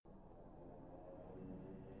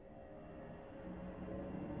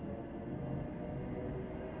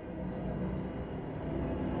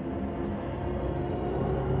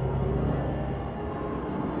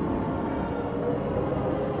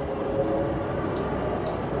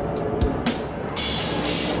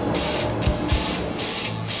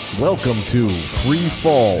Welcome to Free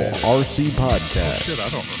Fall RC Podcast. Shit, I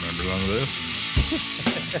don't remember none of this.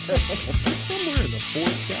 It's somewhere in the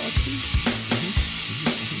fourth galaxy.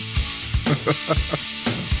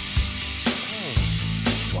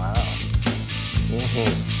 Wow.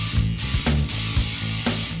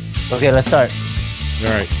 Okay, let's start.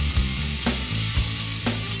 All right.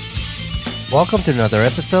 Welcome to another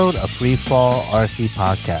episode of Free Fall RC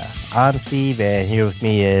Podcast. I'm Steve, and here with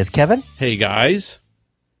me is Kevin, Hey guys.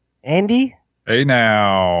 Andy, Hey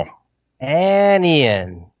now. and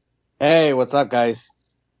Ian. Hey, what's up, guys?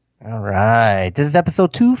 All right, this is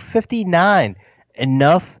episode 259.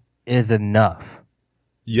 Enough is enough.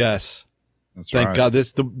 Yes. That's Thank right. God. This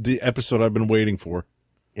is the episode I've been waiting for.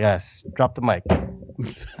 Yes, drop the mic.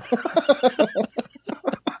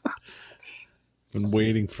 Been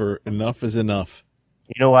waiting for enough is enough.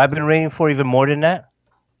 You know what I've been waiting for even more than that?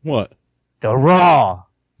 What? The Raw.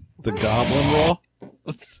 The Goblin Raw?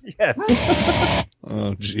 Yes.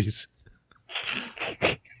 Oh, jeez.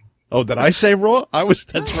 Oh, did I say Raw?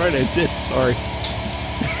 That's right, I did. Sorry.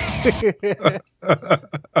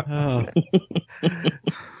 Oh.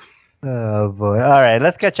 Oh, boy. All right,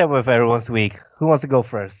 let's catch up with everyone's week. Who wants to go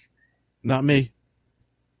first? Not me.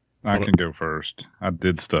 I can go first. I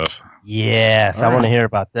did stuff. Yes, All I want to right. hear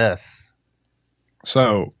about this.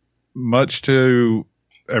 So, much to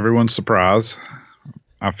everyone's surprise,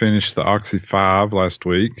 I finished the Oxy 5 last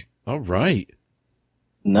week. All right.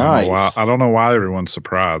 Nice. I don't know why everyone's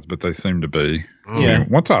surprised, but they seem to be. Yeah. I mean,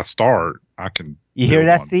 once I start, I can. You hear build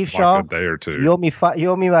that, one Steve like Shaw? a day or two. You owe me you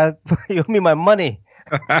owe me my money.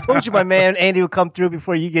 I told you my man Andy will come through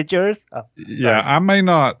before you get yours. Oh, Yeah, I may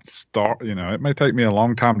not start. It may take me a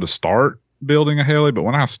long time to start building a heli, but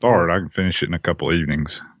when I start, I can finish it in a couple of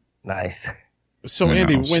evenings. nice. So, You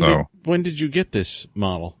Andy, know, when did you get this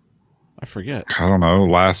model? I forget. I don't know.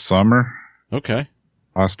 Last summer, Okay.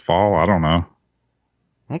 last fall. I don't know.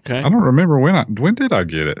 Okay. I don't remember when did I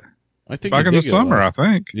get it? I think Back you in the did get it summer, last-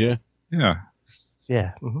 I think. Yeah. Yeah.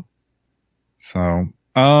 Yeah. Mhm. So,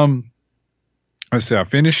 let's see. I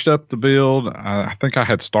finished up the build. I think I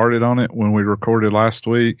had started on it when we recorded last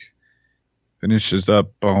week. Finished it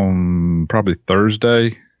up on probably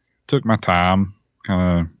Thursday. Took my time.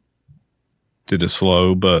 Kind of did it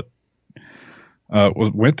slow, but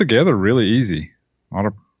went together really easy. A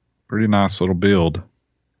pretty nice little build.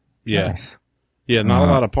 Yeah. Nice. Yeah. Not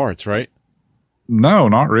a lot of parts, right? No,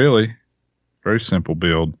 not really. Very simple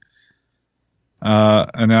build.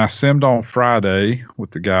 And then I simmed on Friday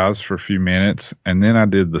with the guys for a few minutes, and then I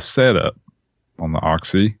did the setup on the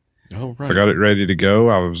Oxy. Oh, right. So I got it ready to go.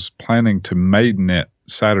 I was planning to maiden it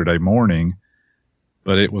Saturday morning,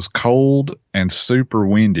 but it was cold and super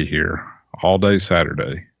windy here all day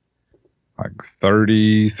Saturday. Like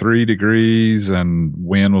 33 degrees, and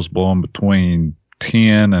wind was blowing between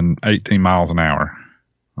 10 and 18 miles an hour.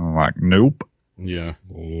 I'm like, nope. Yeah.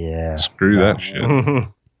 Yeah. Screw that shit.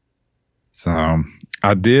 So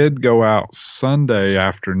I did go out Sunday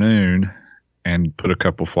afternoon and put a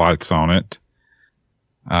couple flights on it.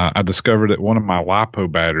 I discovered that one of my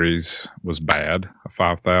LiPo batteries was bad, a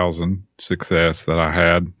 5000 6S that I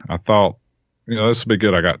had. I thought, this would be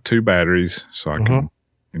good. I got two batteries, so I can,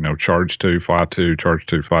 charge two, fly two, charge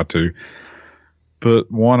two, fly two. Put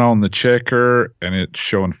one on the checker, and it's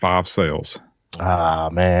showing 5 cells. Ah,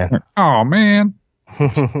 man. Oh, man.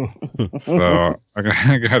 So I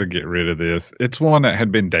got to get rid of this. It's one that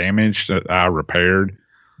had been damaged that I repaired.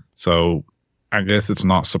 So I guess it's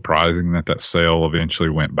not surprising that cell eventually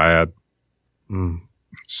went bad. Mm.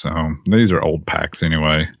 So these are old packs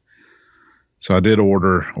anyway. So I did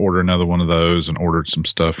order another one of those and ordered some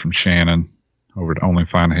stuff from Shannon over at Only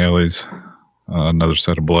Fine Helis, another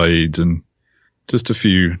set of blades and just a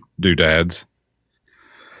few doodads.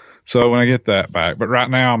 So when I get that back, but right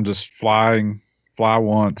now I'm just fly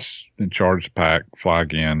once, then charge the pack, fly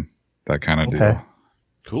again, that kind of Okay. deal.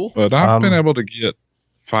 Cool. But I've been able to get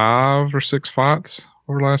 5 or 6 flights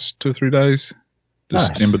over the last 2 or 3 days,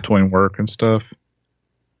 just Nice. in between work and stuff.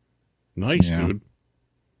 Nice, Yeah. dude.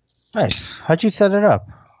 Nice. How'd you set it up?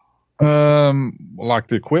 Like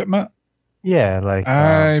the equipment, Yeah, like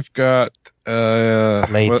I've got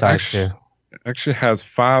blade well, size too. actually has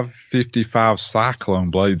 555 Cyclone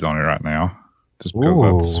blades on it right now, just because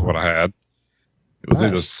that's Ooh. what I had. It was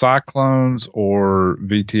either Nice. Cyclones or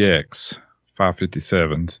VTX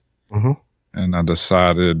 557s. Mhm. And I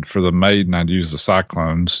decided for the maiden I'd use the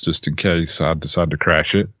Cyclones just in case I decided to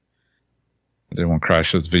crash it. I didn't want to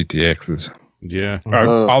crash those VTXs. Yeah.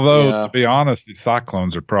 Although, yeah. to be honest, these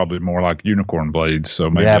Cyclones are probably more like unicorn blades. So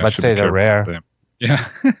maybe Yeah, I but should say be they're careful rare. with them. Yeah,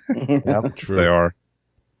 Yep. True. they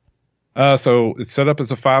are. So it's set up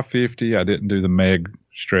as a 550. I didn't do the Meg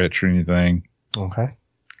stretch or anything. Okay.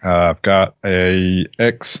 I've got a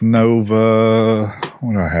X Nova.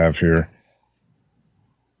 What do I have here?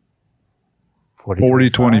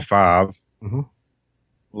 4025. Mm-hmm.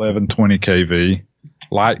 1120 kV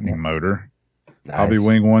Lightning motor. Nice. Hobby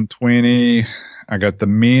Wing 120. I got the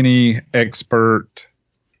Mini Expert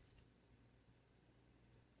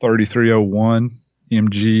 3301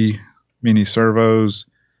 MG mini servos.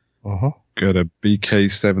 Got a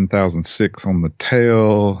BK 7006 on the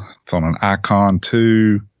tail. It's on an Icon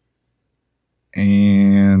 2.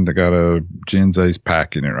 And I got a Genzace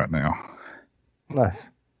pack in it right now. Nice.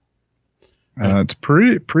 It's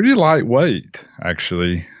pretty lightweight,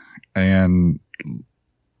 actually. And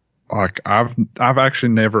like I've actually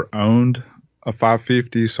never owned a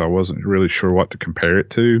 550, so I wasn't really sure what to compare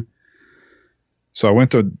it to. So I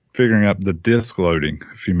went to figuring out the disc loading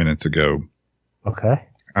a few minutes ago. Okay.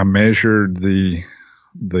 I measured the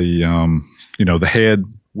head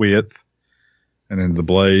width and then the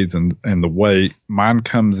blades and the weight. Mine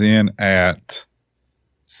comes in at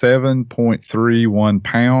 7.31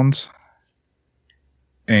 pounds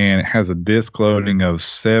and it has a disc loading of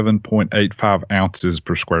 7.85 ounces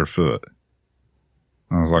per square foot.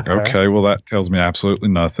 I was like, okay, well, that tells me absolutely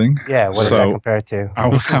nothing. Yeah, what does that compare to? I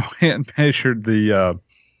went and measured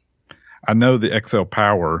I know the XL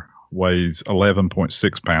Power weighs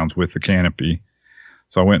 11.6 pounds with the canopy.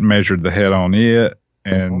 So I went and measured the head on it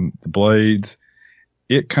and the blades.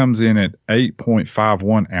 It comes in at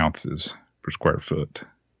 8.51 ounces per square foot.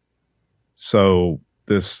 So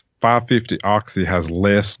this 550 Oxy has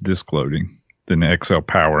less disc loading than the XL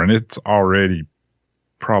Power, and it's already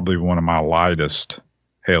probably one of my lightest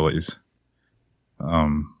helis.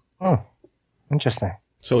 Interesting.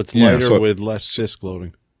 So it's lighter with less disc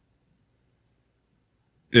loading.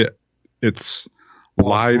 It's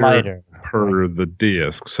lighter per the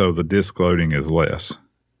disc, so the disc loading is less.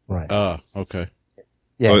 Right. So Okay.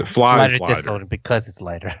 Yeah, it flies it's lighter disc loading because it's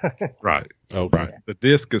lighter. Right. Okay. Right. The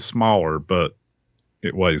disc is smaller, but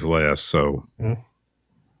it weighs less. So.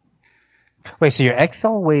 Wait, so your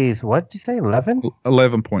XL weighs what did you say? 11?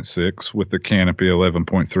 11.6 with the canopy,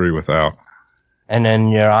 11.3 without. And then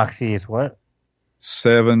your Oxy is what?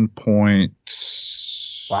 7.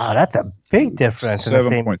 Wow, that's a big difference in the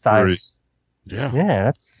same 7.3. size.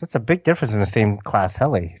 Yeah, that's a big difference in the same class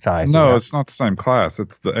heli size. No, it's not the same class.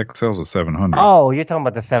 It's the XL's a 700. Oh, you're talking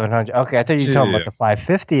about the 700. Okay, I thought you were talking about the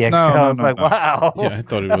 550 XL. I was like, wow. Yeah, I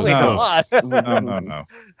thought it was a lot. No.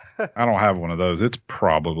 I don't have one of those. It's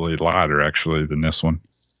probably lighter, actually, than this one.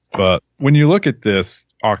 But when you look at this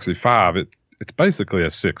Oxy 5, it's basically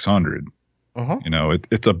a 600. You know,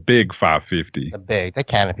 it's a big 550. The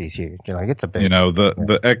canopy's huge. You're like, it's a big. You know,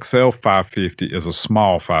 the XL 550 is a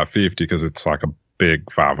small 550 because it's like a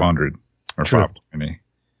big 500 or 520.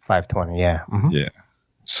 520, yeah. Yeah.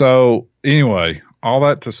 So anyway, all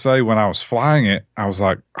that to say, when I was flying it, I was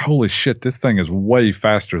like, holy shit, this thing is way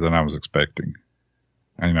faster than I was expecting.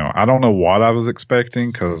 And, you know, I don't know what I was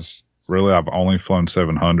expecting because really I've only flown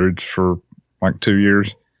 700s for like 2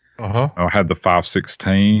 years. I had the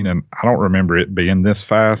 516, and I don't remember it being this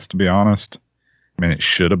fast, to be honest. I mean, it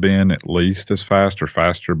should have been at least as fast or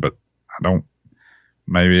faster, but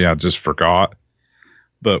maybe I just forgot.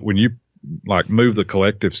 But when you like move the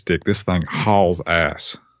collective stick, this thing hauls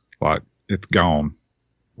ass. Like, it's gone.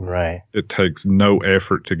 Right. It takes no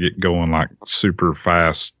effort to get going like super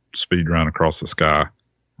fast speed run across the sky.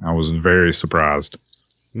 I was very surprised.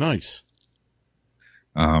 Nice.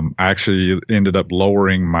 I actually ended up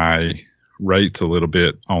lowering my rates a little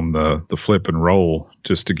bit on the flip and roll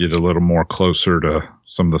just to get a little more closer to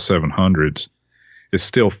some of the 700s. It's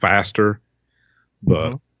still faster,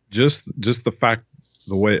 but just the fact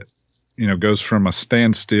the way it, you know, goes from a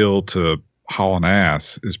standstill to hauling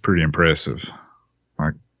ass is pretty impressive.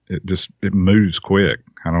 Like it moves quick.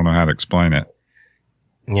 I don't know how to explain it.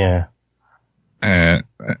 Yeah.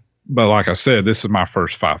 But like I said, this is my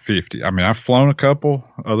first 550. I mean, I've flown a couple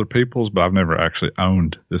other people's, but I've never actually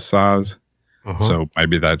owned this size. So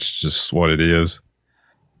maybe that's just what it is.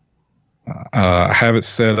 I have it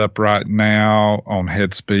set up right now on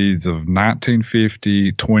head speeds of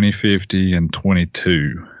 1950, 2050, and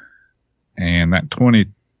 22. And that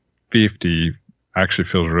 2050 actually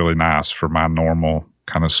feels really nice for my normal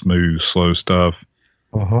kind of smooth, slow stuff.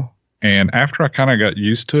 And after I kind of got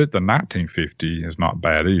used to it, the 1950 is not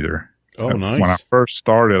bad either. Oh, nice. When I first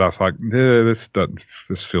started, I was like,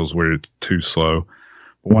 this feels weird, too slow.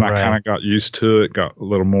 But when I kind of got used to it, got a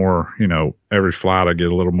little more, you know, every flight I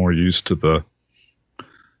get a little more used to the,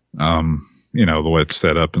 you know, the way it's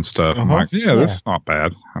set up and stuff. I'm like, this is not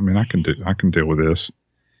bad. I mean, I can deal with this.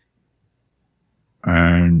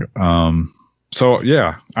 And So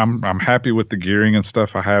yeah, I'm happy with the gearing and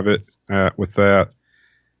stuff. I have it with that.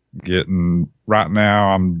 Getting right now,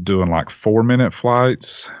 I'm doing like 4-minute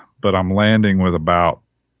flights, but I'm landing with about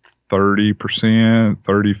 30%,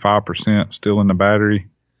 35% still in the battery.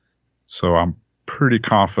 So I'm pretty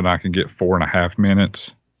confident I can get 4.5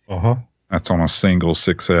 minutes. That's on a single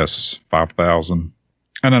 6S 5000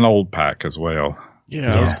 and an old pack as well.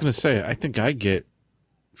 Yeah, I was going to say, I think I get,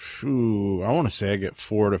 I want to say I get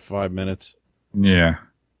 4 to 5 minutes. Yeah.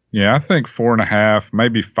 Yeah, I think 4.5,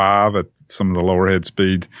 maybe 5 at some of the lower head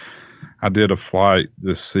speeds. I did a flight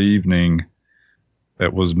this evening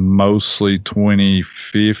that was mostly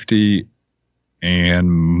 2050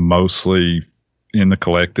 and mostly in the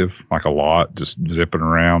collective, like a lot, just zipping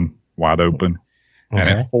around wide open. And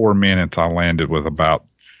at 4 minutes, I landed with about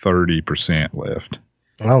 30% left.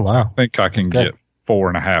 Oh, wow. So I think I can get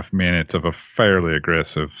 4.5 minutes of a fairly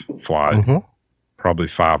aggressive flight. Probably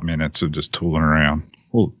 5 minutes of just tooling around.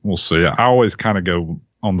 We'll see. I always kind of go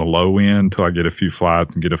on the low end until I get a few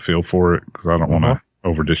flights and get a feel for it because I don't want to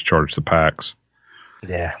over discharge the packs.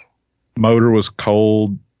 Yeah. Motor was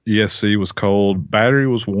cold. ESC was cold. Battery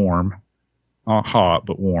was warm. Not hot,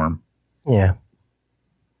 but warm. Yeah.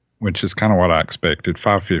 Which is kind of what I expected.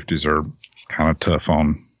 550s are kind of tough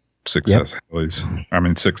on 6S helis. I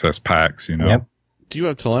mean, 6S packs, you know. Yep. Do you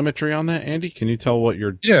have telemetry on that, Andy? Can you tell what you're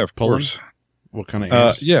of pulling? Course. What kind of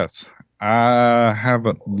amps? Yes. I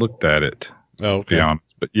haven't looked at it. Oh, okay. To be honest.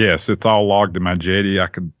 But yes, it's all logged in my Jetty. I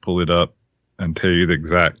could pull it up and tell you the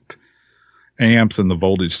exact amps and the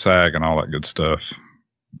voltage sag and all that good stuff.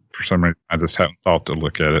 For some reason, I just haven't thought to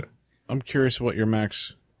look at it. I'm curious what your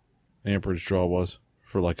max amperage draw was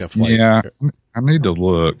for like a flight. Yeah, I need to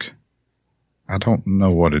look. I don't know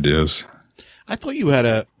what it is. I thought you had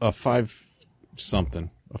a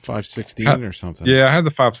 5-something, a 516 or something. Yeah, I had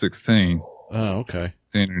the 516. Oh, okay.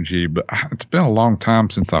 Energy, but it's been a long time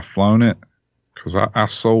since I've flown it because I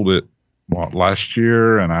sold it last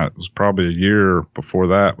year, and it was probably a year before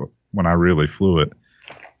that when I really flew it.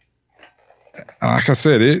 Like I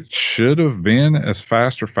said, it should have been as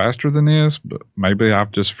fast or faster than this, but maybe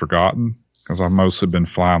I've just forgotten because I've mostly been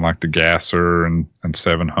flying like the Gasser and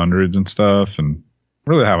 700s and stuff, and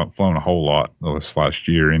really haven't flown a whole lot this last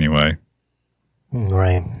year anyway.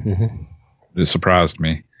 Right. It surprised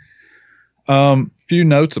me. Few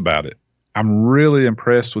notes about it. I'm really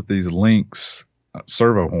impressed with these Lynx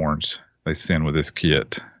servo horns they send with this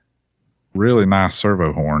kit. Really nice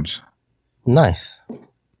servo horns. Nice.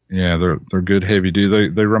 Yeah, they're good heavy duty.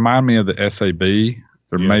 They remind me of the SAB.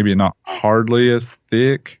 They're maybe not hardly as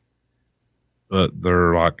thick, but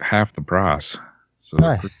they're like half the price. So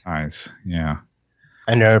they're pretty nice. Yeah.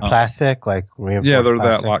 And they're plastic, like reinforced they're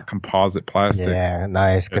plastic? that like composite plastic. Yeah,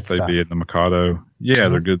 nice. Good SAB stuff. and the Mikado. Yeah,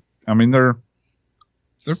 they're good. I mean, they're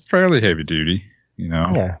fairly heavy duty, you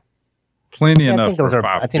know. Yeah. Plenty enough for 5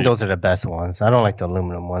 I think those are the best ones. I don't like the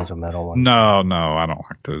aluminum ones or metal ones. No, I don't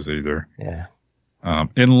like those either. Yeah.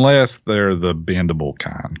 Unless they're the bendable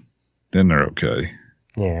kind, then they're okay.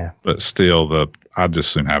 Yeah. But still, I'd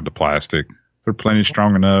just soon have the plastic. They're plenty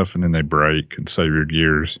strong enough, and then they break and save your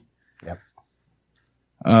gears. Yep.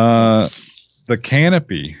 The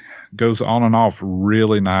canopy goes on and off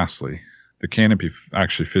really nicely. The canopy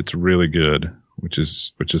actually fits really good, which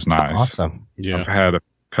is nice. Awesome. Yeah. I've had a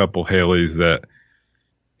couple helis that,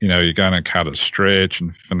 you know, you gotta kind of stretch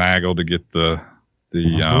and finagle to get the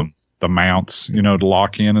mounts, you know, to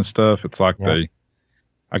lock in and stuff. It's like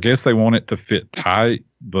I guess they want it to fit tight,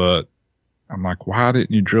 but I'm like, why didn't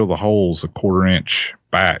you drill the holes a 1/4 inch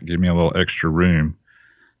back? Give me a little extra room.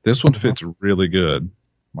 This one fits really good.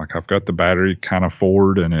 Like I've got the battery kind of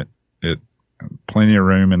forward, and it plenty of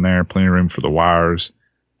room in there, plenty of room for the wires,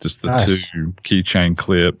 just the 2 keychain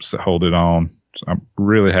clips that hold it on. So I'm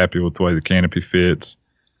really happy with the way the canopy fits.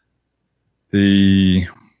 The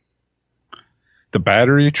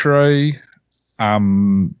battery tray,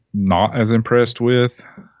 I'm not as impressed with.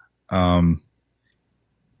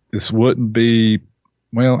 This wouldn't be,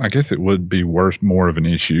 well, I guess it would be more of an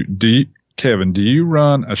issue. Kevin, do you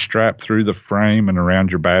run a strap through the frame and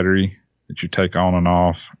around your battery that you take on and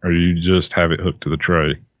off, or you just have it hooked to the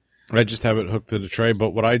tray? I just have it hooked to the tray,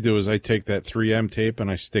 but what I do is I take that 3M tape and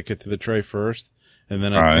I stick it to the tray first, and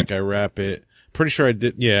then I think I wrap it. Pretty sure I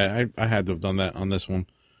did. Yeah, I had to have done that on this one.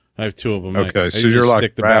 I have 2 of them. Okay, so you're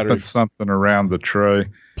like wrapping something around the tray,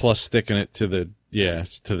 plus sticking it to the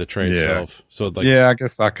tray itself. So I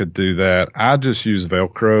guess I could do that. I just use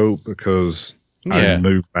Velcro because I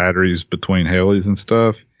move batteries between helis and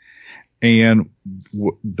stuff, and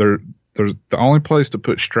there's the only place to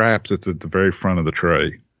put straps is at the very front of the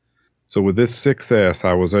tray. So with this 6S,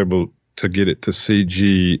 I was able to get it to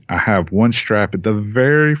CG, I have one strap at the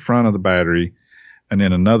very front of the battery and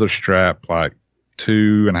then another strap like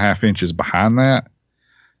 2.5 inches behind that.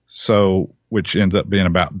 So, which ends up being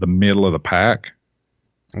about the middle of the pack.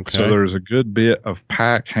 Okay. So there's a good bit of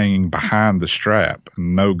pack hanging behind the strap,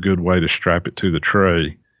 and no good way to strap it to the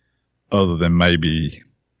tray other than maybe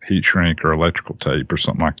heat shrink or electrical tape or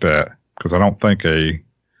something like that. Because I don't think a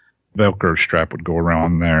Velcro strap would go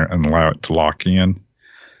around there and allow it to lock in.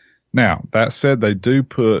 Now, that said, they do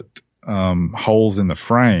put holes in the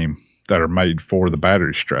frame that are made for the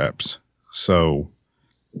battery straps. So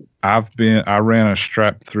I ran a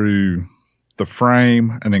strap through the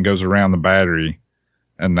frame and then goes around the battery,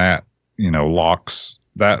 and that, locks,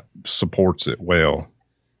 that supports it well.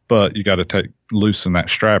 But you got to loosen that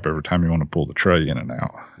strap every time you want to pull the tray in and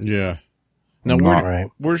out. Yeah. Now,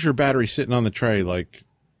 where's your battery sitting on the tray? Like,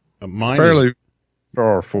 mine fairly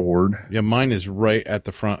far forward. Yeah, mine is right at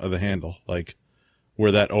the front of the handle, like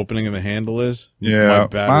where that opening of the handle is. Yeah, my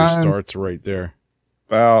battery starts right there.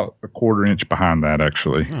 About a 1/4 inch behind that,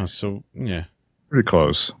 actually. Oh, so yeah, pretty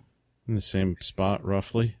close. In the same spot,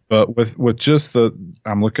 roughly. But with just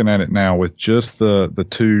I'm looking at it now, with just the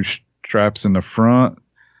two straps in the front,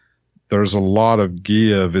 there's a lot of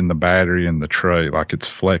give in the battery and the tray, like it's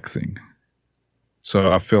flexing.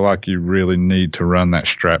 So I feel like you really need to run that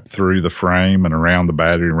strap through the frame and around the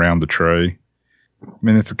battery, around the tray. I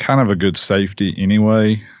mean, it's kind of a good safety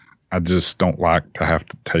anyway. I just don't like to have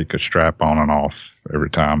to take a strap on and off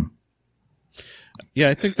every time. Yeah,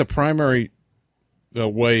 I think the primary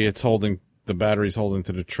way the battery's holding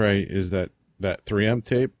to the tray is that 3M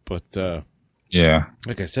tape. But yeah,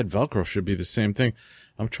 like I said, Velcro should be the same thing.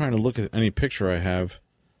 I'm trying to look at any picture I have.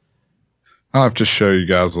 I'll have to show you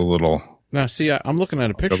guys a little. Now, see, I'm looking at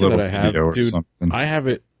a picture that I have, dude.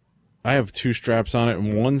 I have 2 straps on it,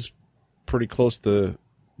 and one's pretty close to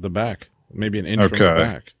the back, maybe an inch from the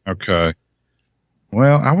back. Okay.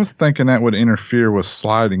 Well, I was thinking that would interfere with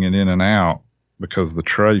sliding it in and out because the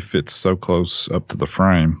tray fits so close up to the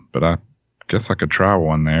frame. But I guess I could try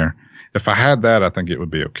one there. If I had that, I think it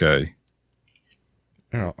would be okay.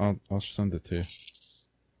 Yeah, I'll send it to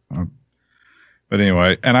you. But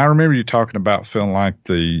anyway, and I remember you talking about feeling like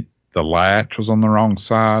the latch was on the wrong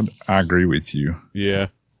side. I agree with you. Yeah.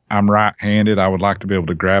 I'm right-handed. I would like to be able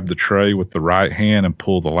to grab the tray with the right hand and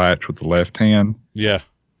pull the latch with the left hand. Yeah.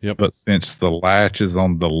 Yep. But since the latch is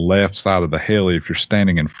on the left side of the heli, if you're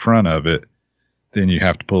standing in front of it, then you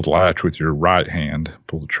have to pull the latch with your right hand,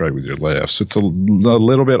 pull the tray with your left. So it's a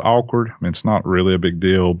little bit awkward. I mean, it's not really a big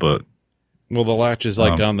deal, but... Well, the latch is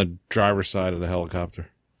like on the driver's side of the helicopter.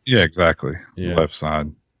 Yeah, exactly. Yeah. The left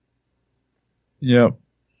side. Yep.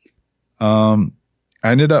 I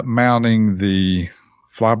ended up mounting the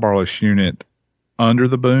flybarless unit under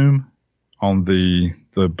the boom on the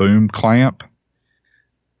boom clamp.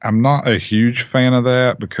 I'm not a huge fan of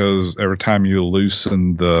that because every time you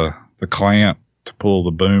loosen the clamp to pull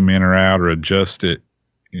the boom in or out or adjust it,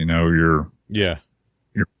 you're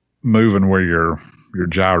moving where your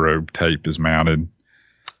gyro tape is mounted.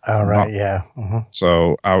 All right, yeah. Mm-hmm.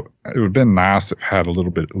 So it would have been nice if it had a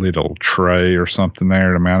little tray or something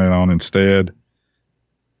there to mount it on instead.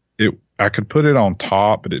 I could put it on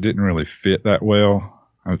top, but it didn't really fit that well.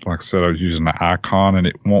 Like I said, I was using the Icon, and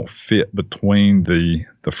it won't fit between the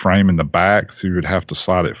frame and the back, so you would have to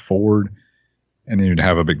slide it forward, and then you'd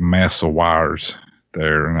have a big mess of wires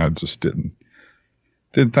there, and I just didn't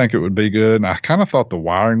think it would be good. And I kind of thought the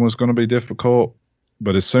wiring was going to be difficult,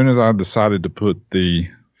 but as soon as I decided to put the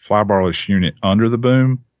flybarless unit under the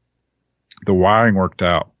boom, the wiring worked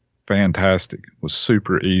out fantastic. It was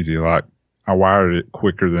super easy. Like, I wired it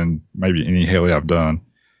quicker than maybe any heli I've done.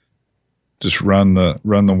 Just run the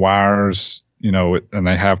wires, and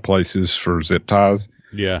they have places for zip ties.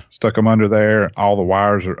 Yeah. Stuck them under there. All the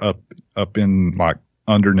wires are up in like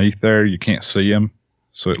underneath there. You can't see them.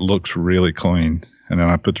 So it looks really clean. And then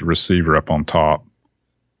I put the receiver up on top.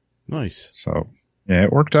 Nice. So yeah,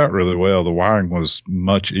 it worked out really well. The wiring was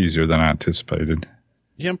much easier than I anticipated.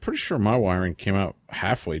 Yeah, I'm pretty sure my wiring came out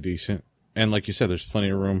halfway decent. And like you said, there's plenty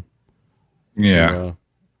of room. To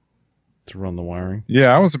run the wiring.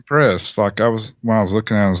 Yeah, I was impressed. Like when I was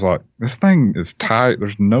looking at it, I was like, this thing is tight.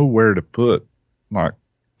 There's nowhere to put, to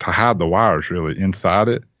hide the wires really inside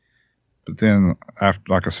it. But then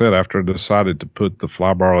after I decided to put the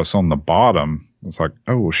flybarless on the bottom, it's like,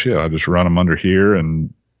 oh well, shit, I just run them under here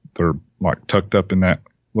and they're like tucked up in that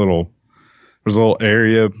there's a little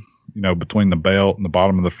area, between the belt and the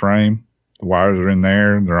bottom of the frame. The wires are in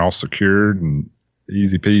there and they're all secured and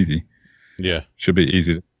easy peasy. Yeah. Should be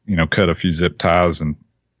easy to, cut a few zip ties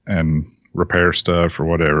and repair stuff or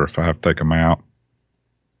whatever if I have to take them out.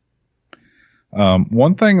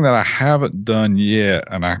 One thing that I haven't done yet,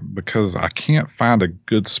 because I can't find a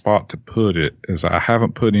good spot to put it, is I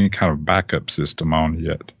haven't put any kind of backup system on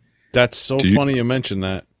yet. That's so funny you mentioned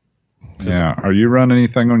that. Yeah. Are you running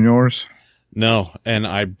anything on yours? No, and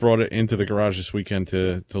I brought it into the garage this weekend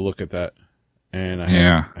to look at that, and I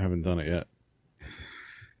haven't done it yet.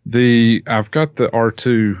 I've got the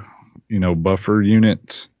R2, buffer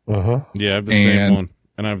units. Yeah, I have the same one,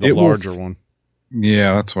 and I have the larger one.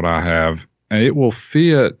 Yeah, that's what I have. And it will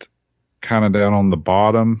fit kind of down on the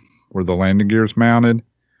bottom where the landing gear is mounted,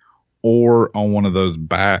 or on one of those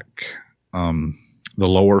back, the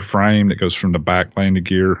lower frame that goes from the back landing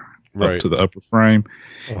gear up to the upper frame.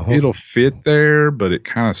 It'll fit there, but it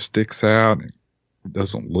kind of sticks out. It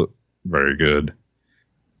doesn't look very good.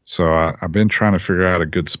 So I've been trying to figure out a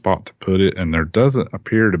good spot to put it, and there doesn't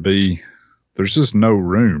appear to be. There's just no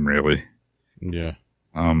room really. Yeah.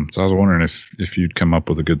 So I was wondering if you'd come up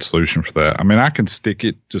with a good solution for that. I mean, I can stick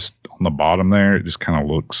it just on the bottom there. It just kind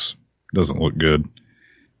of doesn't look good.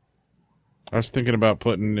 I was thinking about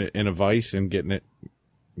putting it in a vise and getting it,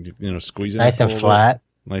 squeezing nice it and flat.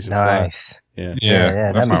 Nice and flat.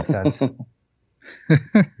 Yeah, that makes sense.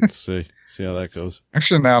 Let's see how that goes.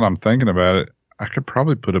 Actually, now that I'm thinking about it, I could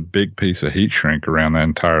probably put a big piece of heat shrink around that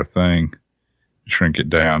entire thing, shrink it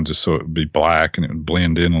down just so it would be black and it would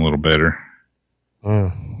blend in a little better.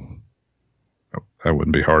 That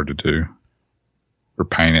wouldn't be hard to do. Or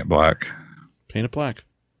paint it black. Paint it black.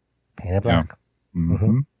 Yeah.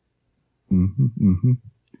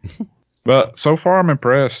 But so far I'm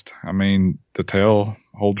impressed. I mean, the tail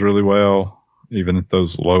holds really well, even at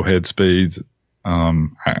those low head speeds.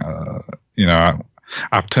 I've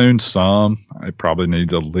tuned some. It probably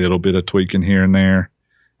needs a little bit of tweaking here and there.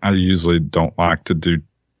 I usually don't like to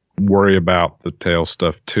worry about the tail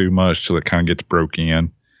stuff too much till it kind of gets broke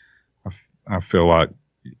in. I feel like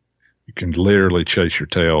you can literally chase your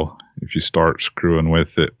tail if you start screwing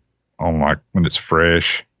with it on when it's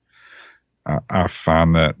fresh. I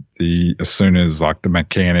find that as soon as the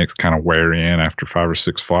mechanics kind of wear in after 5 or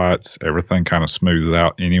 6 flights, everything kind of smooths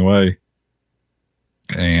out anyway.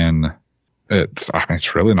 And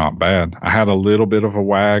it's really not bad. I had a little bit of a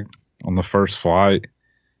wag on the first flight.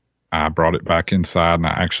 I brought it back inside and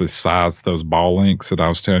I actually sized those ball links that I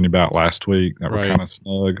was telling you about last week that were kind of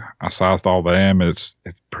snug. I sized all them. It's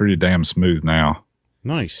pretty damn smooth now.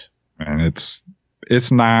 Nice. And it's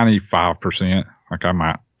 95%. I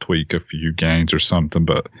might tweak a few gains or something,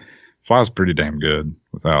 but flies pretty damn good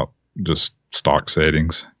without just stock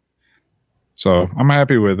settings. So I'm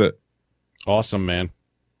happy with it. Awesome, man.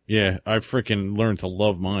 Yeah, I freaking learned to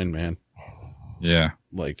love mine, man. Yeah.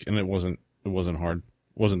 And it wasn't hard.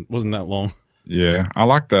 Wasn't that long. Yeah, I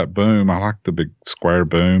like that boom. I like the big square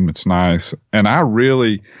boom. It's nice. And I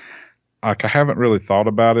really I haven't really thought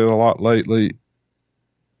about it a lot lately.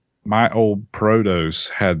 My old Protos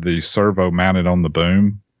had the servo mounted on the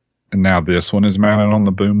boom, and now this one is mounted on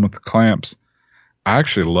the boom with the clamps. I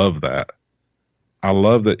actually love that. I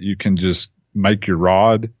love that you can just make your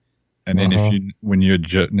rod, and then when you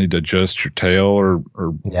need to adjust your tail or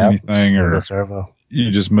anything, or the servo,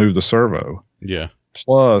 you just move the servo. Yeah.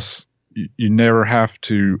 Plus, you never have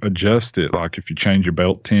to adjust it, like if you change your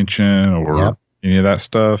belt tension or any of that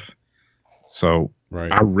stuff. So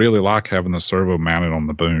I really like having the servo mounted on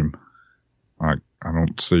the boom. I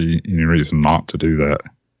don't see any reason not to do that.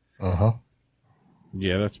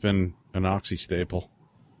 Yeah, that's been an Oxy staple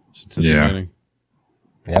since the beginning.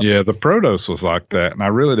 Yeah, the Protos was like that, and I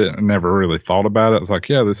never really thought about it. I was like,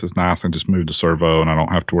 yeah, this is nice. I just move the servo, and I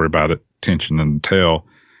don't have to worry about it tensioning the tail.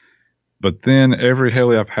 But then every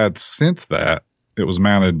heli I've had since that, it was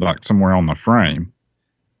mounted somewhere on the frame.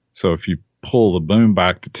 So if you pull the boom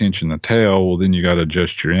back to tension the tail, well, then you got to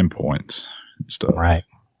adjust your endpoints and stuff. Right.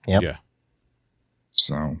 Yep. Yeah.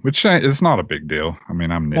 So, which it's not a big deal. I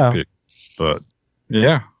mean, I'm nitpicky, but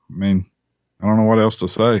yeah, I mean, I don't know what else to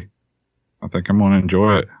say. I think I'm going to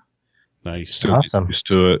enjoy it. Nice. Still awesome. Get used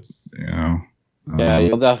to it, Yeah,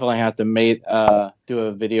 you'll definitely have to do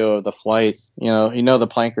a video of the flight. The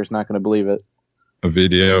planker's not going to believe it. A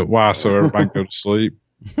video? Why? So everybody can go to sleep?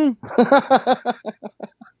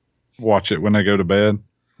 Watch it when they go to bed?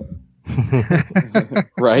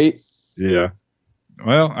 Right? Yeah.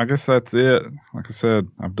 Well, I guess that's it. Like I said,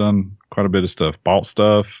 I've done quite a bit of stuff. Bought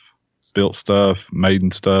stuff, built stuff,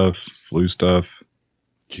 maiden stuff, flew stuff.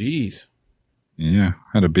 Jeez. Yeah,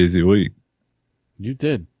 had a busy week. You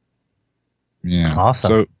did. Yeah. Awesome.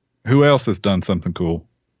 So, who else has done something cool?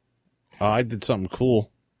 I did something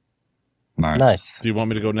cool. Nice. Do you want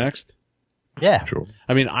me to go next? Yeah. Sure.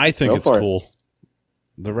 I mean, I think it's cool.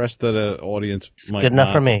 The rest of the audience might good enough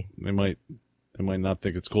not. for me. They might They might not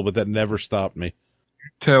think it's cool, but that never stopped me.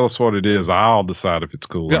 Tell us what it is. I'll decide if it's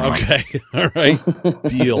cool or not. Okay. All right.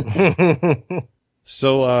 Deal.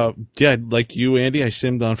 So, yeah, like you, Andy, I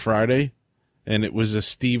simmed on Friday, and it was a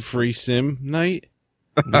Steve-free sim night.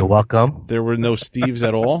 You're welcome. There were no Steves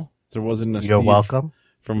at all. There wasn't a You're Steve welcome.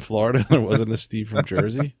 from Florida. There wasn't a Steve from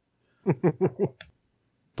Jersey.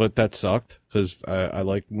 But that sucked because I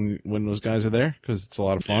like when those guys are there because it's a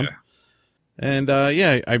lot of fun. Yeah. And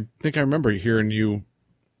yeah, I think I remember hearing you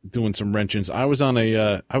doing some wrenchings. I was on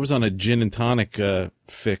a gin and tonic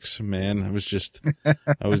fix, man.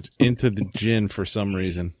 I was into the gin for some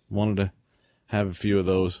reason. Wanted to have a few of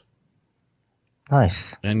those.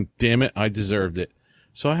 Nice. And damn it, I deserved it.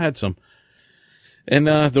 So I had some. And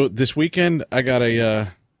this weekend I got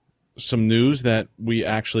some news that we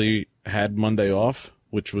actually had Monday off,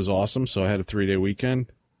 which was awesome. So I had a 3-day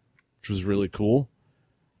weekend, which was really cool.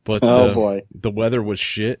 But boy, the weather was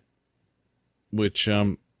shit, which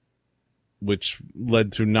led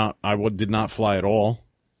to I did not fly at all.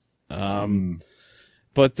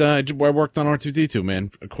 But I worked on R2-D2, man,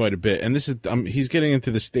 quite a bit. And this is he's getting into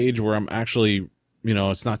the stage where I'm actually,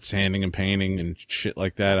 it's not sanding and painting and shit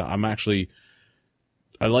like that. I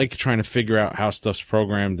like trying to figure out how stuff's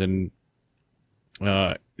programmed, and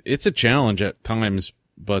it's a challenge at times.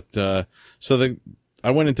 But I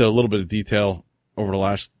went into a little bit of detail over the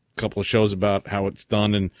last couple of shows about how it's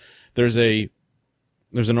done, and there's an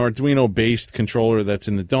Arduino based controller that's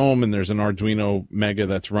in the dome, and there's an Arduino Mega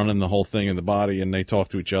that's running the whole thing in the body, and they talk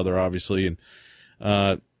to each other obviously. And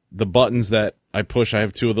the buttons that I push, I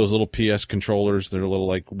have 2 of those little PS controllers. They're little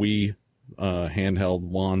like Wii handheld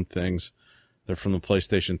wand things. They're from the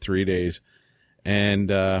PlayStation 3 days, and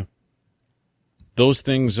those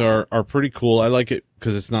things are pretty cool. I like it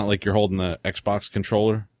because it's not like you're holding the Xbox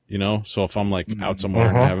controller, So if I'm like out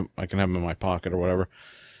somewhere, I can have them in my pocket or whatever.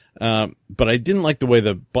 But I didn't like the way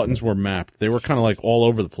the buttons were mapped. They were kind of like all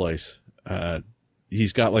over the place.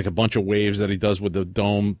 He's got like a bunch of waves that he does with the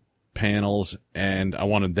dome panels, and I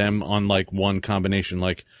wanted them on like one combination,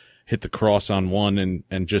 like hit the cross on one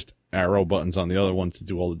and just arrow buttons on the other one to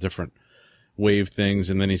do all the different wave things.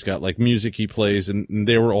 And then he's got like music he plays, and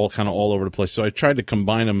they were all kind of all over the place. So I tried to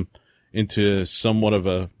combine them into somewhat of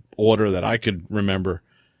a order that I could remember.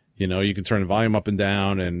 You can turn the volume up and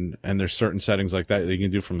down, and there's certain settings like that you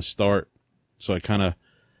can do from the start. So it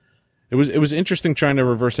was interesting trying to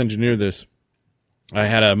reverse engineer this. I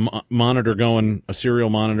had a monitor going, a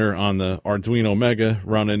serial monitor on the Arduino Mega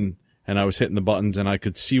running, and I was hitting the buttons, and I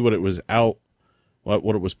could see what it was out,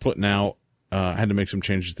 what it was putting out. I had to make some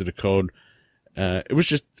changes to the code. It was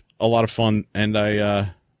just a lot of fun, and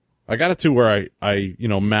I got it to where I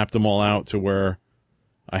mapped them all out to where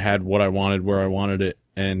I had what I wanted, where I wanted it,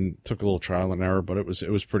 and took a little trial and error, but it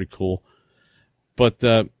was pretty cool. But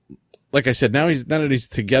like I said, now that he's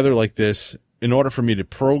together like this, in order for me to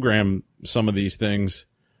program some of these things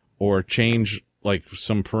or change like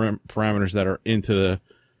some parameters that are into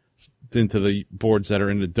the boards that are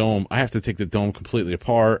in the dome, I have to take the dome completely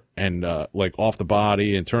apart and like off the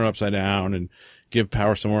body and turn it upside down and give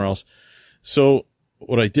power somewhere else. So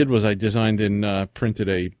what I did was I designed and printed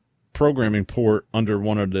a programming port under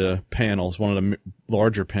one of the panels, one of the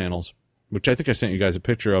larger panels, which I think I sent you guys a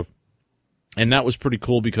picture of. And that was pretty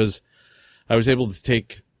cool because I was able to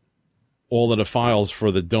take all of the files for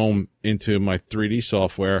the dome into my 3D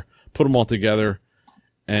software, put them all together,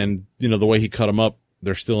 and the way he cut them up,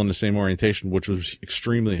 they're still in the same orientation, which was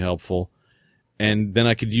extremely helpful. And then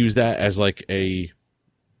I could use that as like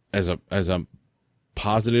as a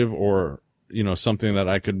positive, or something that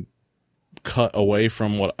I could cut away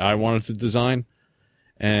from what I wanted to design,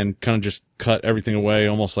 and kind of just cut everything away,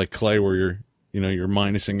 almost like clay, where you're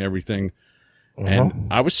minusing everything. And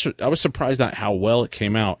I was surprised at how well it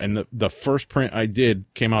came out. And the first print I did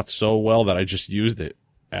came out so well that I just used it.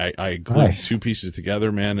 I glued 2 pieces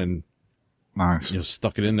together, man, and nice.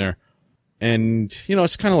 Stuck it in there. And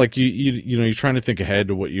it's kind of like you're trying to think ahead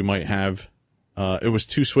to what you might have. It was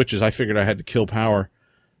 2 switches. I figured I had to kill power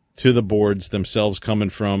to the boards themselves coming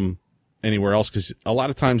from anywhere else, because a lot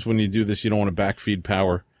of times when you do this, you don't want to backfeed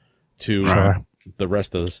power to the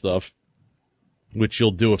rest of the stuff, which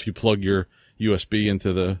you'll do if you plug your USB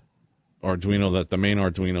into the Arduino, the main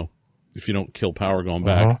Arduino, if you don't kill power going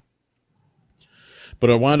back.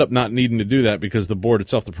 But I wound up not needing to do that because the board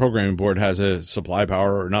itself, the programming board, has a supply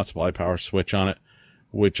power or not supply power switch on it,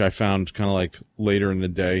 which I found kind of like later in the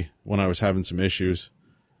day when I was having some issues.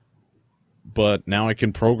 But now I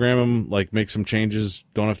can program them, like make some changes,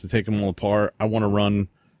 don't have to take them all apart. I want to run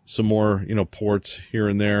some more, ports here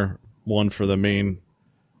and there, one for the main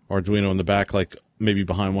Arduino in the back, like maybe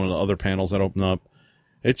behind one of the other panels that open up,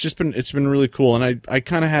 it's been really cool. And I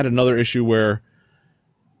kind of had another issue where,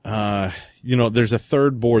 there's a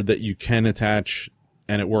third board that you can attach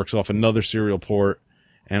and it works off another serial port.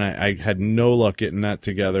 And I had no luck getting that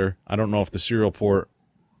together. I don't know if the serial port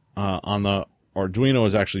on the Arduino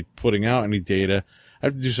is actually putting out any data. I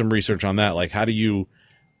have to do some research on that. Like, how do you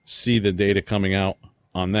see the data coming out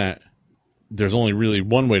on that? There's only really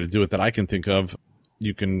one way to do it that I can think of.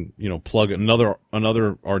 You can, plug another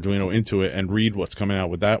Arduino into it and read what's coming out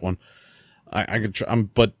with that one. I could try,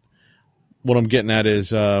 but what I'm getting at is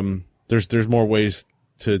there's more ways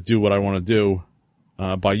to do what I want to do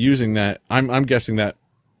by using that. I'm guessing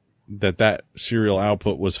that serial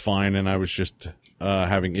output was fine, and I was just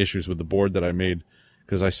having issues with the board that I made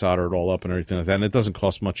because I soldered it all up and everything like that, and it doesn't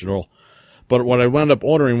cost much at all. But what I wound up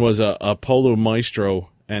ordering was a Polo Maestro,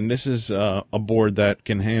 and this is a board that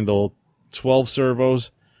can handle 12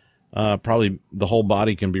 servos. Probably the whole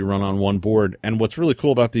body can be run on one board. And what's really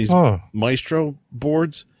cool about these Maestro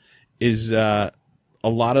boards is a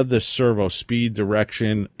lot of the servo speed,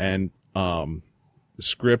 direction, and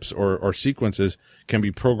scripts or sequences can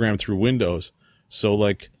be programmed through Windows. So,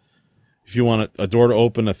 like, if you want a door to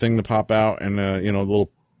open, a thing to pop out, and a little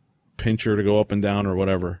pincher to go up and down or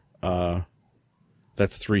whatever,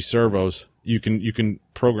 that's 3 servos. You can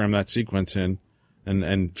program that sequence in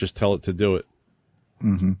and just tell it to do it.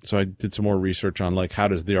 Mm-hmm. So I did some more research on, like, how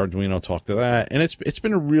does the Arduino talk to that, and it's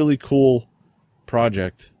been a really cool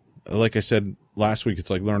project. Like I said last week,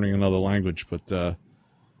 it's like learning another language, but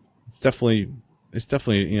it's definitely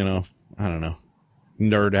I don't know,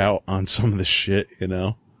 nerd out on some of the shit,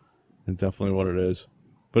 and definitely what it is.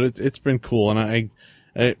 But it's been cool, and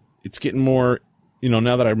I it's getting more,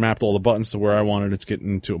 now that I mapped all the buttons to where I wanted, it's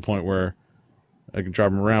getting to a point where I can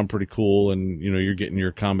drive them around pretty cool, and you're getting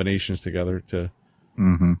your combinations together to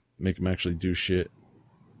make them actually do shit.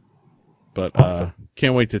 But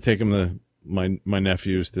can't wait to take him to my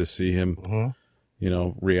nephews to see him,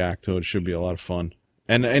 react to it. It should be a lot of fun.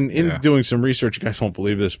 And in doing some research, you guys won't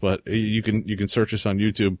believe this, but you can search this on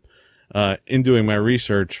YouTube. In doing my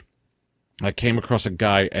research, I came across a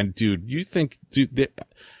guy, and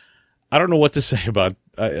I don't know what to say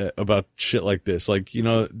about shit like this. Like,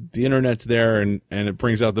 the internet's there, and it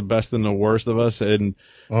brings out the best and the worst of us, and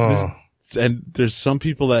there's some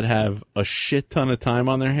people that have a shit ton of time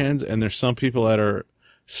on their hands, and there's some people that are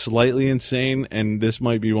slightly insane, and this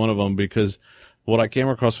might be one of them, because what I came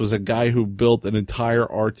across was a guy who built an entire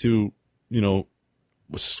R2,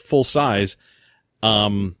 full size,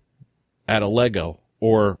 at a Lego,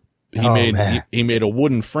 or he made a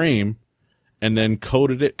wooden frame and then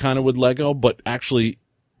coated it kind of with Lego, but actually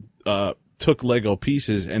took Lego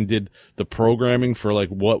pieces and did the programming for, like,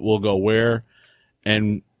 what will go where.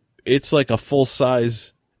 And it's like a full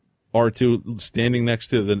size R2 standing next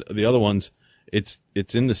to the other ones.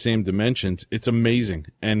 It's in the same dimensions. It's amazing.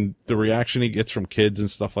 And the reaction he gets from kids and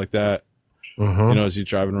stuff like that, as he's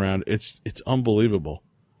driving around, it's unbelievable.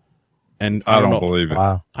 And I don't believe it.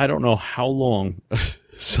 Wow. I don't know how long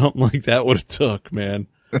something like that would have took, man.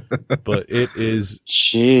 But it is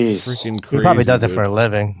freaking crazy. He probably does it for a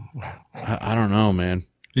living. I don't know, man.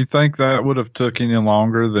 You think that would have took any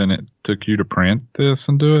longer than it took you to print this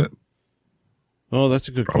and do it? Oh, that's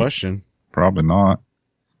a good question. Probably not.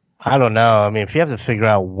 I don't know. I mean, if you have to figure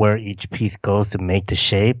out where each piece goes to make the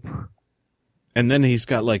shape. And then he's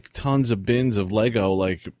got, like, tons of bins of Lego,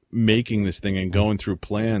 like, making this thing and going through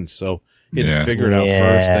plans. So he had to figure it out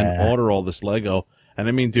first, then order all this Lego. And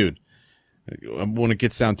I mean, dude, when it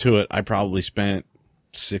gets down to it, I probably spent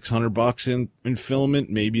 $600 in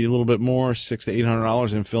filament, maybe a little bit more, $600 to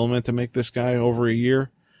 $800 in filament to make this guy over a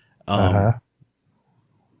year.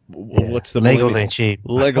 What's the Legos ain't cheap.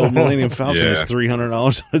 Lego Millennium Falcon is $300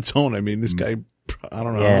 on its own. I mean, this guy, I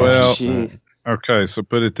don't know. Yeah. Well, okay, so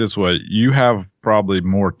put it this way: you have probably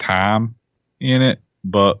more time in it,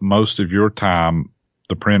 but most of your time,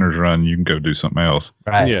 the printer's run, you can go do something else.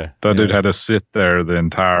 Right. Yeah. That dude had to sit there the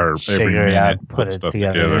entire every minute, put stuff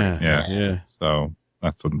together. Yeah. So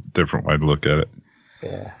that's a different way to look at it.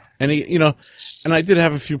 Yeah. And he, and I did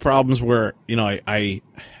have a few problems where, I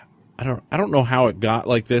don't know how it got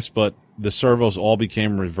like this, but the servos all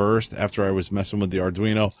became reversed after I was messing with the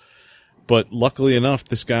Arduino. But luckily enough,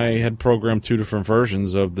 this guy had programmed 2 different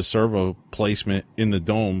versions of the servo placement in the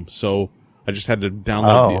dome. So I just had to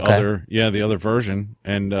download the other version,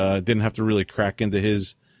 and didn't have to really crack into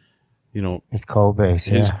his, his code base,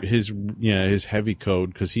 his heavy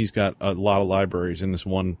code, because he's got a lot of libraries in this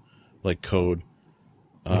one, like, code.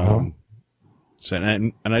 So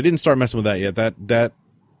and I didn't start messing with that yet. That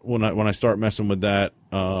when I start messing with that,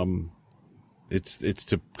 it's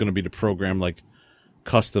going to be to program, like,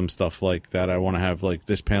 custom stuff like that. I want to have like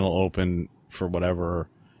this panel open for whatever,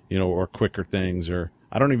 or quicker things, or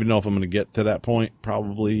I don't even know if I'm going to get to that point.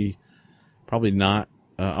 Probably not.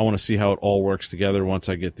 I want to see how it all works together once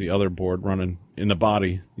I get the other board running in the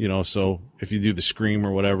body, so if you do the scream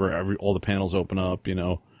or whatever, all the panels open up,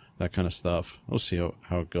 that kind of stuff. We'll see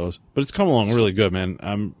how it goes, but it's come along really good, man.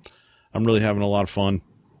 I'm really having a lot of fun.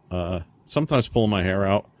 Sometimes pulling my hair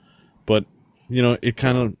out, but it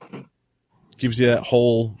kind of gives you that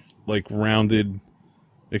whole like rounded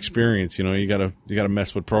experience. You gotta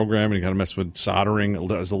mess with programming, you gotta mess with soldering.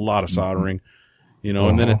 There's a lot of soldering,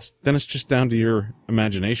 and then it's just down to your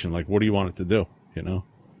imagination. Like, what do you want it to do?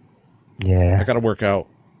 Yeah. I gotta work out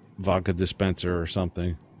vodka dispenser or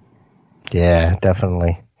something. Yeah,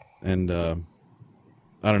 definitely. And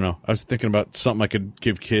I don't know. I was thinking about something I could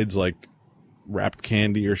give kids, like wrapped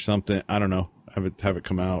candy or something. I don't know. Have it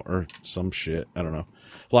come out or some shit. I don't know.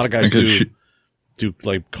 A lot of guys do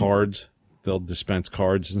like cards. They'll dispense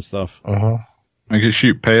cards and stuff. I could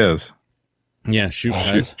shoot Pez. Yeah, shoot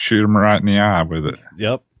Pez. Shoot them right in the eye with it.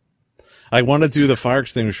 Yep. I want to do the fire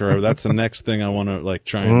extinguisher. That's the next thing I want to like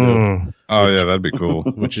try and do. Oh yeah, that'd be cool.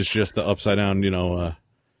 Which is just the upside down,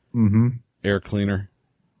 air cleaner.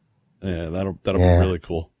 Yeah, that'll be really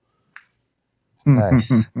cool. Nice.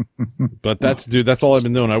 But that's all I've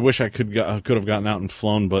been doing. I wish I could have gotten out and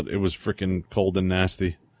flown, but it was freaking cold and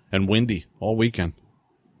nasty and windy all weekend.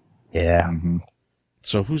 Yeah.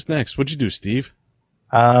 So who's next? What'd you do, Steve?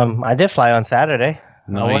 I did fly on Saturday.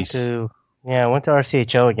 Nice. I went to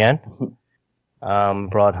RCHO again.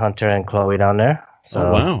 Brought Hunter and Chloe down there. So,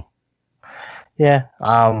 oh wow. Yeah.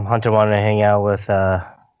 Hunter wanted to hang out with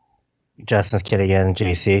Justin's kid again,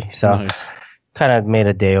 JC. So nice. Kind of made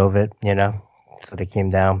a day of it, So they came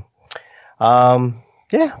down.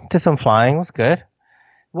 Did some flying. It was good.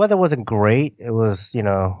 Weather wasn't great. It was, it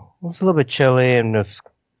was a little bit chilly and it was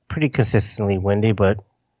pretty consistently windy, but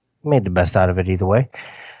made the best out of it either way.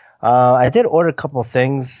 I did order a couple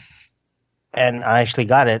things, and I actually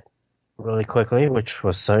got it really quickly, which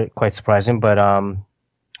was quite surprising. But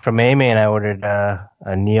from Amy, and I ordered a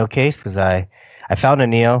Neo case because I found a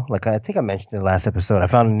Neo, like I think I mentioned in the last episode. I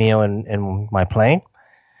found a Neo in my plane,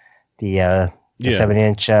 the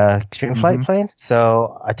 70-inch Extreme Flight plane.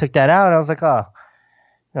 So I took that out, and I was like, oh,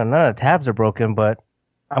 none of the tabs are broken, but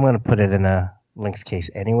I'm going to put it in a Lynx case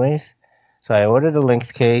anyways. So I ordered a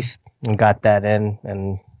Lynx case and got that in,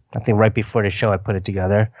 and I think right before the show I put it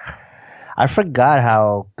together. I forgot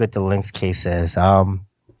how good the Lynx case is. I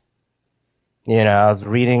was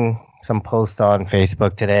reading some posts on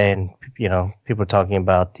Facebook today, and people talking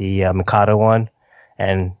about the Mikado one,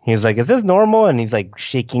 and he was like, "Is this normal?" And he's like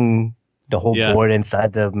shaking the whole board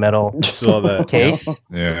inside the metal case.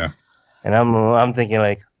 Yeah. And I'm thinking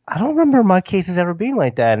like, I don't remember my cases ever being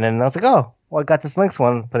like that. And then I was like, oh, well, I got this Lynx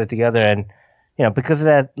one, put it together, and because of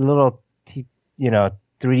that little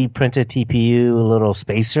 3D printed TPU little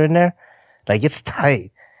spacer in there, like it's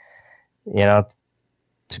tight.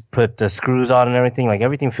 To put the screws on and everything, like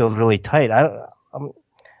everything feels really tight. I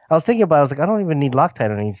was thinking about it, I was like, I don't even need Loctite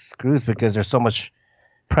on these screws because there's so much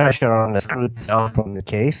pressure on the screw itself from the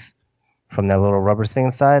case, from that little rubber thing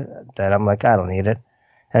inside, that I'm like, I don't need it.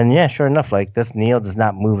 And yeah, sure enough, like this Neo does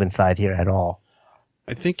not move inside here at all.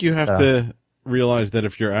 I think you have to realize that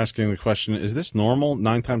if you're asking the question, is this normal?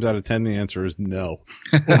 9 times out of 10, the answer is no.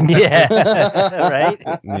 Yeah, right?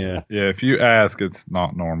 Yeah. Yeah, if you ask, it's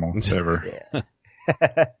not normal ever.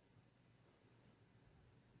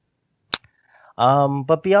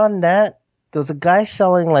 But beyond that, there's a guy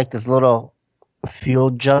selling like this little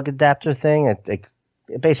fuel jug adapter thing. It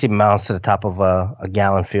basically mounts to the top of a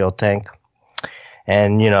gallon fuel tank.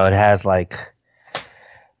 And, it has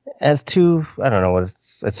two, I don't know what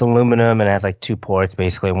it's aluminum, and it has like 2 ports,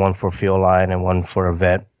 basically, one for fuel line and one for a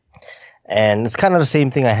vent. And it's kind of the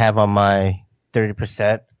same thing I have on my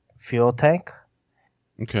 30% fuel tank.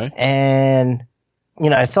 Okay. And,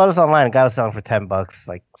 I saw this online. A guy was selling for $10,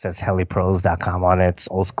 like says helipros.com on it. It's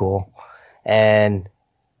old school. And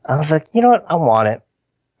I was like, you know what? I want it.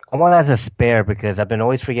 I want it as a spare because I've been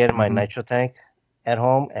always forgetting my nitro tank at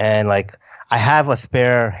home. And like, I have a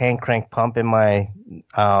spare hand crank pump in my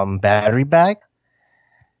battery bag.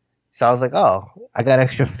 So I was like, oh, I got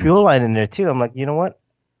extra fuel line in there too. I'm like, you know what?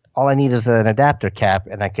 All I need is an adapter cap,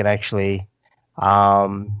 and I can actually,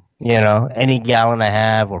 any gallon I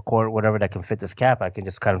have or quart, whatever that can fit this cap, I can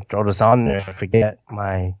just kind of throw this on there and forget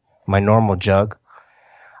my normal jug.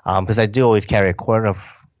 Because I do always carry a quart of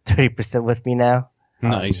 30% with me now.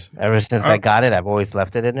 Nice. Ever since I got it, I've always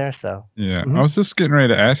left it in there. So yeah, I was just getting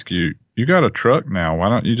ready to ask you. You got a truck now. Why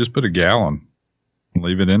don't you just put a gallon and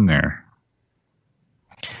leave it in there?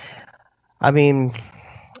 I mean,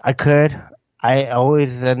 I could. I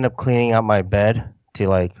always end up cleaning out my bed to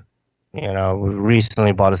like, we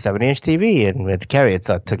recently bought a 70-inch TV and we had to carry it,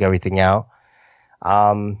 so I took everything out.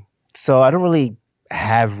 So I don't really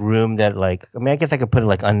have room that like, I mean, I guess I could put it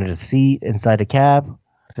like under the seat inside the cab.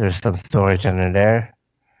 There's some storage under there.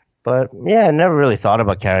 But yeah, I never really thought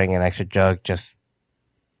about carrying an extra jug just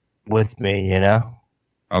with me, I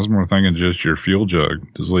was more thinking just your fuel jug.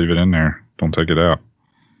 Just leave it in there. Don't take it out.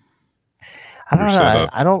 I don't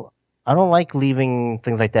know. I don't like leaving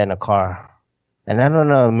things like that in a car. And I don't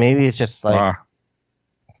know, maybe it's just like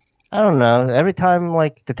I don't know. Every time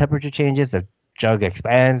like the temperature changes, the jug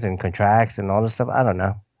expands and contracts and all this stuff. I don't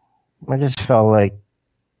know. I just felt like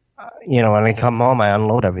when I come home, I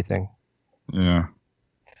unload everything. Yeah.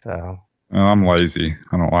 So. Well, I'm lazy.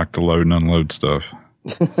 I don't like to load and unload stuff.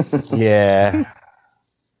 Yeah.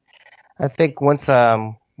 I think once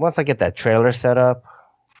I get that trailer set up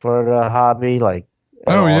for the hobby, like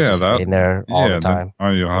I'll just stay in there all the time.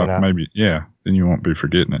 You'll have maybe then you won't be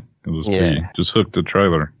forgetting it. It'll just just hook the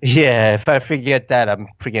trailer. Yeah, if I forget that, I'm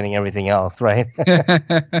forgetting everything else, right?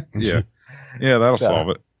 Yeah, that'll solve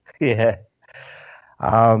it. Yeah.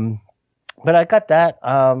 But I got that.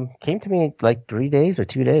 Came to me like 3 days or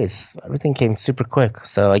 2 days. Everything came super quick.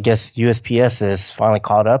 So I guess USPS is finally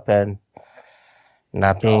caught up and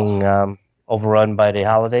not being overrun by the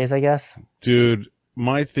holidays, I guess. Dude,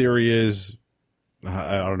 my theory is,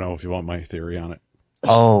 I don't know if you want my theory on it.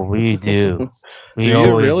 Oh, we do. Do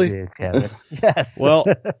you really? Do, Kevin. Yes. Well,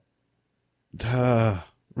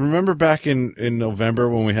 remember back in November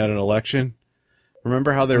when we had an election?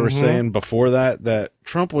 Remember how they were saying before that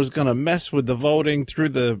Trump was going to mess with the voting through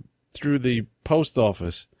the post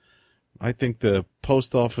office? I think the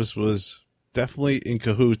post office was definitely in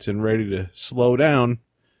cahoots and ready to slow down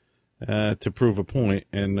to prove a point,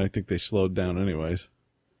 and I think they slowed down anyways.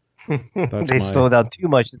 They slowed down too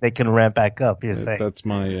much that they can ramp back up. You're saying that's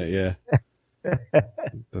my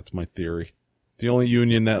that's my theory. The only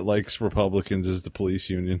union that likes Republicans is the police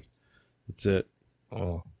union. That's it.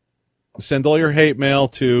 Oh. Send all your hate mail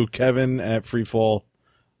to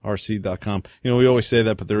Kevin@freefallrc.com. We always say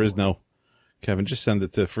that, but there is no Kevin. Just send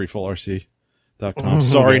it to freefallrc.com.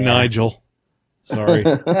 Sorry, Nigel. Sorry.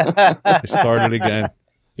 I started again.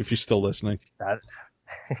 If you're still listening.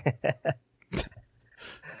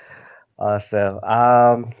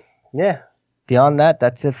 Awesome. Yeah. Beyond that,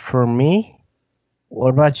 that's it for me. What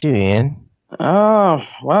about you, Ian? Oh,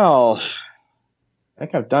 well, I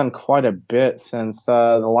think I've done quite a bit since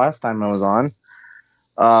the last time I was on.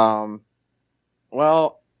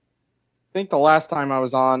 Well, I think the last time I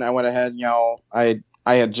was on, I went ahead, I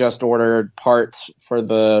had just ordered parts for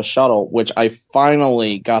the shuttle, which I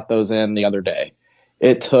finally got those in the other day.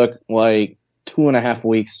 It took like 2.5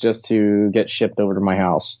 weeks just to get shipped over to my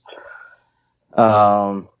house.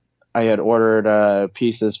 I had ordered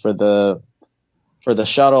pieces for the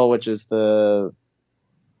shuttle, which is the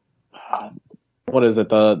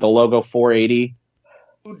Logo 480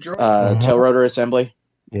 tail rotor assembly.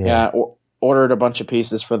 Yeah, ordered a bunch of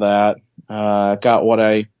pieces for that. Got what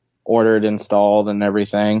I ordered installed and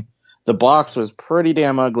everything. The box was pretty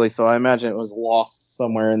damn ugly, so I imagine it was lost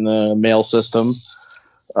somewhere in the mail system.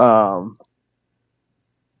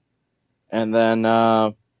 And then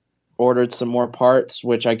ordered some more parts,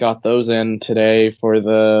 which I got those in today for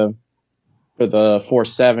the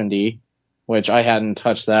 470, which I hadn't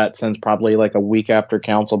touched that since probably like a week after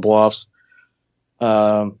Council Bluffs.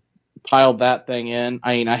 Piled that thing in.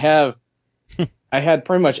 I mean, I had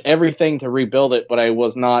pretty much everything to rebuild it, but I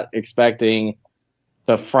was not expecting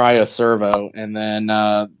to fry a servo. And then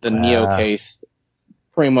the Neo case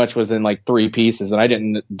pretty much was in like 3 pieces, and I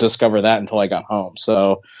didn't discover that until I got home.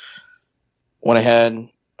 So went ahead,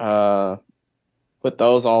 put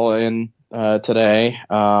those all in today.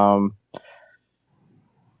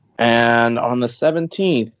 And on the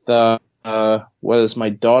 17th was my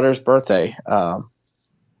daughter's birthday.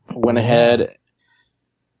 Went ahead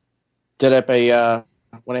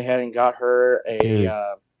and got her a. Dude,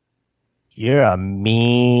 you're a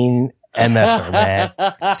mean MFer, man.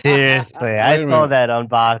 Seriously, I saw that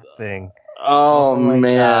unboxing. Oh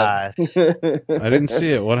man, I didn't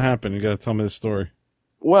see it. What happened? You got to tell me the story.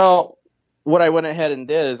 Well, what I went ahead and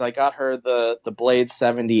did is I got her the Blade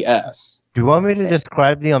 70S. Do you want me to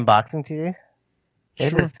describe the unboxing to you?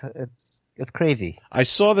 Sure. It's crazy. I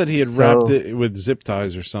saw that he had wrapped it with zip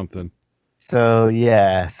ties or something. So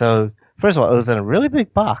yeah. So first of all, it was in a really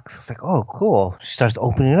big box. I was like, oh, cool. She starts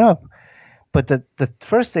opening it up. But the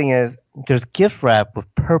first thing is there's gift wrap with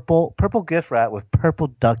purple gift wrap with purple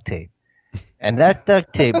duct tape. and that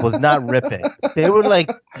duct tape was not ripping. They would like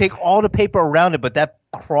take all the paper around it, but that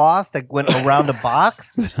cross that went around the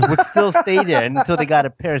box would still stay there until they got a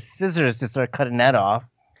pair of scissors to start cutting that off.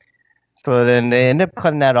 So then they end up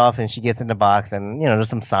cutting that off, and she gets in the box, and there's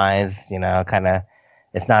some signs, kind of,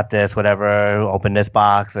 it's not this, whatever. Open this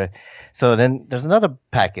box. So then there's another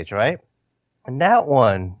package, right? And that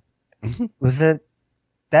one was it.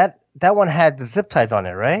 That one had the zip ties on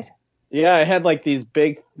it, right? Yeah, it had like these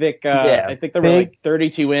big, thick. I think they were like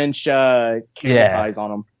 32-inch cable ties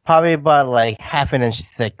on them. Probably about like half an inch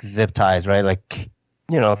thick zip ties, right? Like,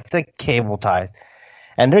 thick cable ties.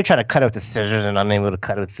 And they're trying to cut it with the scissors and unable to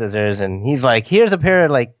cut it with scissors. And he's like, here's a pair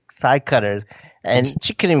of like side cutters. And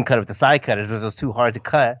she couldn't even cut it with the side cutters because it was too hard to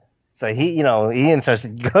cut. So Ian starts to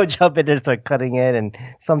go jump in there and start cutting it. And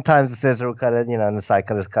sometimes the scissor will cut it, and the side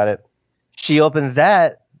cutters cut it. She opens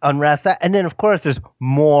that, unwraps that. And then, of course, there's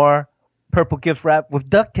more purple gift wrap with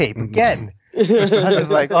duct tape again. I was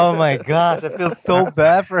just like, oh my gosh, I feel so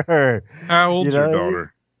bad for her. How old's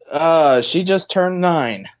your daughter? She just turned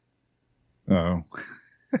 9. Oh.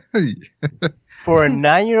 For a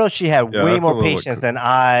 9-year-old, she had way more patience than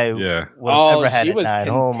I would have ever had at 9.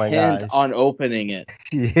 Oh my god! On opening it.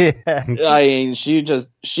 Yeah. I mean, she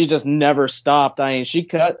just never stopped. I mean, she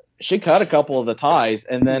cut a couple of the ties,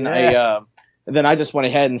 and then I just went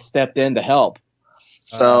ahead and stepped in to help.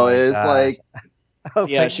 So it's like,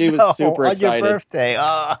 she was super excited. On your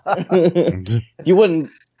birthday. You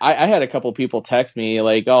wouldn't. I had a couple of people text me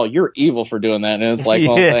like, "Oh, you're evil for doing that," and it's like,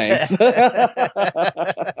 "Oh, thanks."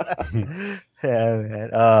 Yeah, man.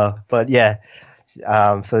 But yeah,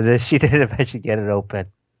 so she did eventually get it open.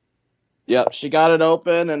 Yep, she got it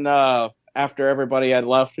open, and after everybody had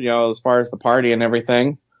left, as far as the party and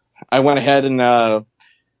everything, I went ahead and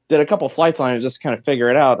did a couple flights on it just to kind of figure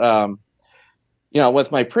it out.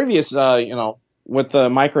 With my previous, with the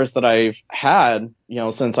micros that I've had,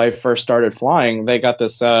 since I first started flying, they got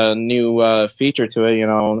this new feature to it,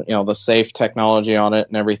 the safe technology on it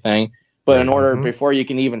and everything. But in order, before you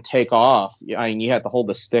can even take off, you have to hold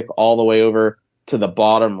the stick all the way over to the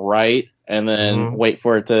bottom right and then wait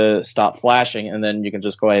for it to stop flashing. And then you can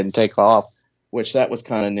just go ahead and take off, which that was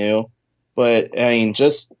kind of new. But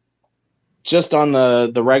just on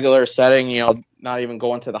the regular setting, not even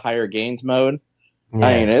going to the higher gains mode.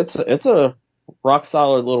 Yeah. It's a rock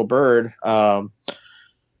solid little bird. I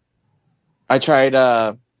did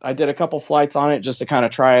a couple flights on it just to kind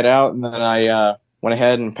of try it out, and then I went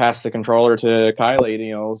ahead and passed the controller to Kylie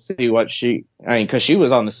to see what because she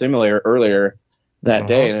was on the simulator earlier that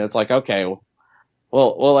day, and it's like, okay,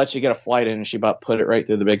 we'll let you get a flight in, and she about put it right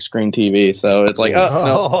through the big screen TV. So it's like,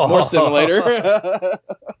 no, more simulator.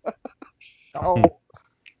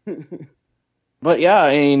 But yeah,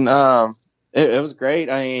 it was great.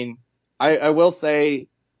 I will say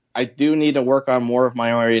I do need to work on more of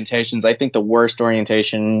my orientations. I think the worst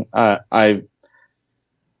orientation that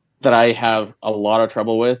I have a lot of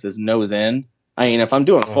trouble with is nose in. If I'm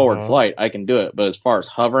doing a forward flight, I can do it. But as far as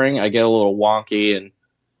hovering, I get a little wonky and,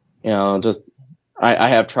 I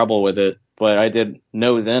have trouble with it. But I did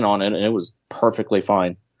nose in on it, and it was perfectly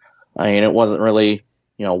fine. It wasn't really,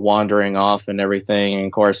 wandering off and everything. And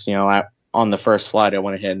of course, on the first flight, I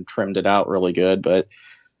went ahead and trimmed it out really good. But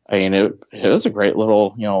it was a great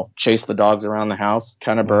little, chase the dogs around the house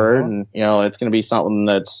kind of bird. And, it's going to be something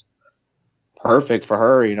that's perfect for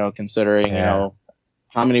her, considering,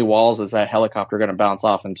 how many walls is that helicopter going to bounce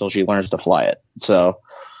off until she learns to fly it? So.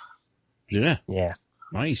 Yeah. Yeah.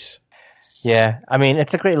 Nice. Yeah.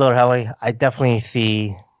 It's a great little heli. I definitely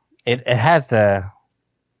see it has the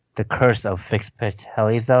curse of fixed pitch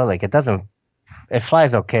helis though. Like it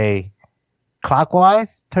flies okay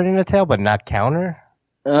clockwise turning the tail, but not counter.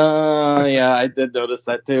 Yeah, I did notice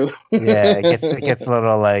that too. Yeah, it gets a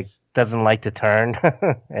little doesn't like to turn,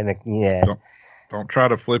 and Don't try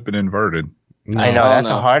to flip it inverted. No, I know that's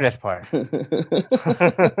the hardest part.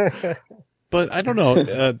 But I don't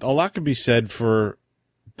know. A lot could be said for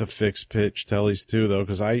the fixed pitch tellies too, though,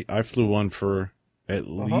 because I flew one for at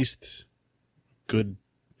least good.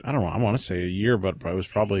 I don't know. I want to say a year, but it was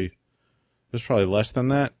probably less than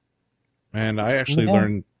that. And I actually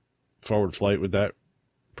learned forward flight with that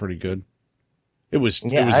pretty good. It was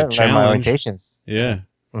a challenge. Yeah.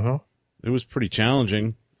 It was pretty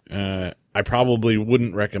challenging. I probably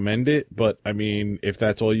wouldn't recommend it, but if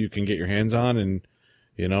that's all you can get your hands on and,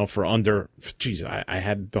 for under, I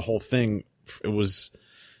had the whole thing. It was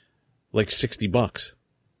like $60.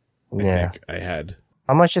 I think I had.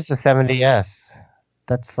 How much is the 70S?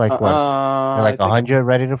 That's like what? Like 100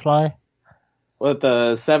 ready to fly? With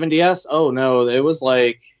the 70S? Oh no, it was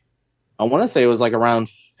like I want to say it was like around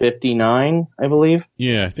 59, I believe.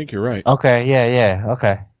 Yeah, I think you're right. Okay, yeah,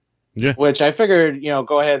 okay. Yeah. Which I figured,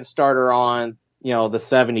 go ahead and start her on, the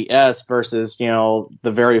 70S versus,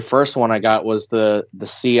 the very first one I got was the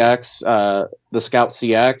CX, the Scout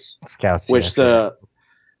CX. Scout CX, which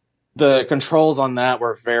the controls on that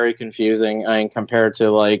were very confusing. I mean, compared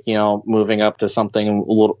to like, moving up to something a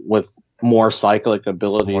little with more cyclic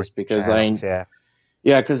abilities because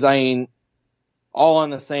all on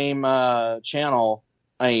the same channel.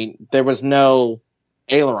 There was no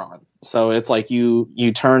aileron, so it's like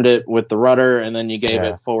you turned it with the rudder and then you gave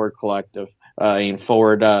it forward collective,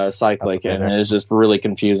 forward cyclic, and it was just really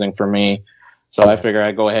confusing for me. So I figured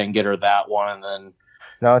I'd go ahead and get her that one, and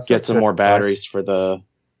then get some more batteries for the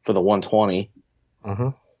 120. Mm-hmm.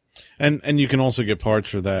 And you can also get parts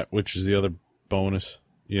for that, which is the other bonus.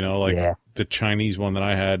 The Chinese one that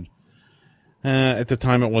I had. At the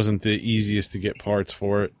time, it wasn't the easiest to get parts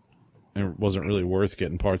for it. It wasn't really worth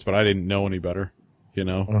getting parts, but I didn't know any better,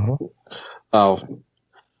 Mm-hmm. Oh,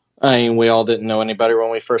 we all didn't know any better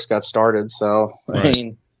when we first got started, so,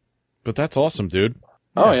 right. But that's awesome, dude.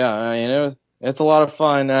 Oh, yeah, it's a lot of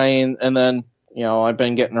fun. And then, I've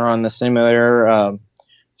been getting her on the simulator.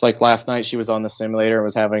 It's like last night she was on the simulator and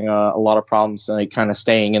was having a lot of problems, kind of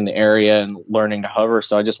staying in the area and learning to hover,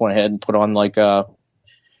 so I just went ahead and put on,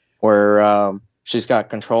 where she's got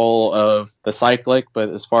control of the cyclic, but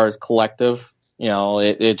as far as collective,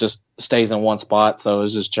 it just stays in one spot. So I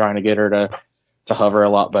was just trying to get her to hover a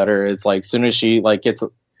lot better. It's like as soon as she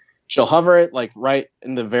she'll hover it like right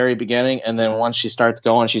in the very beginning, and then once she starts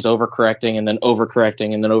going, she's overcorrecting and then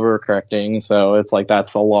overcorrecting and then overcorrecting. So it's like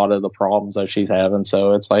that's a lot of the problems that she's having.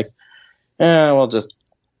 So it's like, we'll just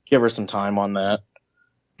give her some time on that.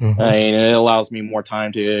 Mm-hmm. It allows me more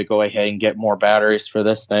time to go ahead and get more batteries for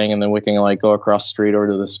this thing, and then we can go across the street over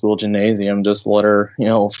to the school gymnasium, just let her,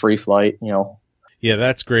 free flight, Yeah,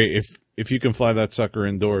 that's great. If you can fly that sucker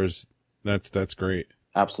indoors, that's great.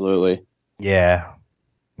 Absolutely. Yeah.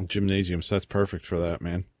 Gymnasiums, that's perfect for that,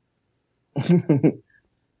 man. When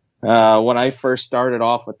I first started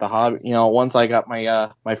off with the hobby, once I got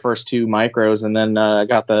my first two micros, and then I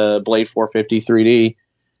got the Blade 450 3D.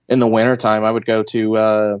 In the wintertime, I would go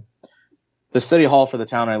to the city hall for the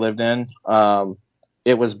town I lived in.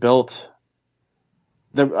 It was built.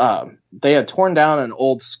 They had torn down an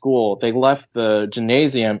old school. They left the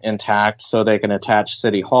gymnasium intact so they can attach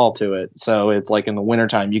city hall to it. So it's like in the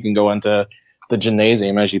wintertime, you can go into the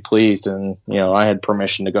gymnasium as you pleased. And, I had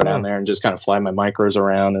permission to go down there and just kind of fly my micros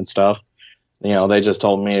around and stuff. They just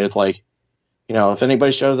told me it's like, if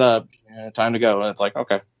anybody shows up, time to go. And it's like,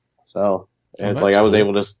 okay. So it's like I was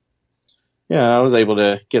able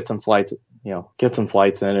to get some flights,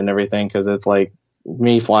 in and everything, because it's like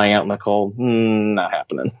me flying out in the cold, not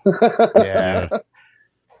happening. Yeah.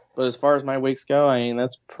 But as far as my weeks go,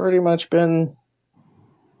 that's pretty much been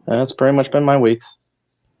my weeks.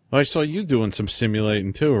 Well, I saw you doing some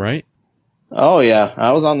simulating too, right? Oh yeah,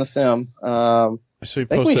 I was on the sim. I saw you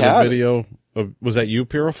posted a video of, was that you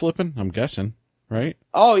pyro flipping? I'm guessing, right?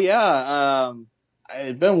 Oh yeah.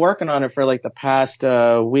 I've been working on it for like the past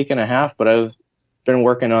week and a half, but I've been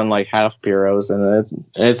working on like half pyros, and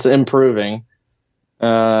it's improving.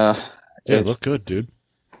 It look good, dude.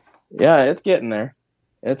 Yeah, it's getting there.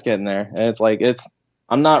 It's getting there. And it's like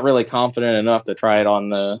I'm not really confident enough to try it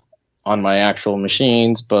on my actual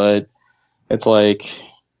machines, but it's like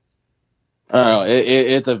I don't know.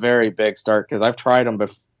 It's a very big start because I've tried them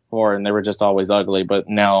before and they were just always ugly, but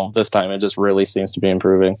now this time it just really seems to be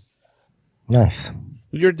improving. Nice.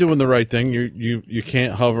 You're doing the right thing. You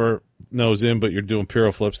can't hover nose in, but you're doing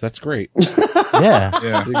pyro flips. That's great. Yeah.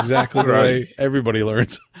 That's exactly the way everybody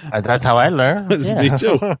learns. That's how I learn. Me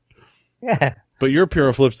too. Yeah. But your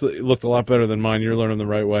pyro flips looked a lot better than mine. You're learning the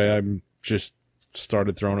right way. I'm just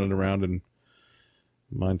started throwing it around, and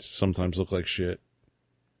mine sometimes look like shit.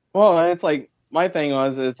 Well, it's like my thing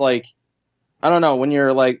was, it's like I don't know, when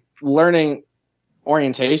you're like learning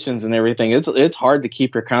orientations and everything, it's hard to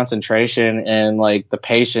keep your concentration and like the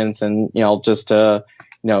patience and just to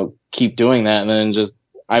keep doing that, and then just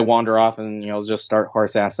I wander off and just start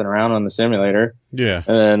horse assing around on the simulator. Yeah.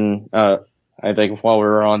 And then I think while we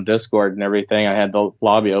were on Discord and everything, I had the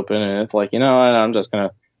lobby open, and it's like, I'm just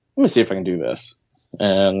gonna let me see if I can do this,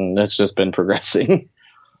 and it's just been progressing.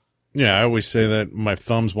 Yeah, I always say that my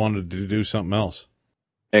thumbs wanted to do something else.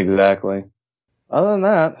 Exactly. Other than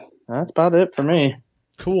that, that's about it for me.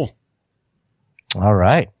 Cool. All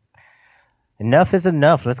right. Enough is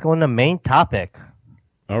enough. Let's go on the main topic.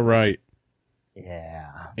 All right.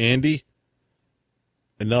 Yeah. Andy,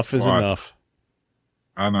 enough is enough.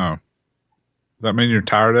 I know. Does that mean you're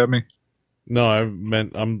tired of me? No, I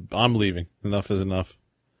meant I'm leaving. Enough is enough.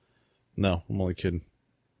 No, I'm only kidding.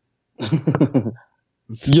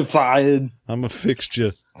 You're fired. I'm a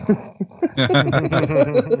fixture.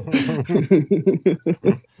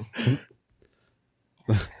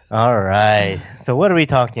 All right. So what are we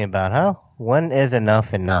talking about, huh? When is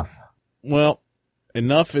enough enough? Well,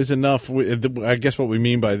 enough is enough. I guess what we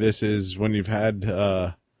mean by this is when you've had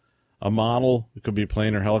a model, it could be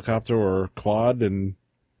plane or helicopter or quad, and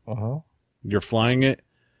you're flying it.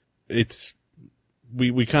 It's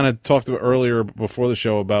we kind of talked earlier before the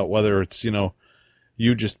show about whether it's,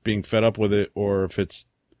 you just being fed up with it, or if it's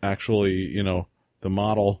actually, the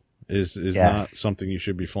model is not something you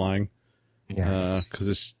should be flying. Yes. Because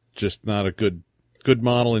it's just not a good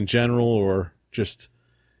model in general, or just,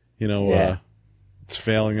 it's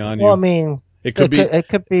failing on you. Well, I mean, it could be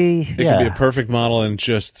a perfect model and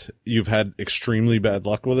just you've had extremely bad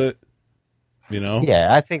luck with it. Yeah,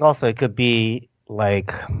 I think also it could be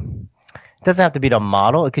like, it doesn't have to be the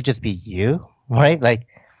model. It could just be you, right? Like,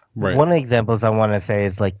 right. One of the examples I want to say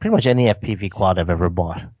is like pretty much any FPV quad I've ever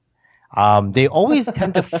bought. They always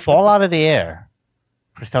tend to fall out of the air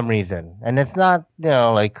for some reason. And it's not,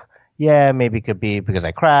 maybe it could be because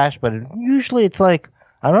I crashed, but usually it's like,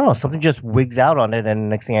 I don't know, something just wigs out on it, and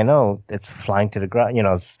next thing I know, it's flying to the ground,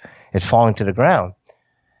 it's falling to the ground.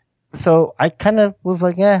 So I kind of was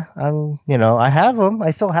like, I have them.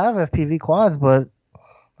 I still have FPV quads, but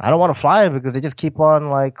I don't want to fly it because they just keep on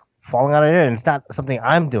like falling out of the air, and it's not something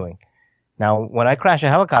I'm doing. Now, when I crash a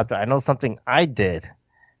helicopter, I know something I did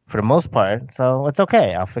for the most part, so it's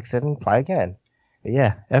okay. I'll fix it and fly again. But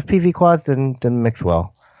yeah, FPV quads didn't mix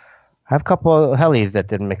well. I have a couple of helis that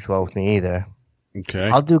didn't mix well with me either. Okay.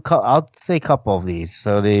 I'll say a couple of these.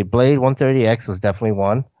 So the Blade 130X was definitely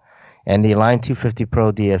one, and the Align 250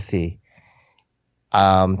 Pro DFC.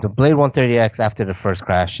 The Blade 130X, after the first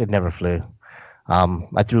crash, it never flew.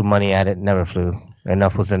 I threw money at it, never flew.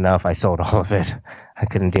 Enough was enough. I sold all of it. I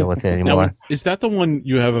couldn't deal with it anymore. Now, is that the one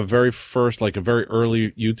you have a very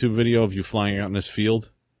early YouTube video of you flying out in this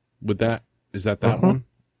field with that? Is that one?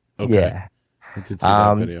 Okay. Yeah. I did see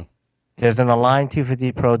that video. There's an Align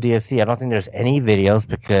 250 Pro DFC. I don't think there's any videos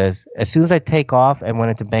because as soon as I take off and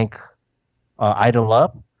went into bank idle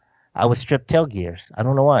up, I was stripped tail gears. I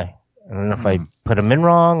don't know why. I don't know if I put them in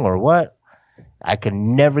wrong or what. I could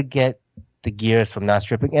never get the gears from not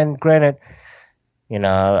stripping. And granted,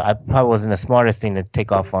 I probably wasn't the smartest thing to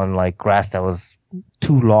take off on like grass that was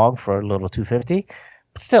too long for a little 250.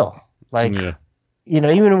 But still,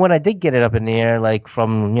 even when I did get it up in the air, like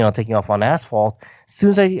from, taking off on asphalt, as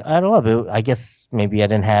soon as I idled up, I guess maybe I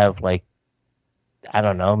didn't have like, I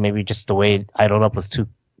don't know, maybe just the way idled up was too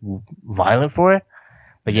violent for it.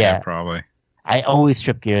 But yeah, probably. I always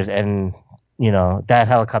strip gears, and, that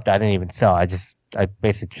helicopter I didn't even sell. I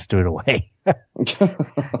basically just threw it away.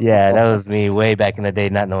 Yeah, that was me way back in the day,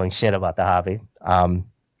 not knowing shit about the hobby.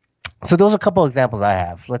 So those are a couple examples I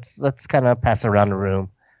have. Let's kind of pass it around the room,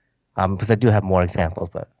 because I do have more examples,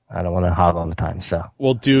 but I don't want to hog all the time. So,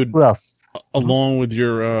 well, dude, who else? Along with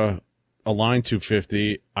your Align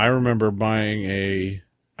 250, I remember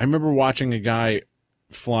watching a guy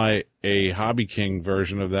fly a Hobby King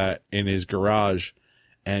version of that in his garage,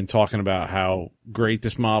 and talking about how great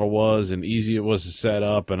this model was and easy it was to set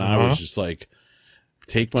up, and I was just like,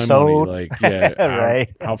 take my money, like, right.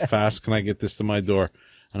 how fast can I get this to my door?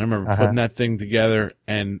 And I remember putting that thing together,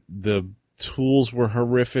 and the tools were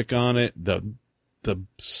horrific on it. The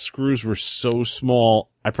screws were so small.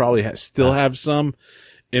 I probably still have some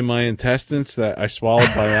in my intestines that I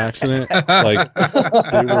swallowed by accident. Like,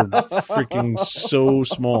 they were freaking so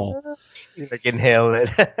small. You like inhaled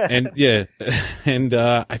it. And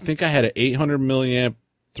I think I had an 800 milliamp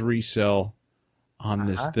 3-cell on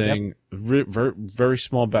this thing. Yep. Very, very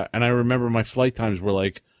small and I remember my flight times were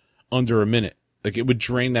like under a minute. Like, it would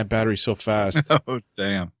drain that battery so fast. Oh,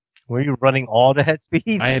 damn. Were you running all the head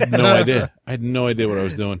speeds? I had no idea. I had no idea what I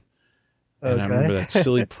was doing. And I remember that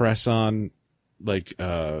silly press on, like,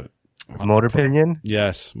 motor pinion?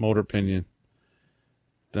 Yes, motor pinion.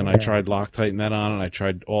 Then I tried Loctiting that on,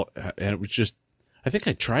 and and it was just, I think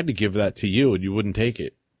I tried to give that to you, and you wouldn't take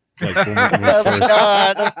it. Like, when we first,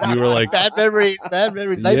 you were like, bad memories,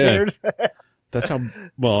 nightmares. That's how,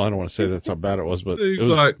 well, I don't want to say that's how bad it was, but He's it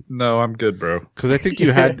was like, no, I'm good, bro. Because I think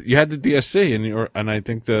you had the DSC, and I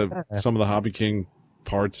think some of the Hobby King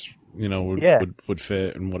parts, would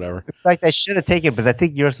fit and whatever. In fact, I should have taken it, because I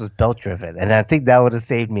think yours was belt driven, and I think that would have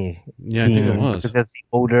saved me. Yeah, I think it was. Because that's the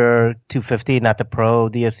older 250, not the Pro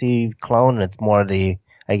DFC clone. It's more the,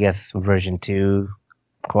 I guess, version 2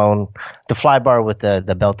 clone. The fly bar with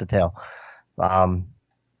the belt to tail.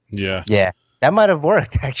 Yeah. Yeah. That might have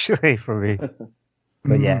worked actually for me.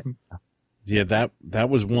 But yeah. Yeah, that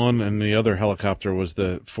was one, and the other helicopter was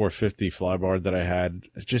the 450 Flybar that I had.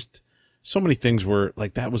 It's just so many things were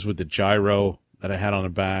like that was with the gyro that I had on the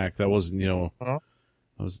back. That wasn't, I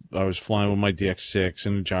was flying with my DX6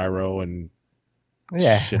 and a gyro and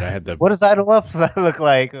Yeah. shit. I had the What does Idle Up look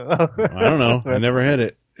like? I don't know. I never hit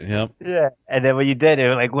it. Yep. Yeah, and then when you did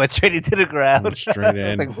it, like went straight into the ground. Went straight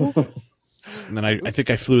in. Like, and then I think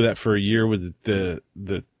I flew that for a year with the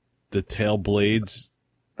tail blades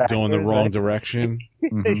going the wrong direction.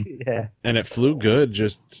 Yeah. And it flew good.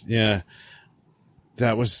 Just, yeah.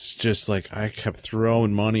 That was just like, I kept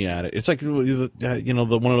throwing money at it. It's like, one of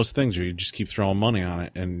those things where you just keep throwing money on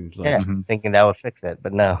it. And like, thinking that would fix it,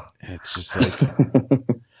 but no. It's just like,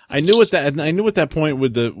 I knew at that point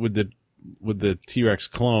with the T-Rex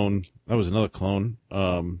clone, that was another clone,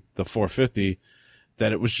 the 450,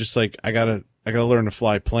 that it was just like, I gotta learn to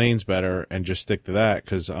fly planes better and just stick to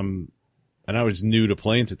that. And I was new to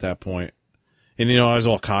planes at that point. And, I was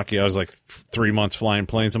all cocky. I was like 3 months flying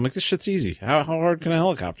planes. I'm like, this shit's easy. How hard can a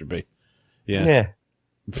helicopter be? Yeah.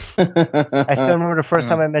 I still remember the first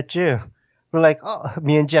time I met you. We're like,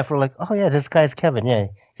 me and Jeff were like, oh, yeah, this guy's Kevin. Yeah,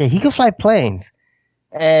 he can fly planes.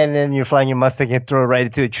 And then you're flying your Mustang and throw it right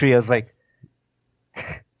into a tree. I was like,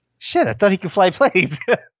 shit, I thought he could fly planes.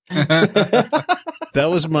 That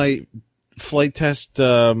was my flight test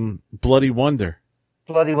Bloody Wonder.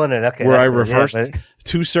 Bloody Wonder, okay. Where I reversed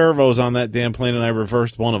 2 servos on that damn plane, and I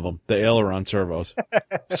reversed one of them, the aileron servos.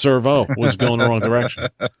 Servo was going the wrong direction.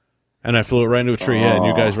 And I flew it right into a tree. Yeah, and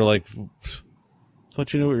you guys were like,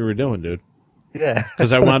 thought you knew what you were doing, dude. Yeah.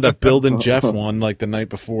 Because I wound up building Jeff one like the night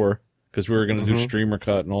before, because we were going to do streamer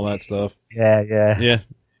cut and all that stuff. Yeah.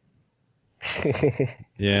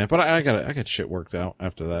 Yeah, but I got shit worked out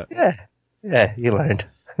after that. Yeah, you learned.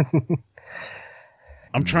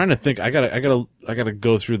 I'm trying to think. I gotta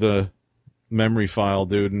go through the memory file,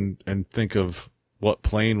 dude, and think of what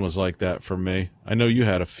plane was like that for me. I know you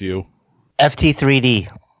had a few.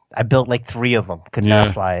 FT3D. I built like 3 of them. Could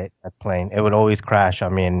not fly it, that plane. It would always crash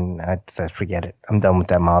on me, and I said, forget it. I'm done with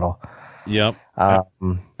that model. Yep.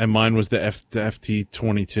 And mine was the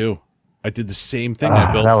FT22. I did the same thing.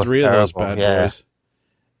 I built 3 of those bad boys.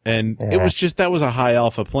 And it was just, that was a high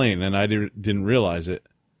alpha plane, and I didn't realize it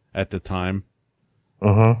at the time.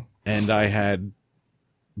 Mm-hmm. And I had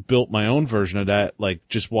built my own version of that, like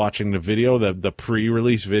just watching the video, the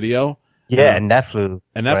pre-release video. Yeah, and that flew.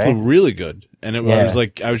 And that flew really good. And it was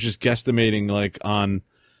like, I was just guesstimating like on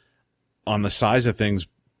the size of things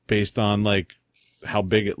based on like how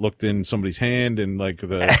big it looked in somebody's hand and like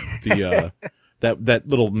the that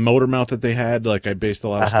little motor mount that they had. Like I based a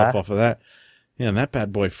lot of stuff off of that. Yeah, and that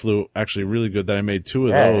bad boy flew actually really good. That I made 2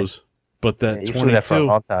 of those. But that 22 flew that for a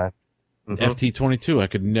long time. Mm-hmm. FT22, I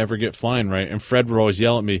could never get flying right. And Fred would always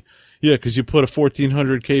yell at me, yeah, because you put a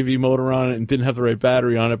 1400 kV motor on it and didn't have the right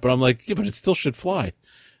battery on it. But I'm like, yeah, but it still should fly.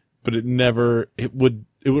 But it would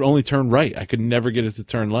only turn right. I could never get it to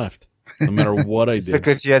turn left, no matter what I did.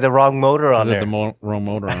 Because you had the wrong motor on there. Wrong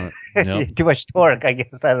motor on it. Yep. Too much torque, I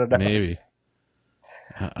guess. I don't know. Maybe.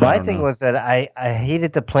 My thing was that I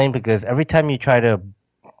hated the plane because every time you try to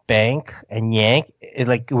bank and yank,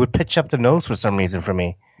 it would pitch up the nose for some reason for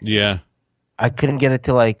me. Yeah. I couldn't get it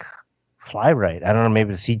to like fly right. I don't know.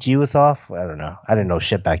 Maybe the CG was off. I don't know. I didn't know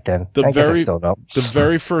shit back then. I still don't. The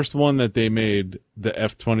very first one that they made, the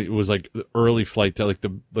F-20, was like the early flight, like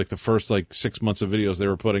the first like 6 months of videos they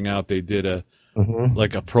were putting out. They did a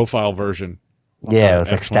profile version. Yeah, it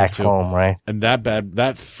was like stacked home, right? And that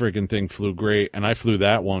friggin' thing flew great. And I flew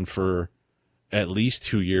that one for at least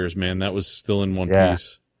 2 years, man. That was still in one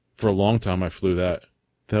piece. For a long time, I flew that.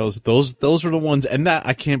 Those were the ones, and that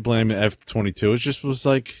I can't blame the F-22. It just was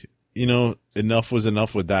like, enough was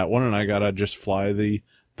enough with that one, and I gotta just fly the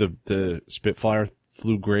Spitfire.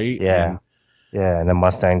 Flew great. Yeah, and the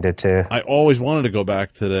Mustang did too. I always wanted to go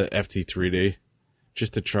back to the FT3D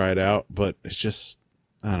just to try it out, but it's just,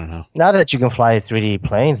 I don't know. Now that you can fly 3D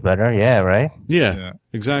planes better, yeah, right? Yeah.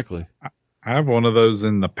 Exactly. I have one of those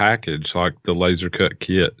in the package, like the laser cut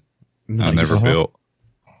kit. Nice. I never built.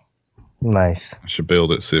 Nice. I should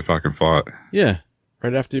build it, see if I can fly it. Yeah,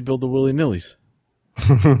 right after you build the willy-nillys.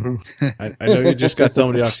 I know you just got done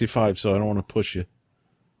with the Oxy 5, so I don't want to push you.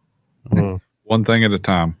 One thing at a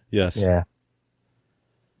time. Yes. Yeah.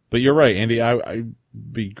 But you're right, Andy. I'd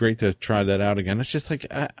be great to try that out again. It's just like,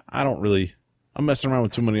 I don't really, I'm messing around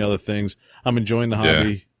with too many other things. I'm enjoying the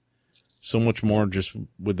hobby so much more just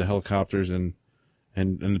with the helicopters and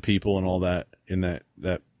the people and all that, in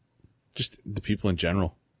that just the people in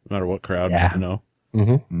general. No matter what crowd,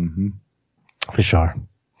 Mm-hmm. For sure.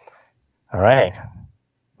 All right.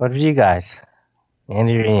 What about you guys?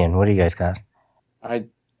 Andy or Ian, what do you guys got? I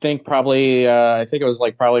think probably, I think it was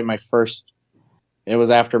like probably it was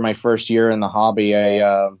after my first year in the hobby. I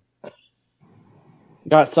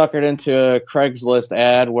got suckered into a Craigslist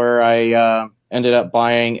ad where I ended up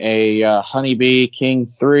buying a Honeybee King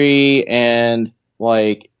 3, and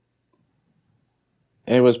like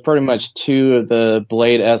it was pretty much 2 of the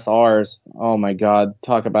Blade SRs. Oh my God.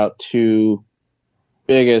 Talk about 2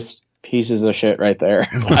 biggest pieces of shit right there.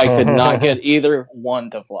 I could not get either one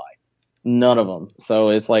to fly. None of them. So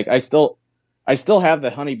it's like I still have the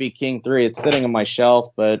Honeybee King 3. It's sitting on my shelf,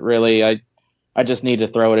 but really I just need to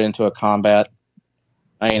throw it into a combat.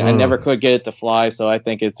 I mean, I never could get it to fly, so I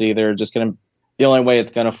think it's either just the only way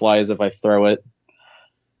it's gonna fly is if I throw it.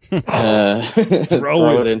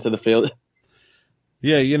 Throw it into the field.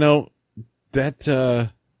 Yeah, you know, that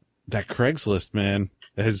Craigslist, man,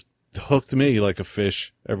 has hooked me like a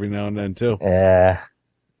fish every now and then too. Yeah.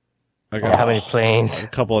 I got how many planes? A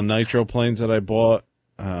couple of nitro planes that I bought.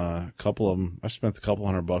 A couple of them. I spent a couple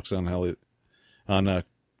 $100 on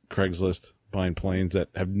Craigslist buying planes that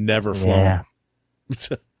have never flown. Yeah.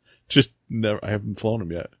 Just never. I haven't flown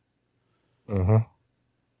them yet. Mm-hmm.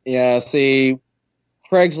 Yeah. See,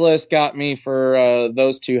 Craigslist got me for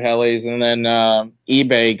those 2 helis, and then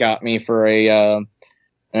eBay got me for an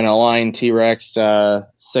Align T-Rex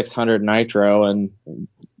 600 Nitro, and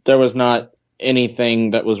there was not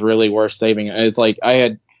anything that was really worth saving. It's like I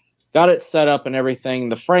had got it set up and everything.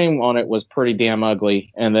 The frame on it was pretty damn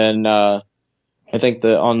ugly, and then I think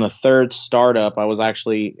on the 3rd startup,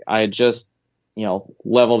 I had just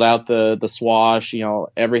leveled out the swash,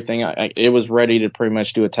 everything. It was ready to pretty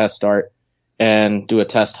much do a test start and do a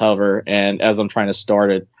test hover, and as I'm trying to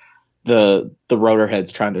start it, the rotor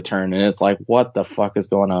head's trying to turn, and it's like, what the fuck is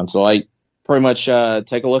going on? So I pretty much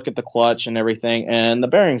take a look at the clutch and everything, and the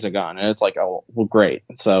bearings are gone, and it's like, oh well, great.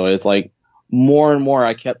 So it's like more and more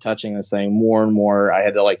I kept touching this thing, more and more I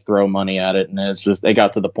had to like throw money at it, and it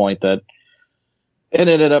got to the point that it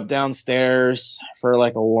ended up downstairs for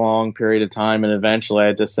like a long period of time, and eventually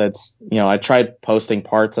I just said, I tried posting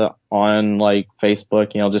parts on like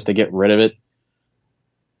Facebook, just to get rid of it.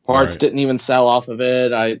 Parts didn't even sell off of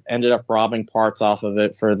it. I ended up robbing parts off of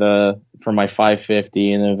it for my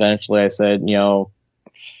 550, and eventually I said,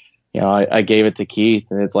 I gave it to Keith,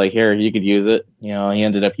 and it's like, here, you could use it. He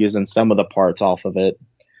ended up using some of the parts off of it.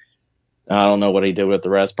 I don't know what he did with the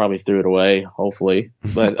rest. Probably threw it away, hopefully.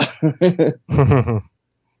 But and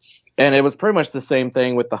it was pretty much the same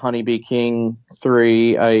thing with the Honeybee King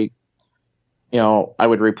 3. I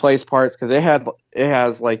would replace parts because it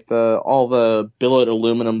has like all the billet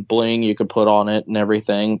aluminum bling you could put on it and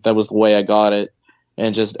everything. That was the way I got it,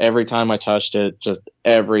 and just every time I touched it, just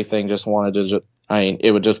everything just wanted to.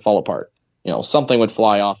 It would just fall apart. Something would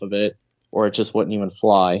fly off of it, or it just wouldn't even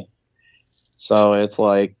fly. So it's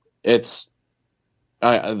like that's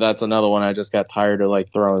another one I just got tired of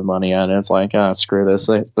like throwing money at. And it's like, screw this.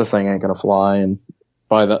 This thing ain't gonna fly. And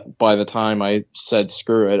by the time I said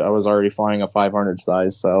screw it, I was already flying a 500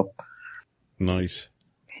 size. So nice.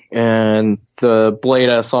 And the Blade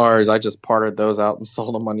SRs, I just parted those out and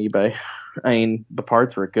sold them on eBay. The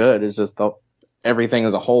parts were good. It's just everything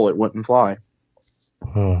as a whole, it wouldn't fly.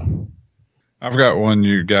 I've got one.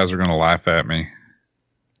 You guys are gonna laugh at me.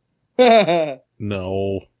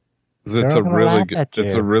 No. It's a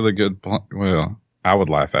really good. Well, I would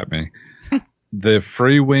laugh at me. The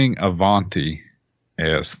Freewing Avanti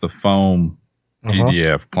S, the foam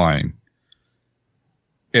EDF plane.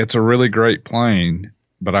 It's a really great plane,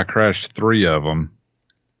 but I crashed 3 of them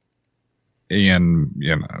in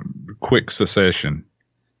quick succession.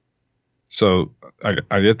 So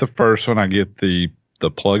I get the first one. I get the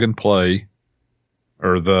plug and play,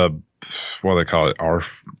 or what do they call it, ARF.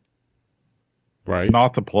 Right.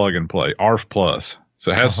 Not the plug and play, ARF Plus. So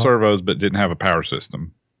it has servos, but didn't have a power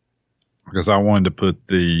system, because I wanted to put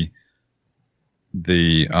an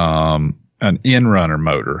in-runner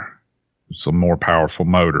motor, some more powerful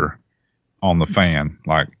motor on the fan.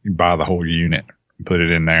 Like you buy the whole unit, put it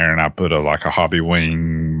in there, and I put a Hobby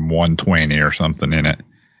Wing 120 or something in it.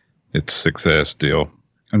 It's a success deal.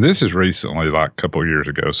 And this is recently, like a couple of years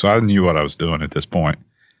ago, so I knew what I was doing at this point.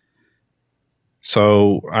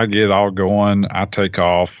 So I get all going. I take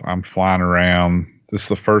off. I'm flying around. This is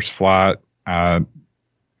the first flight. I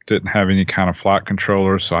didn't have any kind of flight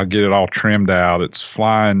controller, so I get it all trimmed out. It's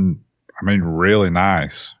flying, really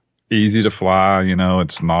nice. Easy to fly.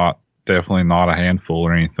 It's definitely not a handful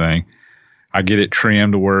or anything. I get it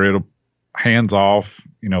trimmed to where it'll hands off,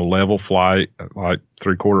 level flight, like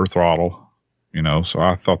 3/4 throttle, so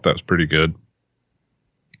I thought that was pretty good.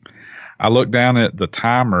 I looked down at the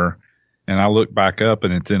timer, and I look back up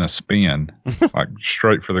and it's in a spin, like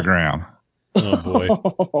straight for the ground. Oh boy.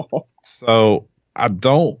 So I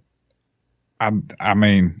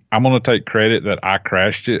mean, I'm going to take credit that I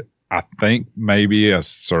crashed it. I think maybe a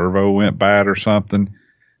servo went bad or something,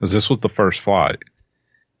 because this was the first flight.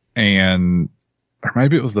 Or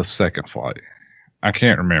maybe it was the second flight. I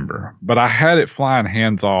can't remember. But I had it flying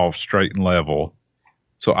hands off, straight and level.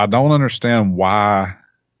 So I don't understand why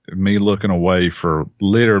me looking away for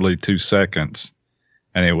literally 2 seconds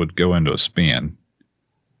and it would go into a spin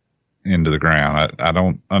into the ground. I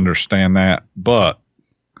don't understand that. But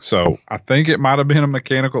so I think it might have been a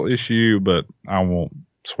mechanical issue, but I won't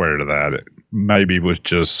swear to that. Maybe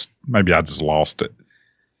I just lost it.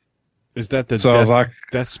 Is that the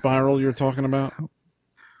death spiral you're talking about?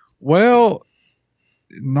 Well,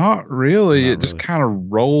 not really. It just kind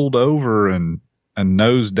of rolled over and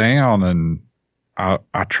nose down, and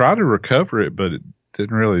I tried to recover it, but it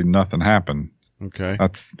didn't really, nothing happened. Okay.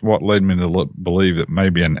 That's what led me to believe that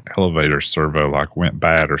maybe an elevator servo went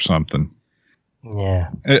bad or something. Yeah.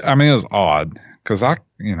 It was odd because I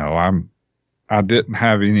didn't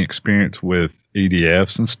have any experience with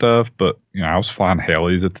EDFs and stuff, but I was flying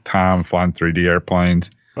helis at the time, flying 3D airplanes.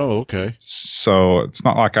 Oh, okay. So it's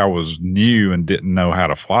not like I was new and didn't know how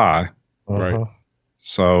to fly. Right.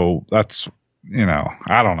 So that's,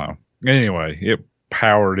 I don't know. Anyway, it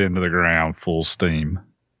powered into the ground full steam.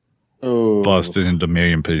 Oh. Busted into a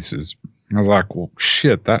million pieces. I was like, well,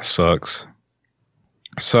 shit, that sucks.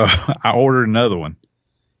 So I ordered another one.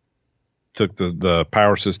 Took the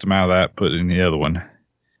power system out of that, put it in the other one.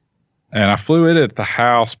 And I flew it at the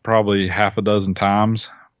house probably half a dozen times.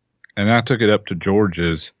 And I took it up to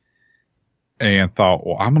George's and thought,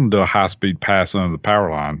 well, I'm going to do a high-speed pass under the power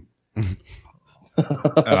line. And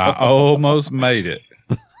I almost made it.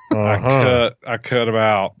 I cut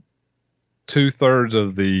about 2/3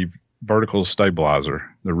 of the vertical stabilizer,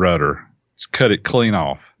 the rudder. Just cut it clean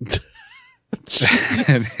off. And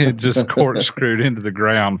it just corkscrewed into the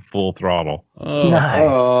ground full throttle. Oh, Nice.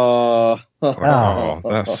 Oh,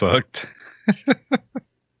 that sucked.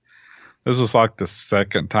 This was like the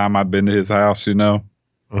second time I'd been to his house,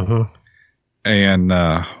 Mm-hmm. And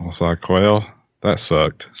I was like, well, that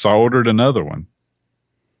sucked. So I ordered another one.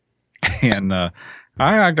 And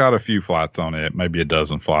I got a few flights on it, maybe a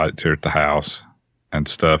dozen flights here at the house and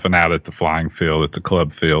stuff, and out at the flying field, at the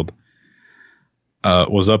club field.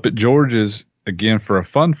 Was up at George's again for a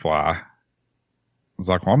fun fly. I was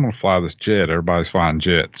like, well, I'm going to fly this jet. Everybody's flying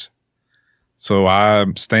jets. So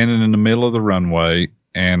I'm standing in the middle of the runway,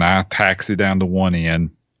 and I taxi down to one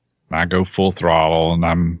end. And I go full throttle, and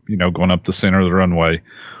I'm, going up the center of the runway.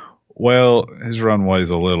 Well, his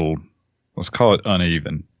runway's a little, let's call it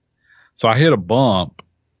uneven. So I hit a bump,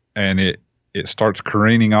 and it starts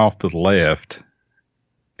careening off to the left.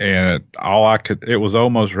 And it was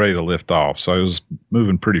almost ready to lift off. So it was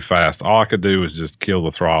moving pretty fast. All I could do was just kill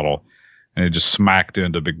the throttle. And it just smacked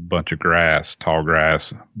into a big bunch of grass, tall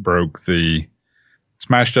grass,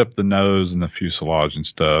 smashed up the nose and the fuselage and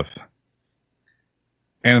stuff.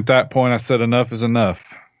 And at that point I said, enough is enough.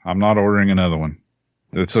 I'm not ordering another one.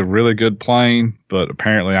 It's a really good plane, but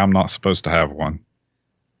apparently I'm not supposed to have one.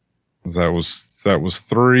 That was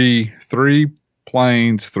three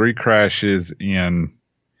planes, 3 crashes in,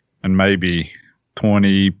 and maybe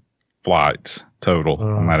 20 flights total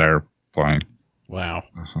on that airplane. Wow.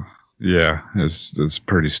 Yeah, it's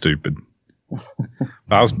pretty stupid.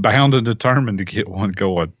 I was bound and determined to get one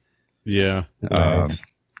going. Yeah. I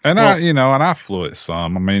flew it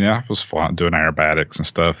some. I mean, I was flying, doing aerobatics and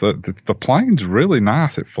stuff. The plane's really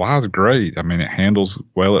nice. It flies great. I mean, it handles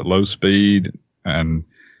well at low speed. And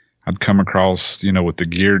I'd come across, with the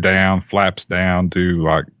gear down, flaps down, do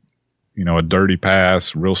like, a dirty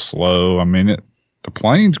pass, real slow. I mean, the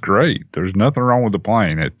plane's great. There's nothing wrong with the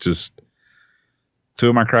plane. It just, 2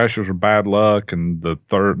 of my crashes were bad luck, and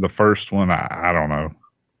the first one, I don't know.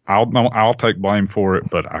 I'll take blame for it,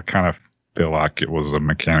 but I kind of feel like it was a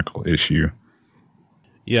mechanical issue.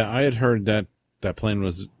 Yeah, I had heard that plane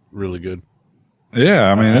was really good.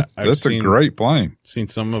 Yeah, I mean, it's a great plane. Seen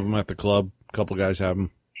some of them at the club. A couple guys have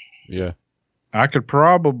them. Yeah. I could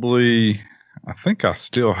probably, I think I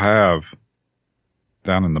still have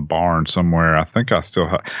down in the barn somewhere. I think I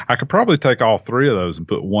could probably take all 3 of those and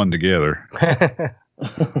put one together.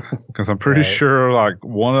 Because I'm pretty sure like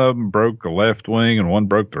one of them broke the left wing and one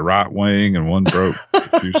broke the right wing and one broke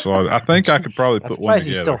the fuselage. I think I could probably put one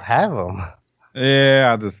together. You still have them.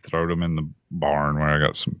 Yeah, I just throw them in the barn where I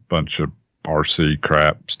got some bunch of RC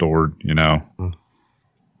crap stored,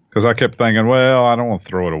 Because I kept thinking, well, I don't want to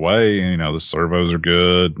throw it away. The servos are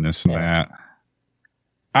good and this and that.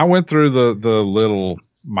 I went through the little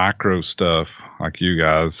micro stuff like you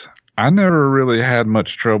guys, I never really had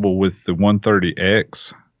much trouble with the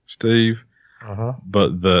 130X, Steve.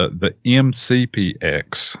 But the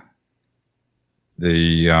MCPX,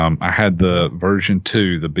 I had the version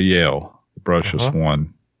 2, the BL, the brushless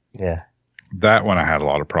one. Yeah. That one I had a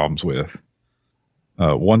lot of problems with.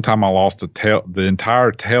 One time I lost the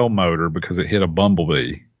entire tail motor because it hit a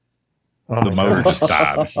bumblebee. The motor just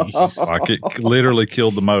died. Like it literally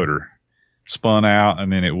killed the motor. Spun out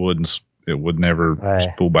and then it would never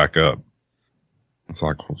spool back up. It's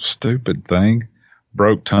like, well, stupid thing.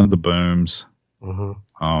 Broke tons of booms.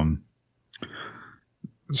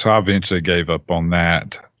 So I eventually gave up on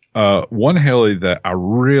that. One heli that I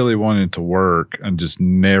really wanted to work and just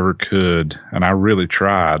never could, and I really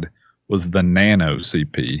tried, was the Nano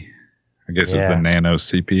CP. I guess it's the Nano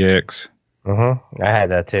CPX. I had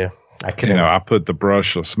that too. I couldn't. I put the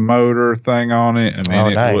brushless motor thing on it, and then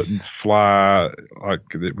it wouldn't fly. Like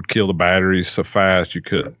it would kill the batteries so fast you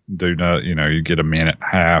couldn't do nothing. You get a minute and a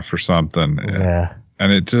half or something. Yeah.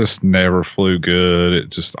 And it just never flew good. It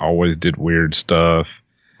just always did weird stuff.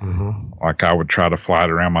 Like I would try to fly it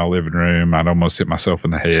around my living room. I'd almost hit myself in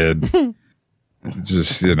the head.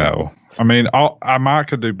 Just, I mean, I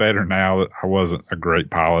could do better now that I wasn't a great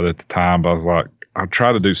pilot at the time, but I was like, I'd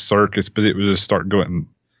try to do circuits, but it would just start going,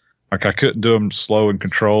 like I couldn't do them slow and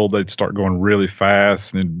controlled. They'd start going really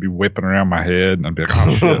fast and it'd be whipping around my head and I'd be like,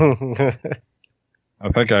 oh shit. I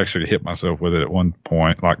think I actually hit myself with it at one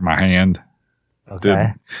point, like my hand.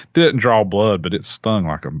 Okay. Didn't draw blood, but it stung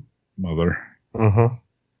like a mother.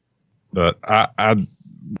 But I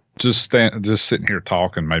just sitting here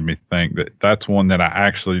talking made me think that that's one that I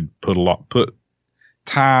actually put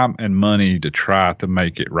time and money to try to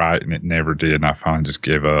make it right, and it never did. And I finally just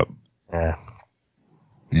gave up. Yeah.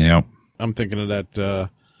 Yep. I'm thinking of that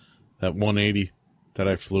 180 that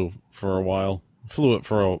I flew for a while. Flew it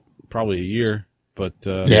for probably a year. But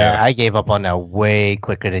I gave up on that way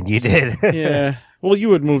quicker than you did. Yeah. Well,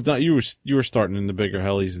 you had moved on. You were starting in the bigger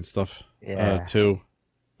helis and stuff too.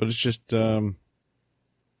 But it's just I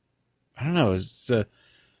don't know. It's I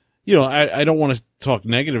don't want to talk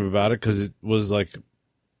negative about it because it was like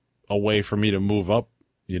a way for me to move up,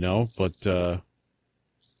 But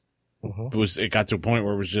it got to a point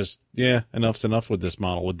where it was just enough's enough with this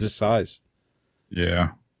model with this size. Yeah.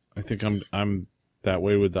 I think I'm that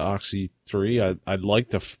way with the Oxy 3. I'd like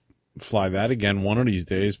to fly that again one of these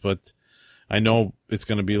days, but I know it's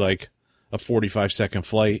going to be like a 45-second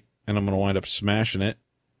flight, and I'm going to wind up smashing it.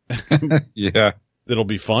 Yeah. It'll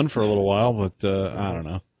be fun for a little while, but I don't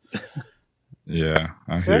know. Yeah,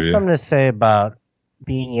 There's something to say about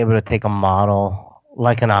being able to take a model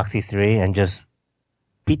like an Oxy 3 and just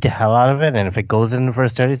beat the hell out of it, and if it goes in the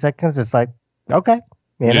first 30 seconds, it's like, okay.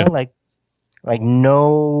 Like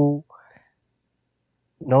no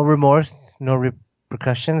remorse, no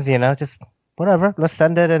repercussions, just whatever. Let's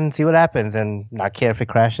send it and see what happens and not care if it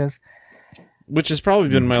crashes. Which has probably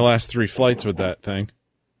been my last 3 flights with that thing.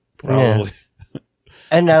 Probably. Yeah.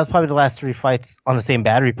 And that was probably the last 3 flights on the same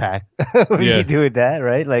battery pack. You doing that,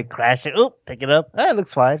 right? Like crash it, pick it up. It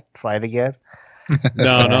looks fine. Fly it again.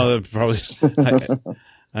 No, that probably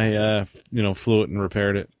I flew it and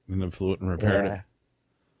repaired it, and then flew it and repaired it.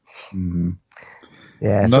 Mm-hmm.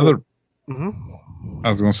 Yeah. I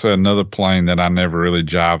was going to say another plane that I never really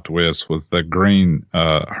jived with was the Green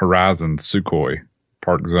Horizon Sukhoi,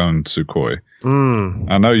 Park Zone Sukhoi.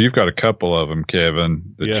 I know you've got a couple of them,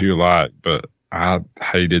 Kevin, that you like, but I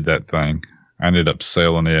hated that thing. I ended up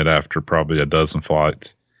selling it after probably a dozen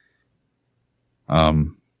flights.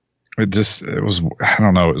 It was, I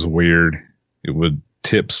don't know, it was weird. It would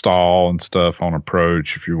tip stall and stuff on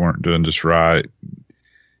approach if you weren't doing just right.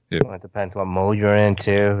 It depends what mode you're in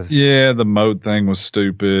too. Yeah, the mode thing was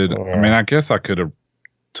stupid. Yeah. I mean, I guess I could have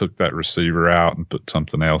took that receiver out and put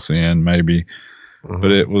something else in maybe.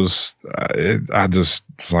 But it was, I just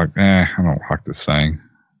was like, I don't like this thing.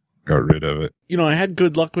 Got rid of it. I had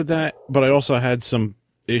good luck with that, but I also had some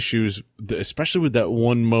issues, especially with that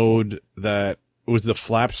one mode that was the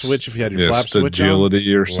flap switch. If you had your flap switch on.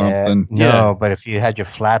 Agility or something. No, but if you had your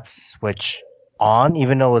flap switch on,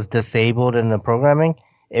 even though it was disabled in the programming,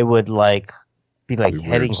 it would be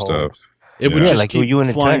heading home. It would just keep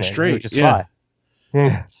flying straight. Fly.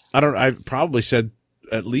 Yeah. I probably said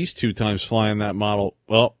at least 2 times flying that model.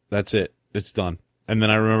 Well, that's it. It's done. And then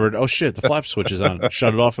I remembered, oh shit, the flap switch is on.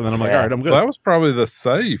 Shut it off, and then I'm like, all right, I'm good. Well, that was probably the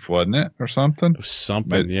safe, wasn't it, or something? It was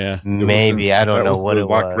something, yeah. Maybe I don't know what it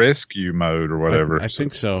was. Like rescue mode or whatever. I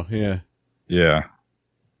think so. Yeah. Yeah.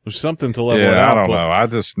 It was something to level it out. I don't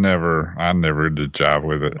know. I never did jive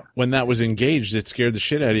with it. When that was engaged, it scared the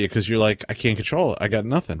shit out of you because you're like, I can't control it. I got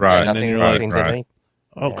nothing. Right. And then you're like,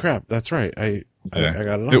 Oh crap! That's right. I got it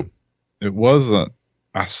on. It wasn't.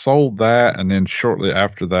 I sold that, and then shortly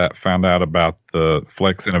after that, found out about the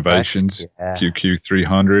Flex Innovations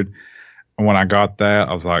QQ300. And when I got that,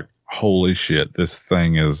 I was like, "Holy shit! This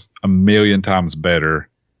thing is a million times better."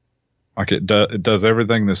 Like it does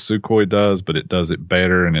everything the Sukhoi does, but it does it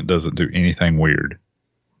better, and it doesn't do anything weird.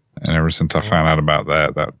 And ever since I found out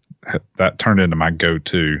about that turned into my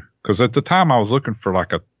go-to. Because at the time I was looking for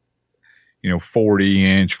like a,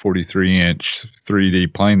 40-inch, 43-inch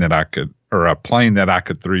 3D plane that I could, or a plane that I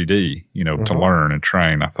could 3D, to learn and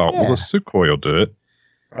train. I thought, well, the Sukhoi will do it.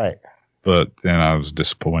 Right. But then I was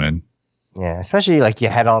disappointed. Yeah, especially like you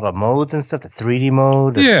had all the modes and stuff, the 3D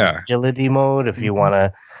mode, the agility mode, if you want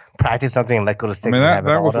to practice something and let go to sticks. That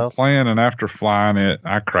was the plan, and after flying it,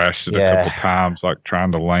 I crashed it a couple times, like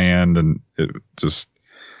trying to land, and it just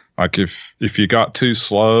like if you got too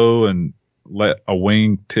slow and let a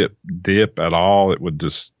wing tip dip at all, it would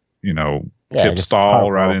just tip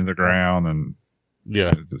stall right in the ground, and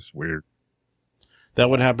it's just weird. That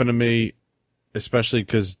would happen to me, especially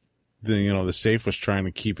because the safe was trying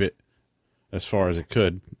to keep it as far as it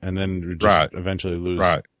could, and then just eventually lose.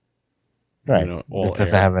 Right. All it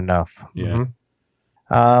doesn't have enough. Yeah.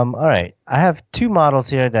 All right. I have two models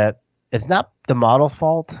here that it's not the model's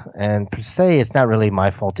fault, and per se, it's not really my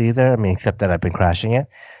fault either. I mean, except that I've been crashing it.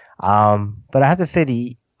 But I have to say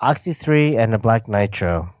the Oxy 3 and the Black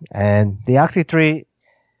Nitro. And the Oxy 3,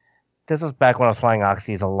 this was back when I was flying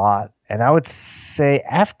Oxys a lot. And I would say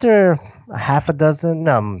after after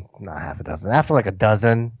like a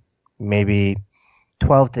dozen, maybe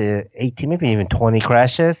 12 to 18, maybe even 20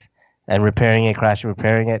 crashes, and repairing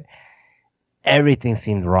it, everything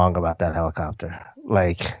seemed wrong about that helicopter.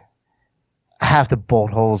 Like, half the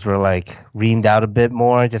bolt holes were like reamed out a bit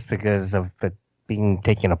more just because of it being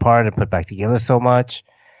taken apart and put back together so much.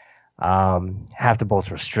 Half the bolts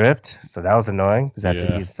were stripped, so that was annoying because I had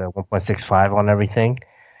to use the 1.65 on everything.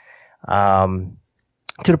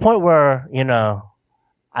 To the point where,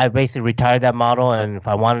 I basically retired that model, and if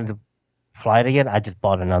I wanted to fly it again, I just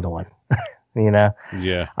bought another one. Yeah.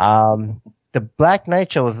 The Black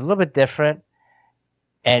Nitro was a little bit different,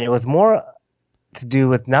 and it was more to do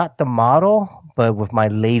with not the model, but with my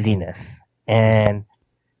laziness. And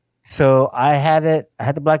so I had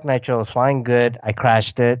the Black Nitro, it was flying good. I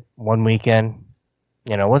crashed it one weekend.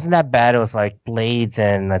 It wasn't that bad. It was like blades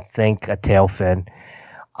and I think a tail fin.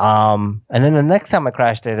 And then the next time I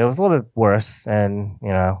crashed it, it was a little bit worse. And,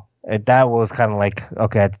 that was kind of like,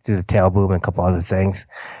 okay, I had to do the tail boom and a couple other things.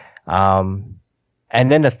 And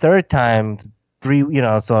then the third time,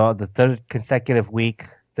 so the third consecutive week,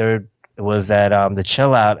 it was at the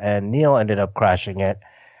Chill Out, and Neil ended up crashing it.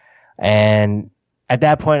 And at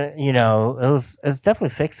that point, it's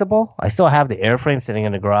definitely fixable. I still have the airframe sitting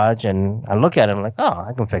in the garage, and I look at it and I'm like, oh,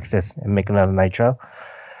 I can fix this and make another Nitro.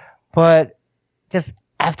 But just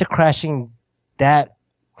after crashing that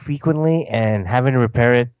frequently and having to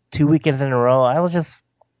repair it 2 weekends in a row, I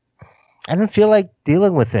didn't feel like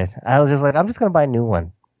dealing with it. I was just like, I'm just going to buy a new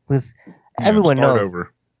one. Because everyone knows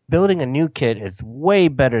building a new kit is way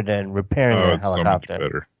better than repairing a helicopter. So much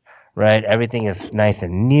better. Right? Everything is nice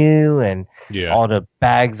and new, and all the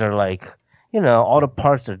bags are like, all the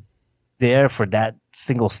parts are there for that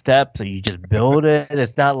single step, so you just build it.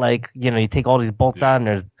 It's not like, you take all these bolts on,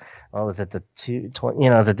 there's, is it the 220,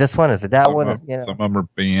 is it this one? Is it that one? Some of them are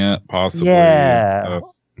bent, possibly. Yeah.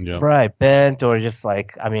 Right, bent, or just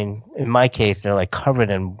like, I mean, in my case, they're like covered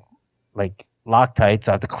in like Loctite,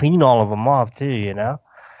 so I have to clean all of them off too,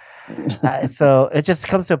 so it just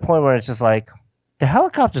comes to a point where it's just like, the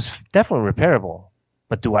helicopter's definitely repairable,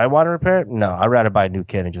 but do I want to repair it? No, I'd rather buy a new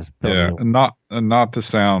kit and just build a new one. And not to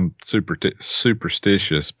sound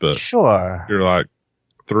superstitious, but sure, you're like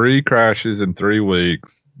 3 crashes in 3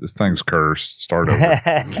 weeks. This thing's cursed. Start over.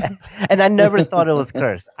 And I never thought it was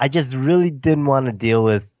cursed. I just really didn't want to deal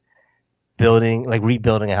with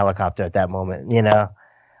rebuilding a helicopter at that moment.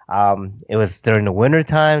 It was during the winter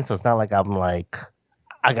time, so it's not like I'm like,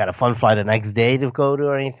 I got a fun fly the next day to go to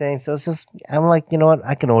or anything. So it's just, I'm like, you know what?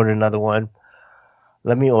 I can order another one.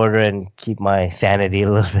 Let me order and keep my sanity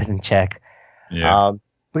a little bit in check. Yeah.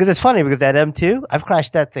 Because it's funny, because that M2, I've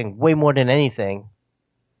crashed that thing way more than anything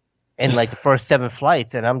in like the first 7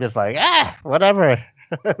 flights, and I'm just like, whatever.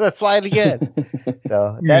 Let's fly it again.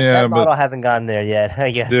 So that model hasn't gotten there yet,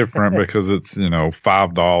 I guess. Different because it's,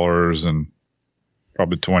 $5 and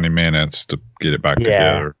probably 20 minutes to get it back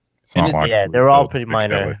together. It's not like they're all pretty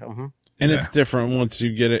minor. Mm-hmm. And it's different once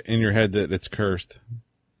you get it in your head that it's cursed.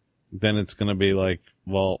 Then it's going to be like,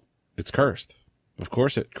 well, it's cursed. Of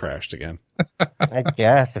course it crashed again. I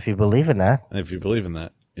guess, if you believe in that. If you believe in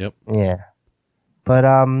that. Yep. Yeah. But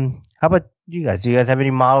how about you guys? Do you guys have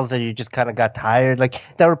any models that you just kind of got tired, like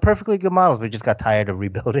that were perfectly good models, but just got tired of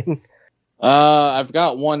rebuilding? I've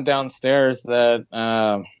got one downstairs that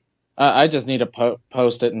I just need to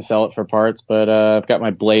post it and sell it for parts. But I've got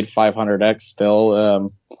my Blade 500X still. The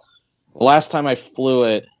last time I flew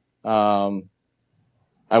it,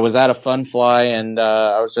 I was at a fun fly and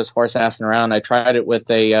I was just horse assing around. I tried it with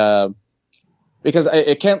a because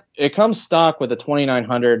it comes stock with a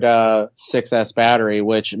 2900 6S battery,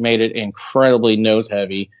 which made it incredibly nose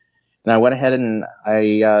heavy. And I went ahead and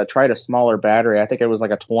I tried a smaller battery. I think it was like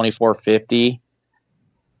a 2450.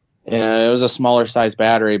 And it was a smaller size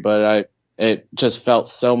battery, but it just felt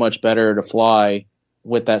so much better to fly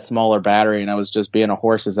with that smaller battery. And I was just being a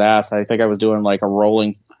horse's ass. I think I was doing like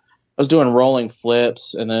rolling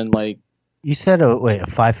flips, and then like you said a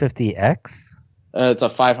 550X. It's a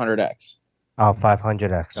 500X. Oh,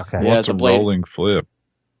 500X. Okay. What's a rolling flip?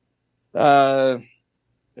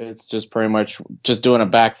 It's just pretty much just doing a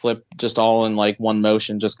backflip, just all in like one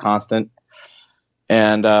motion, just constant.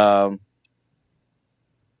 And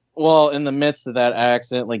well, in the midst of that, I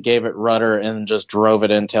accidentally gave it rudder and just drove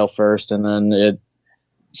it in tail first, and then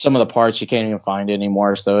some of the parts you can't even find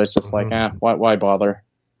anymore. So it's just like, why bother?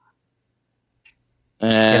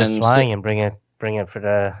 And get it flying and bring it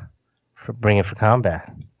for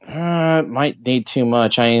combat. It might need too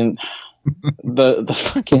much. I mean,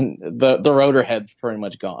 the rotor head's pretty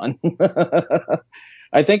much gone.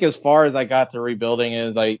 I think as far as I got to rebuilding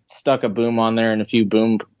is I stuck a boom on there and a few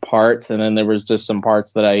boom parts, and then there was just some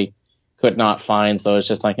parts that I could not find. So it's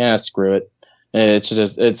just like, screw it.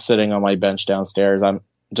 It's sitting on my bench downstairs. I'm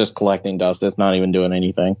just collecting dust. It's not even doing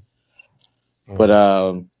anything.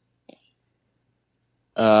 But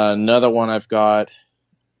another one I've got,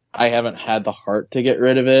 I haven't had the heart to get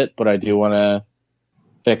rid of it, but I do want to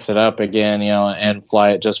fix it up again, and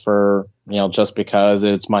fly it just for, just because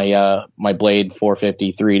it's my Blade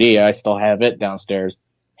 450 3D. I still have it downstairs.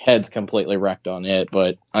 Head's completely wrecked on it,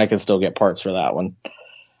 but I can still get parts for that one.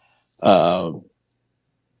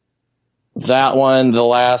 That one, the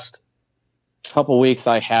last couple weeks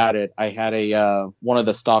I had a one of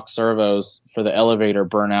the stock servos for the elevator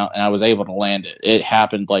burn out, and I was able to land it. It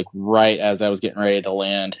happened like right as I was getting ready to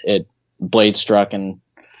land. It blade struck and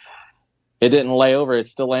it didn't lay over. It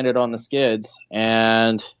still landed on the skids,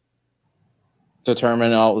 and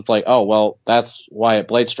determined I was like, oh well, that's why it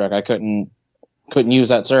blade struck. I couldn't use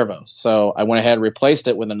that servo, so I went ahead and replaced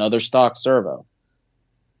it with another stock servo.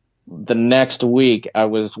 The next week, I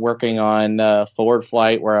was working on forward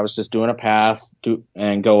flight where I was just doing a pass,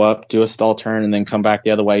 and go up, do a stall turn, and then come back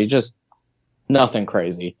the other way. Just nothing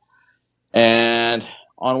crazy. And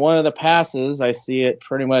on one of the passes, I see it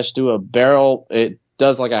pretty much do a barrel. It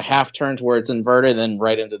does like a half turn to where it's inverted, then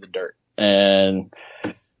right into the dirt. And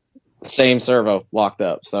same servo locked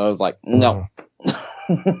up. So I was like, no.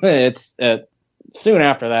 Soon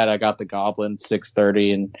after that, I got the Goblin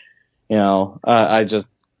 630, and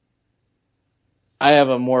I have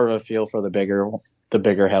a more of a feel for the bigger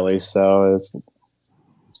helis, so it's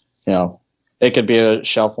it could be a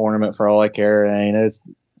shelf ornament for all I care. I mean,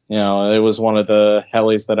 it was one of the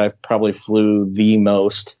helis that I've probably flew the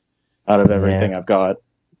most out of everything I've got.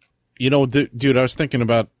 Dude, I was thinking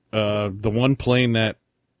about the one plane that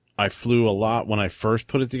I flew a lot when I first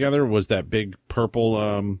put it together was that big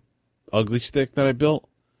purple ugly stick that I built.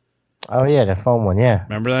 Oh yeah, the foam one, yeah.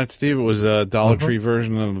 Remember that, Steve? It was a Dollar Tree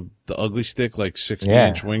version of the ugly stick, like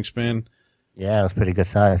 60-inch wingspan. Yeah, it was pretty good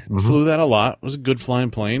size. Mm-hmm. Flew that a lot. It was a good flying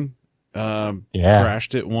plane.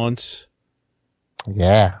 Crashed it once.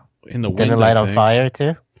 Yeah. In the wind, didn't light on fire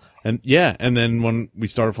too. And then when we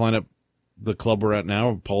started flying up the club we're at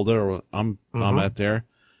now, Polda, or I'm at there.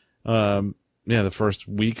 The first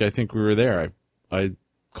week I think we were there, I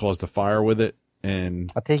caused a fire with it,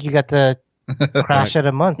 and I think you got the crash of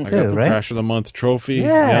the month too, I got the right? Crash of the month trophy.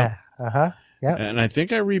 Yeah. Yep. Yeah. And I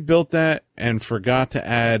think I rebuilt that and forgot to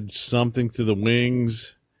add something to the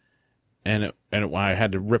wings, and I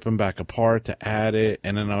had to rip them back apart to add it.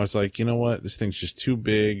 And then I was like, you know what? This thing's just too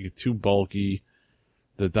big, too bulky.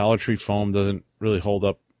 The Dollar Tree foam doesn't really hold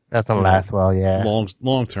up. Doesn't last well, yeah.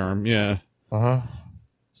 Long term, yeah.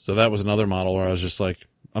 So that was another model where I was just like,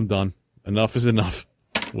 I'm done. Enough is enough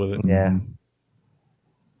with it. Yeah.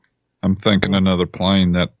 I'm thinking another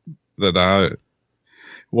plane that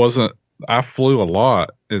I flew a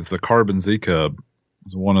lot is the Carbon Z Cub.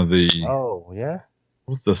 It's one of the. Oh yeah. It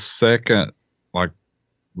was the second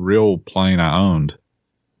real plane I owned.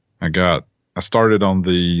 I started on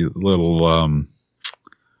the little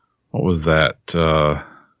what was that? The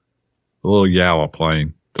little Yalla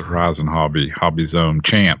plane, the Horizon Hobby Zone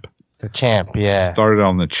Champ. The Champ, yeah. Started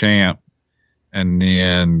on the Champ, And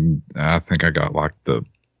then I think I got like the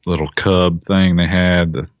little cub thing they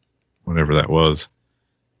had, whatever that was,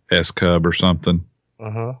 S Cub or something.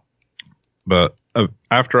 Uh-huh. But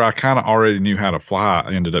after I kind of already knew how to fly,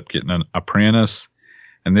 I ended up getting an apprentice.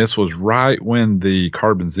 And this was right when the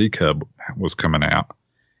Carbon Z Cub was coming out.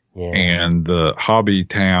 Yeah. And the hobby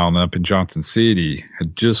town up in Johnson City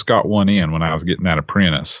had just got one in when I was getting that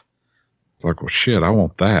apprentice. It's like, well, shit, I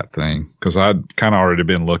want that thing. Because I'd kind of already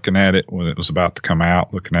been looking at it when it was about to come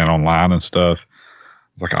out, looking at it online and stuff.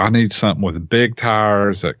 It's like, I need something with big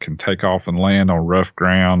tires that can take off and land on rough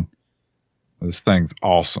ground. This thing's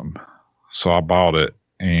awesome. So I bought it,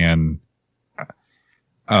 and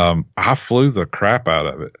I flew the crap out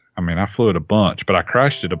of it. I mean, I flew it a bunch, but I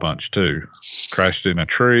crashed it a bunch too. Crashed in a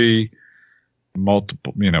tree,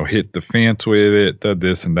 multiple, hit the fence with it, did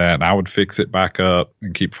this and that, and I would fix it back up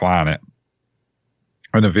and keep flying it.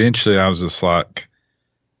 And eventually I was just like,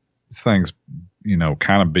 this thing's,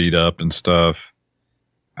 kind of beat up and stuff.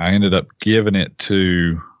 I ended up giving it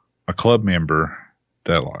to a club member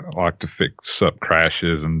that liked to fix up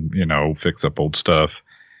crashes and, fix up old stuff.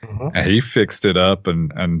 Mm-hmm. And he fixed it up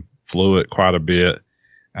and flew it quite a bit.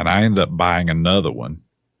 And I ended up buying another one.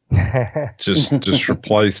 just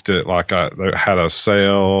replaced it like I had a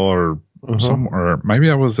sale or or maybe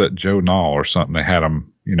I was at Joe Nall or something. They had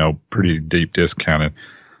them, pretty deep discounted.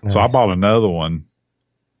 Nice. So I bought another one,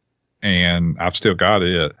 and I've still got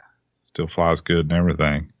it. Still flies good and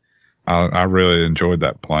everything. I really enjoyed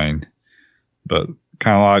that plane, but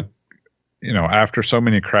kind of like, after so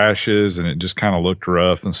many crashes and it just kind of looked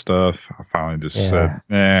rough and stuff, I finally just said,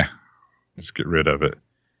 let's get rid of it.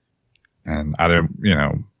 And I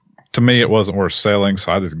didn't, to me, it wasn't worth selling.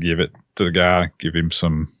 So I just give it to the guy, give him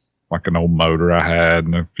like an old motor I had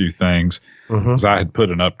and a few things. Because I had put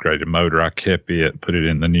an upgraded motor. I kept it, put it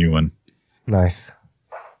in the new one. Nice.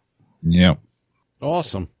 Yep.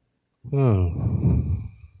 Awesome.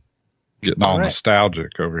 Getting all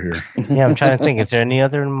nostalgic over here. Yeah, I'm trying to think. Is there any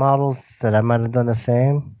other models that I might have done the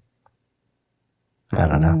same? I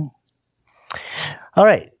don't know. All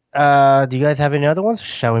right. Do you guys have any other ones?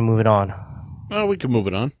 Shall we move it on? Oh, we can move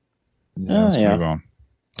it on. Let's move on.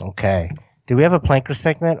 Okay. Do we have a planker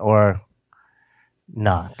segment or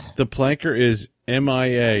not? The planker is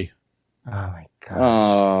MIA. Oh my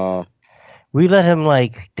god. We let him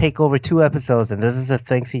take over 2 episodes, and this is the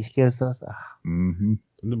things he gives us. Mm-hmm.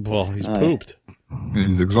 Well, he's pooped.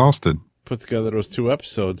 He's exhausted. Put together those 2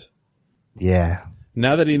 episodes. Yeah.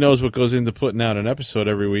 Now that he knows what goes into putting out an episode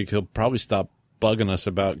every week, he'll probably stop bugging us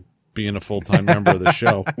about being a full-time member of the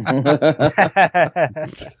show.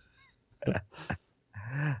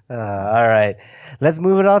 All right. Let's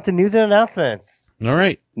move it on to news and announcements. All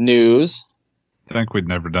right. News. I think we'd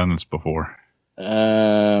never done this before.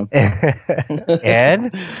 And?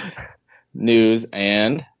 News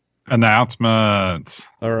and? Announcements.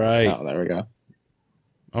 All right. Oh, there we go.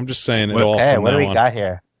 I'm just saying it all from what now do we on. got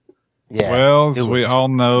here? Yeah. Well, as we all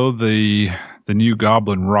know, the new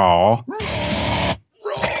Goblin Raw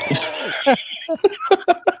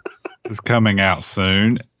is coming out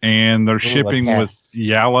soon, and they're shipping with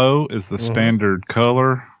yellow is the standard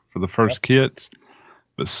color for the first kits.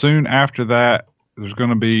 But soon after that, there's going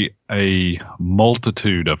to be a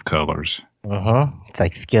multitude of colors. It's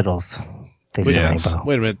like Skittles. Wait a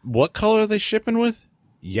minute. What color are they shipping with?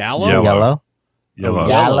 Yellow? Yellow.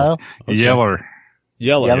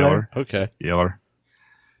 Yeller. Okay. Yeller.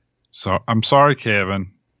 So I'm sorry,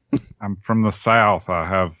 Kevin. I'm from the South. I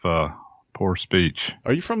have poor speech.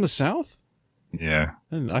 Are you from the South? Yeah.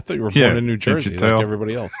 I thought you were born in New Jersey like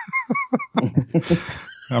everybody else.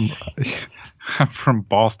 I'm from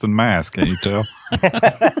Boston, Mass. Can't you tell?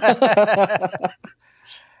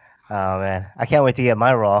 Oh man, I can't wait to get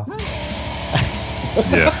my raw.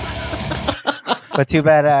 Yeah. But too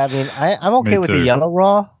bad. I mean, I'm okay with the yellow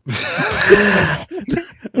raw.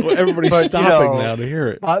 Well, everybody's stopping now to hear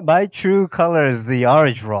it. My true color is the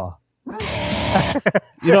orange raw.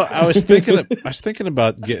 I was thinking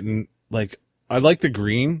about getting I like the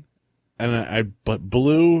green, and but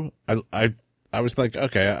blue. I was like,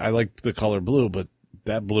 okay, I like the color blue, but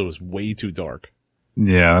that blue is way too dark.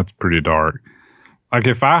 Yeah, that's pretty dark. Like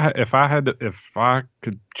if I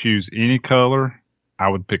could choose any color, I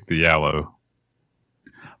would pick the yellow.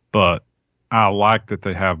 But I like that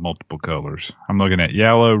they have multiple colors. I'm looking at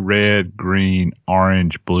yellow, red, green,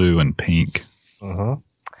 orange, blue, and pink. And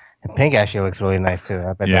pink actually looks really nice too.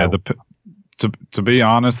 I bet to be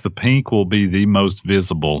honest, the pink will be the most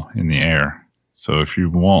visible in the air. So if you're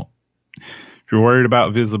worried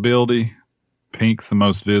about visibility, pink's the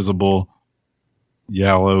most visible.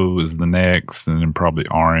 Yellow is the next, and then probably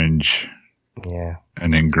orange. Yeah.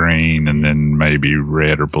 and then green, and then maybe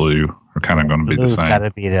red or blue are kind of going to be the Blue's same. got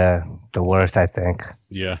to be the worst, I think.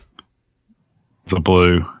 Yeah. The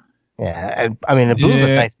blue. Yeah, I mean the blue's a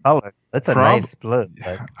Yeah. nice color. It's a nice blue.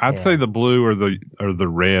 But, I'd say the blue or the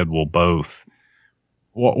red will both.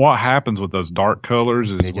 What happens with those dark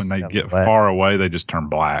colors is They when just they sound get wet. far away, they just turn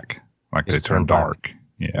black, like Just they turn turn black. dark.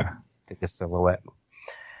 Yeah. the silhouette.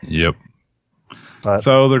 Yep. But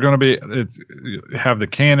So they're going to have the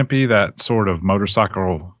canopy, that sort of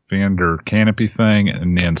motorcycle fender canopy thing,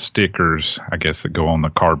 and then stickers, I guess, that go on the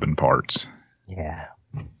carbon parts. yeah,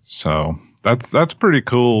 So that's pretty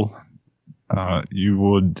cool.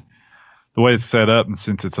 The way it's set up, and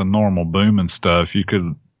since it's a normal boom and stuff, you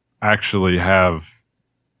could actually have,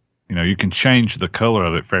 you can change the color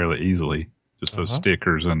of it fairly easily. Just those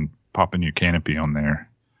stickers and pop a new canopy on there.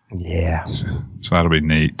 yeah, So that'll be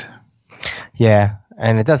neat. yeah.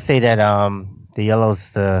 And it does say that the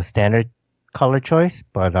yellow's the standard color choice,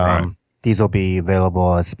 but Right. these will be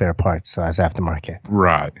available as spare parts, so as aftermarket.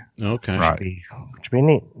 Right. Okay. Right. Which would be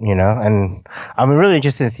neat, And I'm really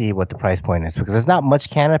interested to see what the price point is because there's not much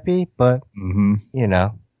canopy, but Mm-hmm.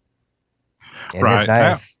 it is Right.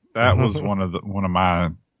 nice. That was one of my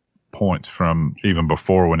points from even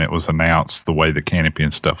before when it was announced, the way the canopy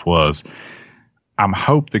and stuff was. I'm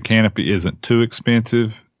hope the canopy isn't too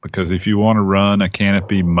expensive, because if you want to run a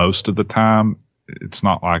canopy most of the time, it's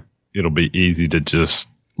not like it'll be easy to just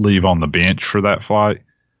leave on the bench for that flight.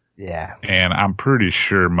 Yeah. And I'm pretty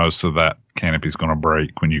sure most of that canopy is going to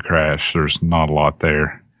break when you crash. There's not a lot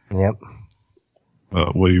there, Yep.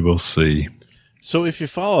 but we will see. So if you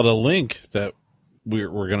follow the link that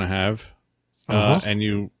we're going to have, and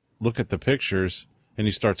you look at the pictures and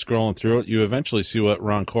you start scrolling through it, you eventually see what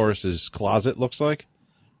Ron Chorus's closet looks like.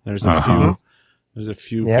 There's a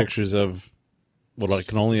few Yep. pictures of what I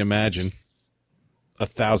can only imagine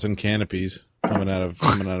 1,000 canopies coming out of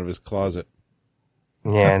his closet.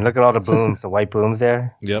 Yeah, and look at all the booms, the white booms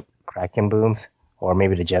there, Yep. Kraken booms, or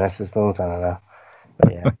maybe the Genesis booms. I don't know.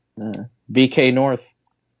 But yeah. VK North.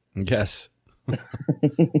 Yes.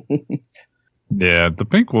 Yeah, the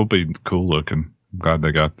pink will be cool looking. I'm glad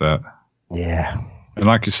they got that. Yeah. And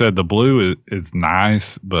like you said, the blue is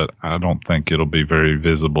nice, but I don't think it'll be very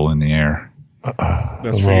visible in the air.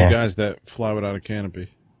 That's for Yeah. you guys that fly without a canopy.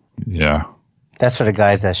 Yeah. That's for the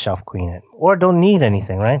guys that shelf queen it or don't need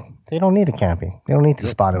anything, right? They don't need a canopy. They don't need to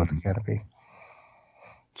spot it with a canopy.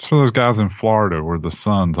 It's for those guys in Florida where the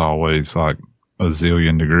sun's always like a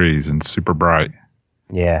zillion degrees and super bright.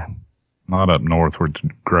 Yeah. Not up north where it's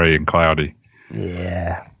gray and cloudy.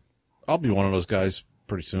 Yeah. I'll be one of those guys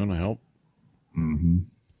pretty soon, I hope. Hmm.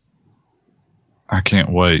 I can't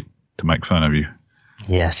wait to make fun of you.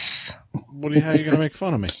 Yes. How are you going to make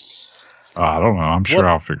fun of me? I don't know. I'm sure What-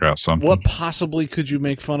 I'll figure out something. What possibly could you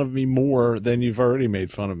make fun of me more than you've already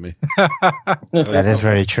made fun of me? That is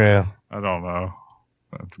very true. I don't know.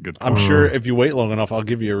 That's a good I'm point. sure if you wait long enough, I'll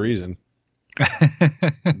give you a reason.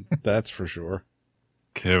 That's for sure.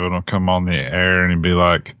 Kevin will come on the air and he'd be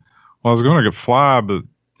like, well, I was going to fly, but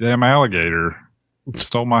damn alligator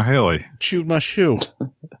stole my heli. Chewed my shoe.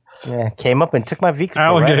 Yeah. Came up and took my V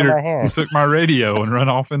control right in Alligator my hand. took my radio and ran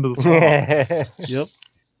off into the swamp. Yep.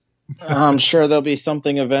 I'm sure there'll be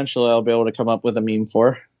something eventually I'll be able to come up with a meme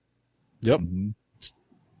for. Yep. Mhm.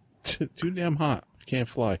 Too damn hot. I can't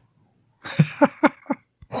fly.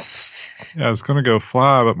 Yeah, I was going to go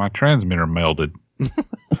fly, but my transmitter melted.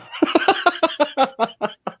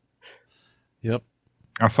 Yep.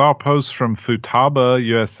 I saw a post from Futaba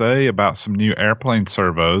USA about some new airplane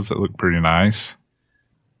servos that look pretty nice.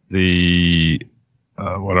 The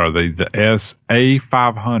what are they? The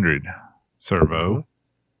SA500 servo.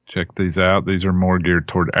 Check these out. These are more geared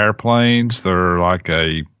toward airplanes. They're like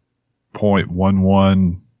a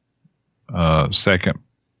 0.11 second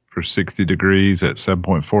for 60 degrees at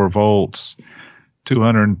 7.4 volts,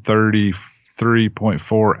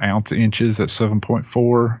 233.4 ounce inches at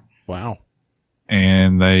 7.4. Wow.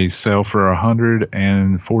 And they sell for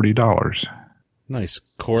 $140. Nice.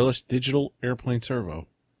 Coreless digital airplane servo.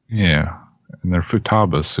 Yeah. And they're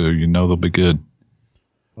Futaba, so they'll be good.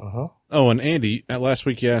 Uh-huh. Oh, and Andy, last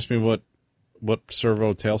week you asked me what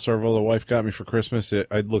tail servo the wife got me for Christmas.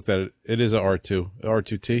 I looked at it. It is a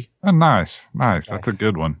R2T. Oh, nice. That's a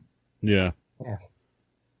good one. Yeah.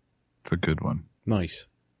 It's a good one. Nice.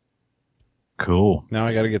 Cool. Now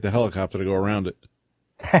I got to get the helicopter to go around it.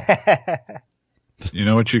 You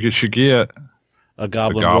know what you should get? A A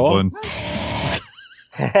goblin. goblin.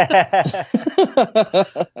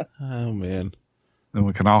 Oh, man. Then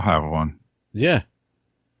we can all have one. Yeah.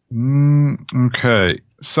 Okay.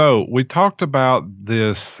 So we talked about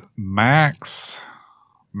this Maxtronics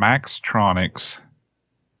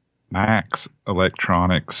Max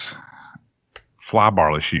Electronics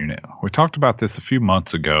flybarless unit. We talked about this a few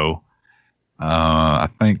months ago. I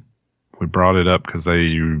think we brought it up because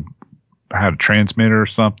they had a transmitter or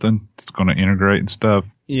something that's going to integrate and stuff.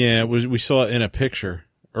 Yeah, we saw it in a picture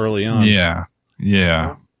early on. Yeah.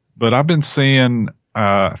 But I've been seeing,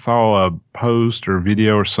 I saw a post or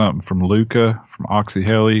video or something from Luca from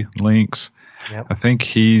Oxy-Heli Links. Yep. I think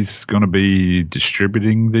he's going to be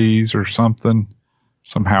distributing these or something,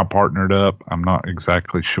 somehow partnered up. I'm not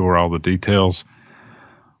exactly sure all the details.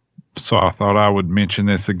 So I thought I would mention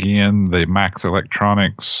this again. The Max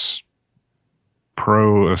Electronics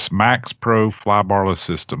Max Pro flybarless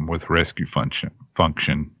system with rescue function.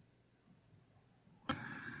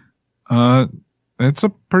 It's a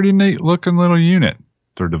pretty neat looking little unit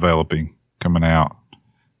they're developing, coming out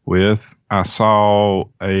with. I saw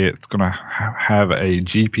it's going to have a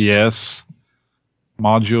GPS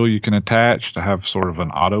module you can attach to have sort of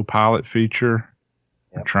an autopilot feature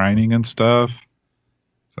for training and stuff.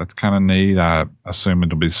 So that's kind of neat. I assume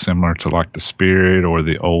it'll be similar to like the Spirit or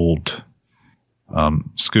the old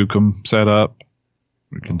Skookum setup.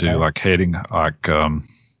 We can do like heading, like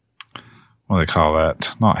what do they call that?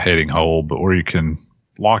 Not heading hold, but where you can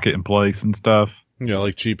lock it in place and stuff. Yeah,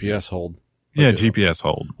 like GPS hold. Like GPS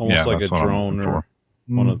hold. Almost like a drone or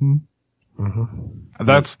one of. Mm-hmm.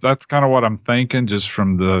 That's kind of what I'm thinking, just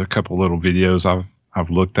from the couple little videos I've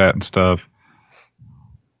looked at and stuff.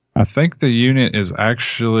 I think the unit is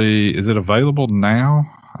it available now?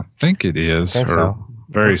 I think it is, or so.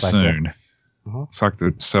 very soon. It's like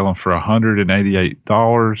they're selling for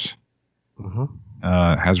 $188.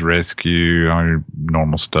 It has rescue, all your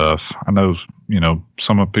normal stuff. I know,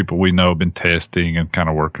 some of the people we know have been testing and kind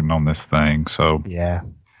of working on this thing. So yeah,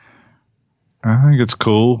 I think it's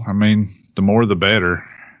cool. I mean, the more the better.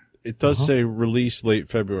 It does say release late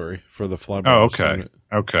February for the flybarless. Oh, okay. Unit.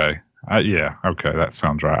 Okay. Okay. That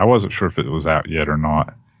sounds right. I wasn't sure if it was out yet or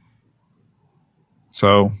not.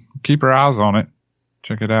 So keep your eyes on it.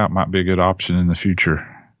 Check it out. Might be a good option in the future.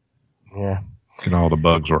 Yeah. Get all the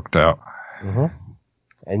bugs worked out.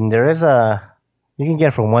 And there is you can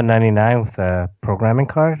get for $199 with a programming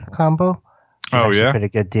card combo. Oh, yeah. Pretty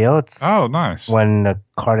good deal. It's nice. When the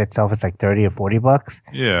card itself is like $30 or $40.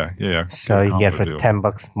 Yeah. So you get for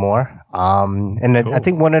 $10 more. And cool. I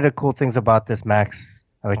think one of the cool things about this Max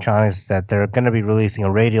Electronics is that they're going to be releasing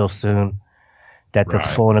a radio soon that does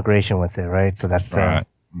full integration with it, right? So that's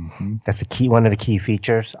that's the key, one of the key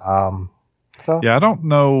features. Yeah, I don't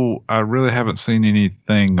know. I really haven't seen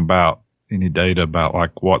anything about any data about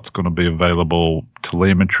like what's going to be available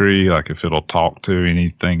telemetry, like if it'll talk to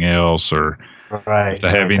anything else, or if they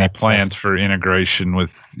have any plans for integration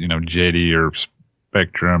with Jetty or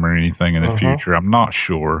Spectrum or anything in the future. I'm not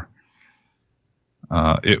sure.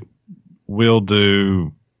 It will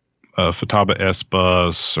do Futaba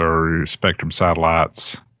S-Bus or your Spectrum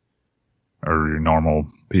satellites or your normal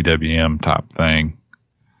PWM type thing.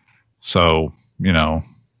 So,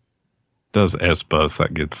 does S-Bus,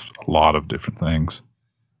 that gets a lot of different things.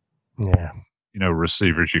 Yeah.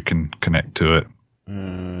 Receivers you can connect to it.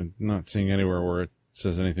 Not seeing anywhere where it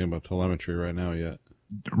says anything about telemetry right now yet.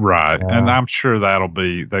 Right. And I'm sure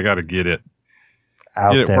they got to get it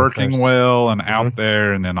working first. well and out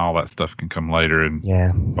there, and then all that stuff can come later and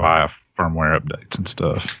via firmware updates and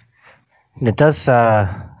stuff. And it does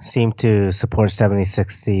seem to support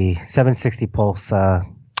 760 pulse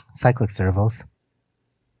cyclic servos.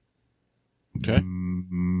 Okay.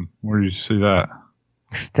 Where did you see that?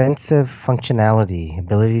 Extensive functionality,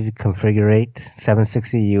 ability to configure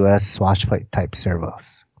 760 US swatch plate type servos.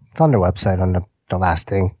 It's on their website on the last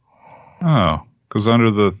thing. Oh, because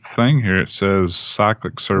under the thing here it says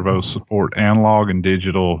cyclic servos support analog and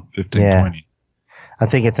digital 1520. Yeah. I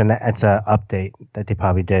think it's an update that they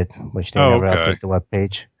probably did, which they never update the web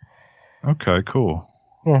page. Okay, cool.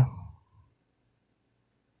 Yeah.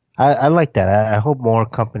 I like that. I hope more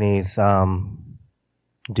companies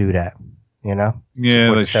do that,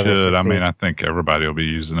 Yeah, they should. I mean, I think everybody will be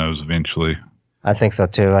using those eventually. I think so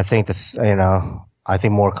too. I think I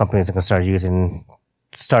think more companies are going to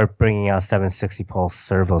start bringing out 760 pulse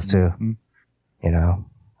servos too.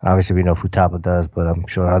 Obviously we know Futaba does, but I'm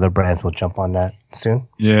sure other brands will jump on that soon.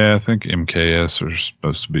 Yeah, I think MKS are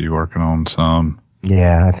supposed to be working on some.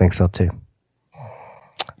 Yeah, I think so too.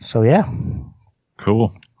 So yeah.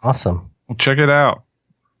 Cool. Awesome. Well, check it out.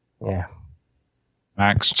 Yeah.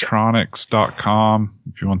 Maxtronics.com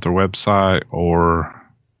if you want their website, or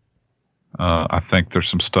I think there's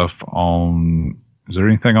some stuff is there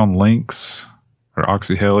anything on Links or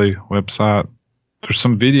Oxy-Heli website? There's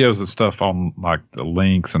some videos and stuff on like the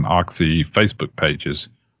Links and Oxy Facebook pages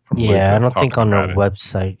Yeah, I don't think on their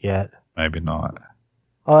website yet. Maybe not.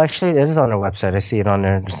 Oh, actually, it is on their website. I see it on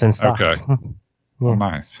there. It's in stock. Okay. Yeah. Well,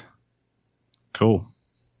 nice. Cool.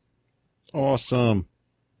 Awesome.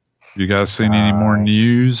 You guys seen any more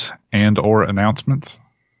news and or announcements?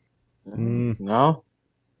 No.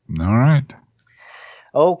 All right.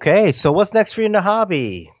 Okay, so what's next for you in the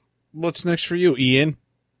hobby? What's next for you, Ian?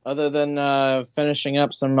 Other than finishing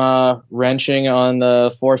up some wrenching on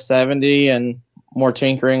the 470 and more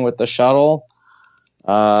tinkering with the shuttle,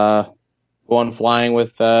 going flying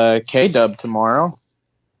with K-Dub tomorrow.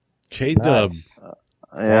 K-Dub. Nice.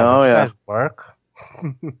 Yeah. Work?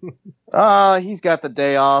 He's got the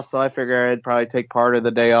day off, so I figure I'd probably take part of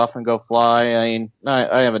the day off and go fly. I mean,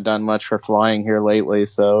 I haven't done much for flying here lately,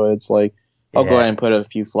 so it's like I'll go ahead and put a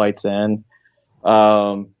few flights in.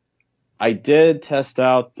 I did test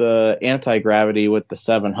out the anti-gravity with the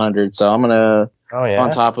 700, so I'm gonna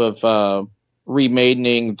on top of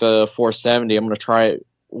remaining the 470, I'm gonna try it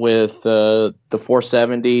with the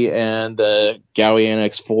 470 and the Gaui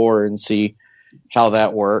NX4 and see how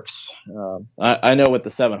that works. I know with the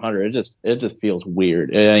 700, it just feels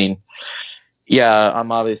weird. I mean, yeah,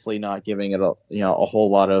 I'm obviously not giving it a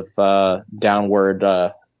whole lot of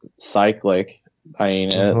downward cyclic. I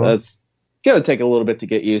mean, that's gonna take a little bit to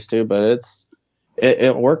get used to, but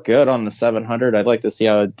it worked good on the 700. I'd like to see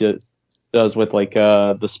how it does with like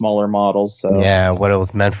the smaller models. So yeah, what it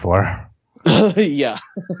was meant for. yeah.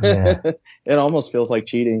 It almost feels like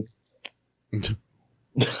cheating.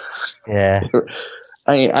 Yeah.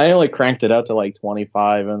 I only cranked it out to like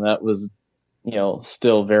 25, and that was,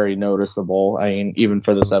 still very noticeable. I mean, even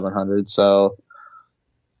for the 700. So,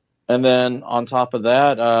 and then on top of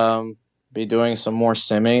that, be doing some more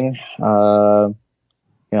simming.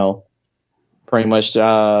 Pretty much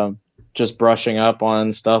just brushing up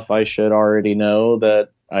on stuff I should already know that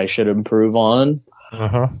I should improve on.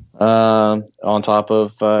 On top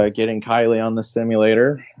of getting Kylie on the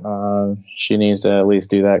simulator, she needs to at least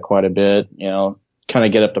do that quite a bit, kind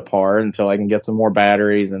of get up to par until I can get some more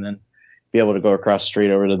batteries and then be able to go across the street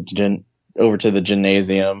over to the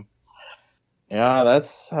gymnasium. Yeah,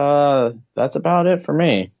 that's about it for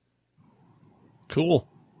me. Cool.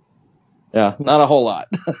 Yeah, not a whole lot.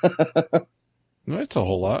 That's a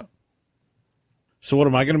whole lot. So what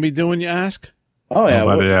am I going to be doing, you ask? Oh, yeah.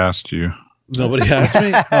 Nobody asked you. Nobody asked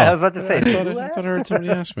me? Oh. I was about to say, I thought I heard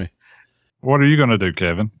somebody ask me. What are you going to do,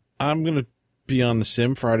 Kevin? I'm going to be on the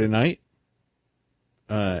sim Friday night.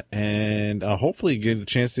 And I'll hopefully get a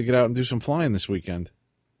chance to get out and do some flying this weekend.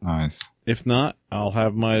 Nice. If not, I'll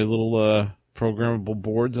have my little programmable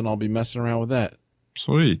boards and I'll be messing around with that.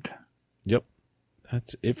 Sweet. Yep.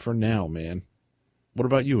 That's it for now, man. What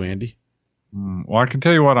about you, Andy? Well, I can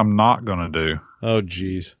tell you what I'm not going to do. Oh,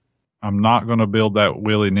 geez. I'm not going to build that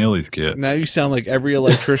willy-nilly's kit. Now you sound like every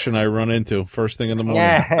electrician I run into first thing in the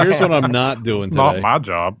morning. Here's what I'm not doing today. Not my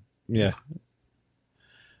job. Yeah.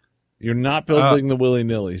 You're not building the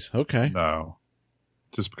willy-nillys. Okay. No.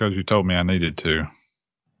 Just because you told me I needed to.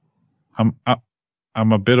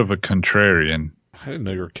 I'm a bit of a contrarian. I didn't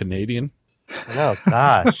know you were Canadian. Oh,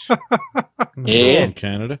 gosh. Yeah. From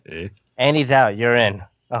Canada. Yeah. Andy's out. You're in.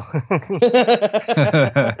 Oh.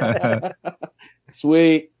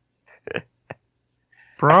 Sweet.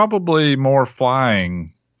 Probably more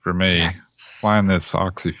flying for me. Flying this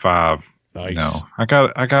Oxy 5. Nice. I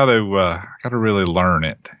got to really learn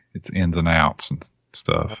it. Its ins and outs and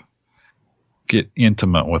stuff. Get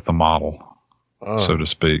intimate with the model, so to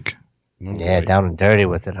speak. Oh, yeah, boy. down and dirty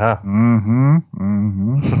with it, huh?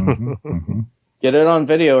 Get it on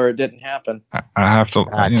video or it didn't happen. I have to.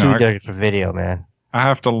 Too dirty for video, man. I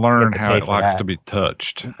have to learn how it for likes that. to be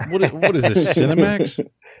touched. What is this, Cinemax?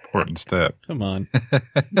 Important step. Come on.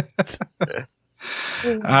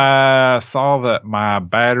 I saw that my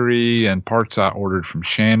battery and parts I ordered from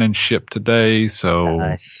Shannon shipped today. So,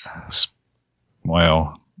 Nice.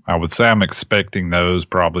 well, I would say I'm expecting those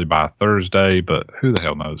probably by Thursday, but who the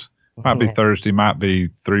hell knows? Might be Thursday, might be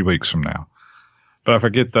 3 weeks from now. But if I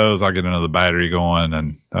get those, I'll get another battery going,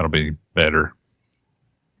 and that'll be better.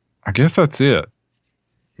 I guess that's it.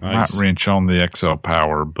 Nice. Might wrench on the XL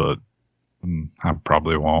Power, but I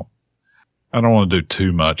probably won't. I don't want to do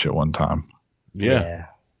too much at one time. Yeah.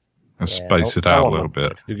 Let's space it out a little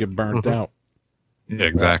bit. You get burnt out. Yeah,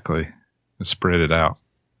 exactly. Let's spread it out.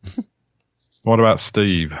 What about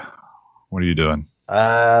Steve? What are you doing?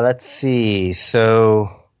 Let's see.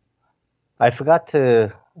 So I forgot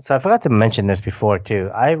to mention this before too.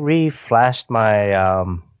 I reflashed my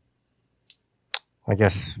I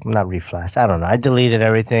guess not reflashed. I don't know. I deleted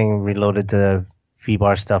everything, reloaded the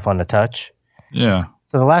V-bar stuff on the touch. Yeah.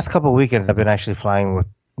 So the last couple of weekends I've been actually flying with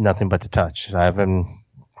nothing but the touch. So I haven't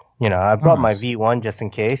I brought my Nice. V1 just in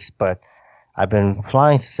case, but I've been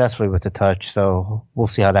flying successfully with the touch, so we'll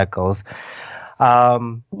see how that goes.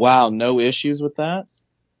 Wow, no issues with that?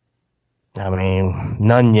 I mean,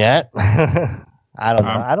 none yet. I don't know.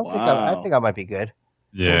 I don't think I Wow. think I might be good.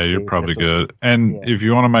 Yeah, We'll you're see. probably This was- good. And yeah. if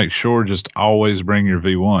you want to make sure, just always bring your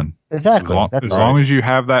V1. Exactly. That's As all. long as you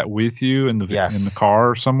have that with you in the Yes. in the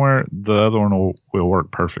car somewhere, the other one will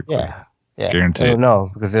work perfectly. Yeah. Yeah. Guaranteed. No,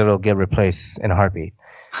 because it'll get replaced in a heartbeat.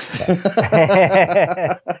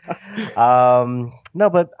 No,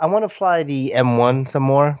 but I want to fly the M1 some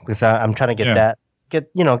more because I'm trying to get Yeah.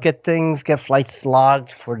 that, get flights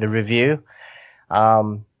logged for the review.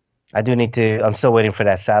 I do need to. I'm still waiting for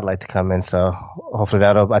that satellite to come in, so hopefully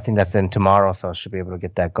I think that's in tomorrow, so I should be able to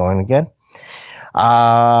get that going again.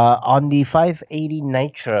 On the 580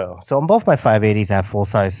 Nitro, so on both my 580s, I have full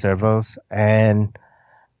size servos, and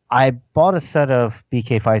I bought a set of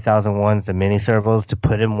BK 5001s, the mini servos, to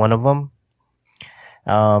put in one of them.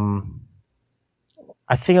 I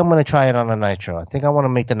think I'm going to try it on a Nitro. I think I want to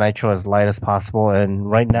make the Nitro as light as possible, and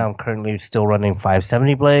right now I'm currently still running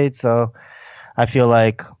 570 blades, so I feel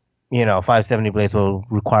like 570 blades will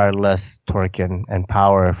require less torque and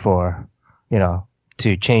power for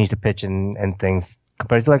to change the pitch and things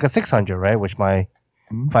compared to like a 600, right? Which my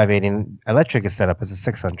 580 electric is set up as a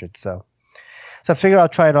 600. So I figure I'll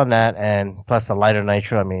try it on that, and plus a lighter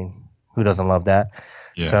Nitro. I mean, who doesn't love that?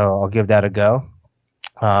 Yeah. So I'll give that a go.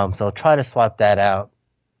 So I'll try to swap that out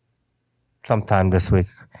sometime this week.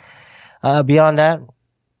 Beyond that,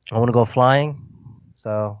 I want to go flying,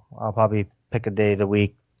 so I'll probably pick a day of the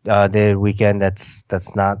weekend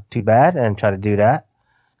that's not too bad and try to do that.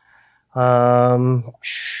 I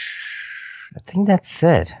think that's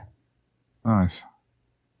it. Nice.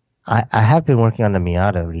 I have been working on the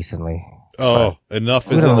Miata recently. Oh, enough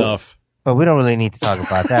We is don't- enough. But we don't really need to talk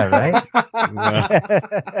about that, right?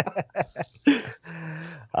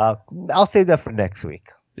 I'll save that for next week.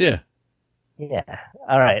 Yeah. Yeah.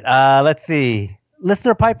 All right. Let's see.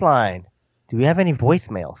 Listener pipeline. Do we have any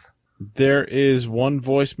voicemails? There is one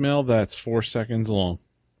voicemail that's 4 seconds long.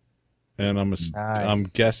 And I'm Nice.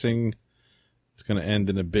 guessing it's going to end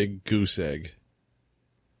in a big goose egg.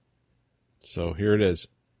 So here it is.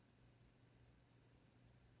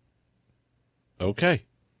 Okay.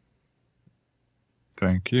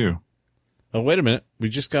 Thank you. Oh, wait a minute. We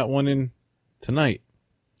just got one in tonight.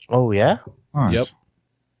 Oh, yeah? Nice. Yep.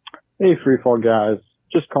 Hey, Freefall guys.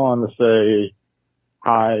 Just calling to say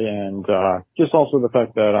hi and just also the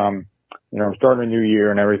fact that I'm starting a new year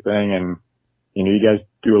and everything, and you guys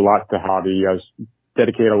do a lot to hobby. You guys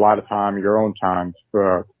dedicate a lot of time, your own time,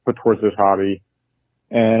 to put towards this hobby,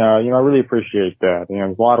 and I really appreciate that.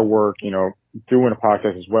 There's a lot of work, doing a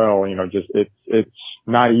podcast as well. It's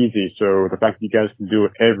not easy. So the fact that you guys can do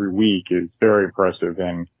it every week is very impressive,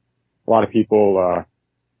 and a lot of people are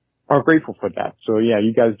grateful for that. So yeah,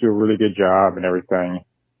 you guys do a really good job and everything.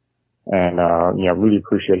 And, really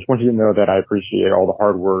appreciate it. Just want you to know that I appreciate all the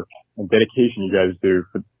hard work and dedication you guys do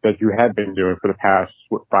that you have been doing for the past,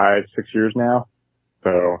 5-6 years now.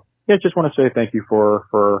 So yeah, just want to say thank you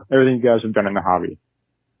for everything you guys have done in the hobby.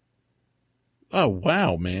 Oh,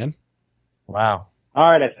 wow, man. Wow. All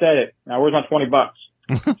right. I said it. Now where's my $20?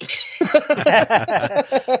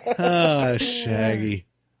 Ah, Shaggy.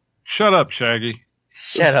 Shut up, Shaggy.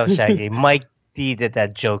 Shut up, Shaggy. Mike D did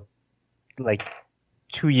that joke like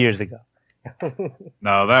 2 years ago.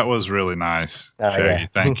 No, that was really nice, Oh, Shaggy. yeah.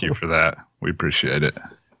 Thank you for that. We appreciate it.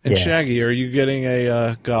 And Yeah. Shaggy, are you getting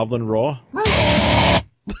a Goblin Raw? We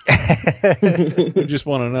just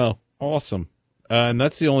want to know. Awesome. And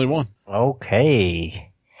that's the only one.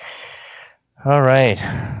 Okay. All right.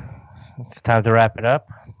 It's time to wrap it up.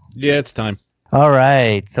 Yeah, it's time. All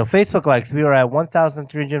right. So Facebook likes, we were at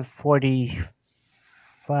 1,345.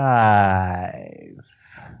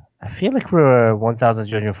 I feel like we were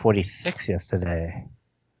 1,346 yesterday.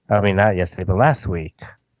 I mean, not yesterday, but last week.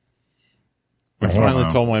 I Yeah. finally Wow.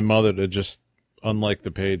 told my mother to just unlike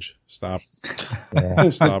the page. Stop. Yeah.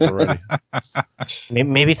 Stop already.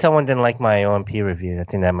 Maybe someone didn't like my OMP review. I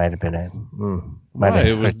think that might have been it. Might Why? have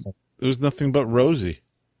It was- hurt. It was nothing but rosy.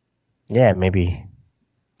 Yeah, maybe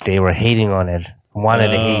they were hating on it. Wanted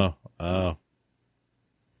to hate. Oh.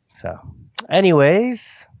 So, anyways,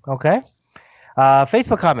 okay.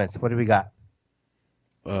 Facebook comments. What do we got?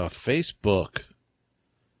 Facebook.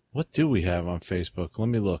 What do we have on Facebook? Let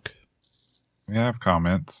me look. We have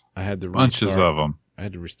comments. I had to Bunches restart. of them. I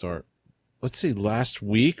had to restart. Let's see. Last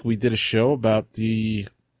week we did a show about the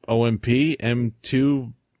OMP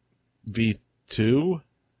M2 V2,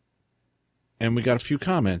 and we got a few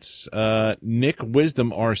comments. Nick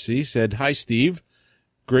Wisdom RC said, "Hi, Steve.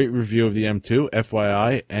 Great review of the M2,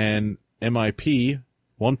 FYI, and MIP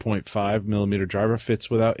 1.5 millimeter driver fits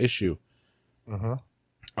without issue.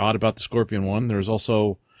 Odd about the Scorpion 1, there's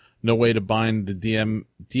also no way to bind the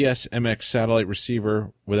DSMX satellite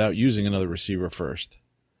receiver without using another receiver first,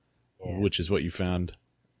 which is what you found.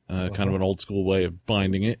 Kind of an old school way of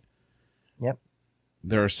binding it. Yep.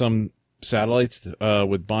 There are some satellites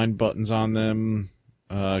with bind buttons on them.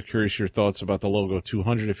 Curious your thoughts about the Logo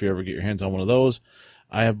 200 if you ever get your hands on one of those.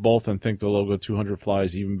 I have both and think the Logo 200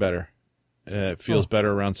 flies even better. It feels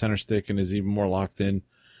better around center stick and is even more locked in,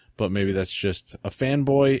 but maybe that's just a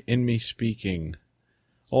fanboy in me speaking.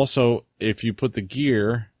 Also, if you put the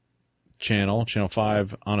gear channel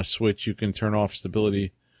 5, on a switch, you can turn off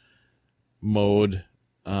stability mode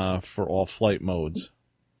for all flight modes.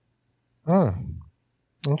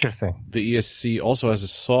 Interesting. The ESC also has a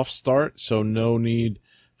soft start, so no need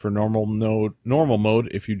for normal mode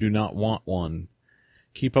if you do not want one.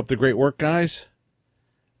 Keep up the great work, guys.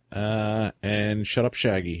 And shut up,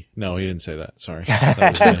 Shaggy. No, he didn't say that. Sorry.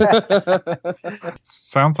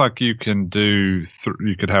 Sounds like you can do.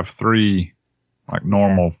 You could have 3 like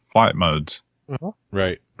normal flight modes,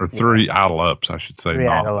 right? Or 3 idle ups, I should say,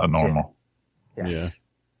 not a normal. Yeah.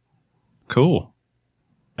 Cool.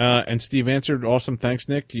 And Steve answered, awesome. Thanks,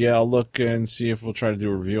 Nick. Yeah, I'll look and see if we'll try to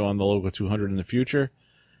do a review on the Logo 200 in the future.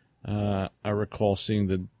 I recall seeing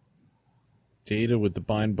the data with the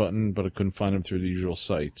bind button, but I couldn't find them through the usual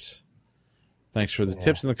sites. Thanks for the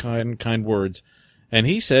tips and the kind words. And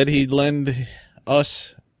he said he'd lend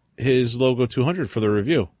us his Logo 200 for the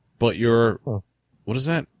review. But your, what is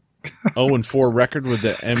that? 0-4 record with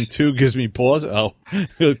the M2 gives me pause. Oh,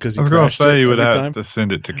 because I was going to say you would have to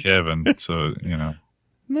send it to Kevin, so you know.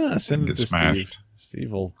 No, send it to smashed. Steve.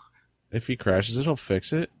 Steve will, if he crashes it, he'll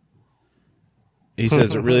fix it. He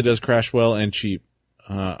says it really does crash well and cheap.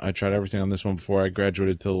 I tried everything on this one before I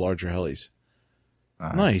graduated to the larger helis.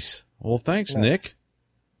 Nice. Well, thanks, Nick.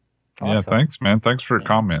 Awesome. Yeah, thanks, man. Thanks for your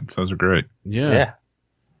comments. Those are great. Yeah.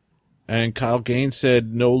 And Kyle Gaines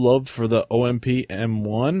said, no love for the OMP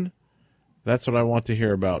M1. That's what I want to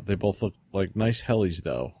hear about. They both look like nice helis,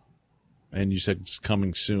 though. And you said it's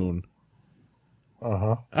coming soon.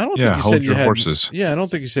 I don't think you said you had horses. Yeah, I don't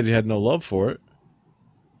think you said you had no love for it.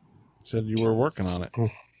 You said you were working on it.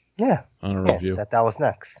 Yeah. On a review. That was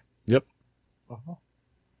next. Yep.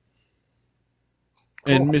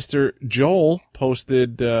 And Mr. Joel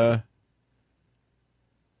posted, how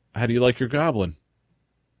do you like your goblin?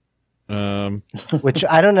 Which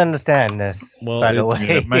I don't understand this, by the way.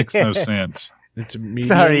 It makes no sense. It's medium.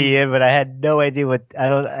 Sorry, Ian, but I had no idea what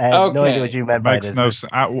no idea what you meant by this.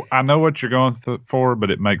 I know what you're going for,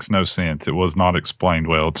 but it makes no sense. It was not explained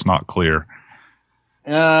well. It's not clear.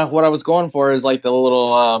 What I was going for is like the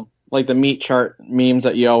little like the meat chart memes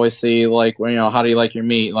that you always see, like when how do you like your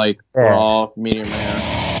meat, like raw, medium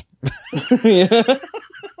rare.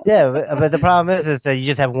 But the problem is that you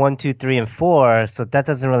just have 1, 2, 3, and 4, so that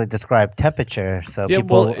doesn't really describe temperature. So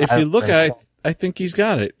if you look at it, I think he's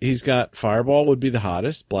got it. He's got Fireball would be the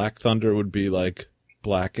hottest, Black Thunder would be like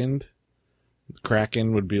blackened,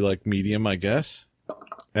 Kraken would be like medium, I guess,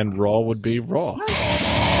 and Raw would be raw.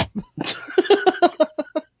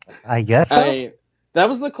 I guess so. That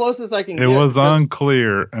was the closest I can get. It was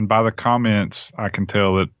unclear, and by the comments, I can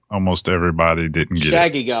tell that almost everybody didn't get it.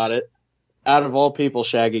 Shaggy got it. Out of all people,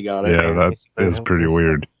 Shaggy got it. Yeah, that is pretty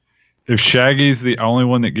weird. If Shaggy's the only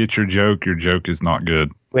one that gets your joke is not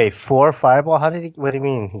good. Wait, 4 Fireball? What do you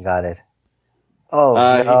mean he got it?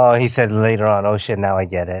 Oh, he said later on, oh shit, now I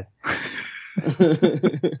get it.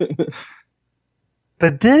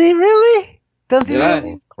 But did he really? Does he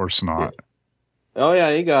really? Of course not. Oh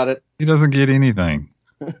yeah, he got it. He doesn't get anything.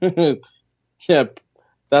 Yep.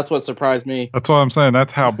 That's what surprised me. That's what I'm saying.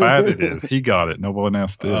 That's how bad it is. He got it. No one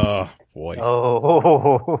else did. Oh, boy.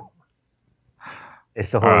 Oh.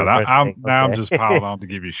 It's a whole I'm just piling on to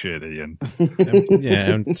give you shit, Ian.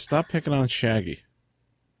 and stop picking on Shaggy.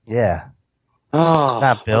 Yeah. Oh,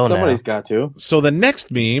 not Bill somebody's got to. So the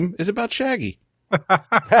next meme is about Shaggy.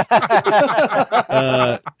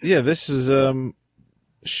 This is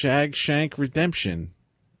Shank Redemption.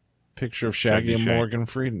 Picture of Shaggy and Morgan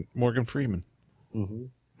Freeman. Mm-hmm.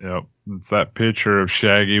 Yep, it's that picture of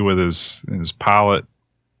Shaggy with his pilot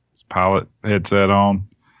headset on,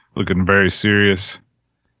 looking very serious.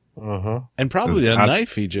 And probably a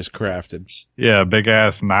knife he just crafted. Yeah, a big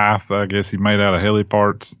ass knife. I guess he made out of heli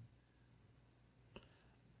parts.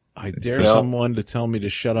 I dare someone to tell me to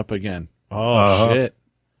shut up again. Oh shit!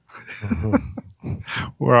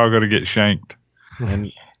 We're all gonna get shanked.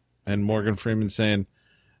 And Morgan Freeman saying,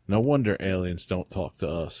 "No wonder aliens don't talk to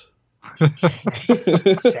us."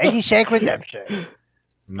 Shaggy Shank Redemption.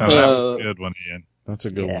 No, that was a good one, Ian. That's a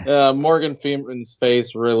good one. Morgan Freeman's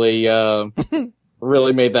face really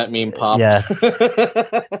really made that meme pop. Yes.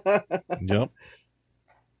 Yep.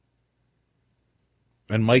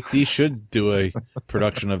 And Mike D should do a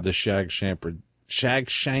production of the Shagshank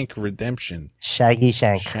Redemption. Shaggy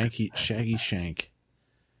Shank. Shaggy Shank.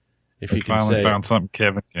 If We you can finally say. found something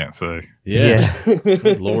Kevin can't say. Yeah.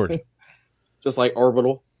 Good Lord. Just like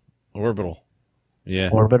Orbital. Orbital. Yeah.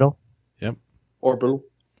 Orbital. Yep. Orbital.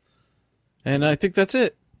 And I think that's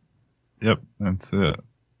it. Yep, that's it.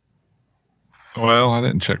 Well, I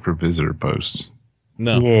didn't check for visitor posts.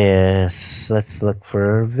 No. Yes. Let's look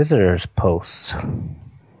for visitors posts.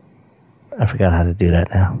 I forgot how to do that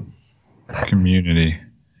now. Community.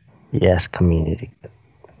 Yes, community.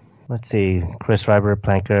 Let's see. Chris Reiber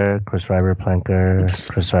Planker. Chris Reiber Planker.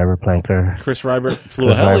 Chris Reiber Planker. Chris Reiber flew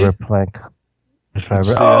Chris a heli. Reiber Plank. Chris Did you Reiber.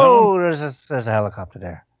 see that Oh, there's a helicopter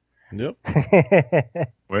there. Yep.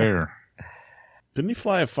 Where? Didn't he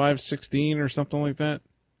fly a 516 or something like that?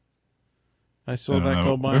 I saw I don't that know.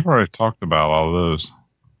 go by. We've already talked about all those.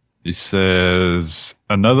 He says,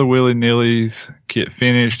 another willy-nilly's kit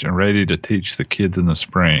finished and ready to teach the kids in the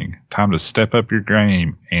spring. Time to step up your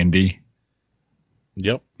game, Andy.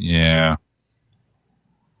 Yep. Yeah.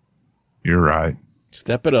 You're right.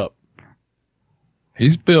 Step it up.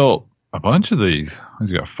 He's built a bunch of these.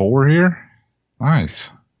 He's got 4 here.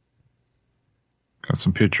 Nice. Got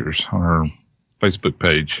some pictures on our Facebook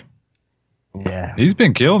page. Yeah. He's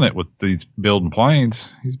been killing it with these building planes.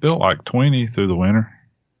 He's built like 20 through the winter.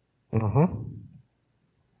 Mm-hmm.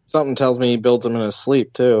 Something tells me he builds them in his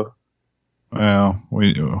sleep too. Well,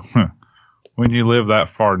 when you live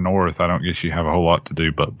that far north, I don't guess you have a whole lot to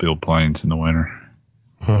do but build planes in the winter.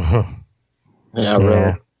 Yeah,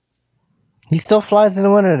 really. He still flies in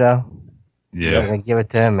the winter, though. Yeah. I'm gonna give it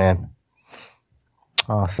to him, man.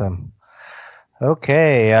 Awesome.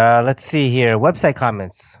 Okay, let's see here. Website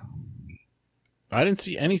comments. I didn't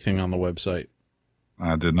see anything on the website.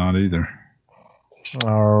 I did not either.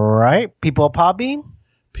 All right. People of Podbean?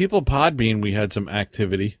 People Podbean, we had some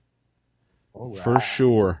activity. For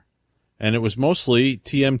sure. And it was mostly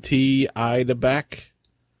TMT Ida Beck,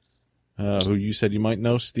 who you said you might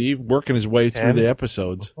know, Steve, working his way through the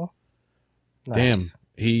episodes. Nice. Damn.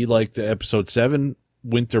 He liked the episode 7,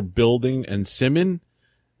 Winter Building and Simmon.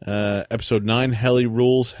 Episode 9, Heli's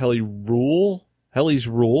Rule.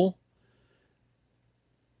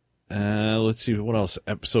 Let's see, what else?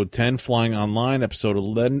 Episode 10, Flying Online. Episode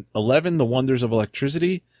 11, The Wonders of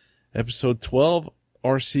Electricity. Episode 12,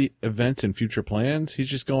 RC Events and Future Plans. He's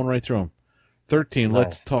just going right through them. 13, Nice.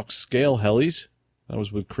 Let's Talk Scale Helis. That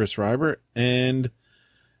was with Chris Reiber. And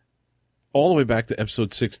all the way back to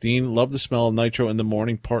episode 16, Love the Smell of Nitro in the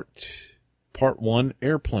Morning, Part 1,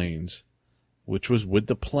 Airplanes, which was with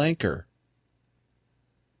the Planker.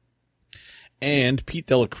 And Pete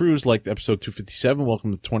Dela Cruz liked episode 257,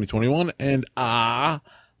 Welcome to 2021, and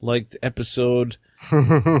liked episode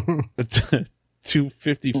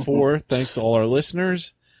 254, thanks to all our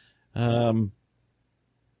listeners. Now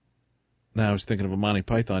I was thinking of a Monty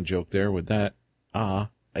Python joke there with that. A.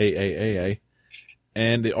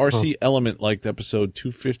 And the RC Element liked episode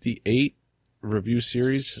 258, review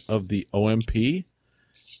series of the OMP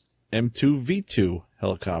M2V2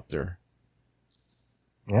 helicopter.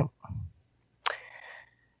 Yep.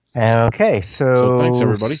 Okay, So thanks,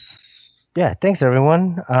 everybody. Yeah, thanks,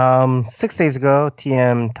 everyone. 6 days ago,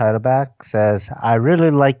 TM Titleback says, I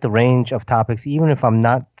really like the range of topics, even if I'm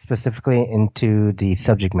not specifically into the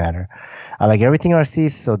subject matter. I like everything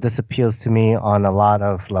RC, so this appeals to me on a lot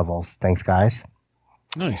of levels. Thanks, guys.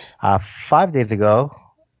 Nice. 5 days ago,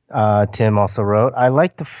 Tim also wrote, I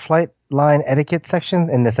like the flight line etiquette section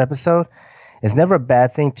in this episode. It's never a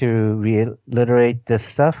bad thing to reiterate this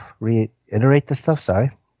stuff.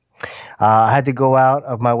 I had to go out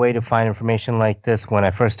of my way to find information like this when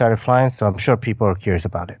I first started flying, so I'm sure people are curious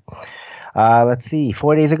about it. Let's see.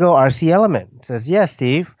 4 days ago, RC Element says, yes,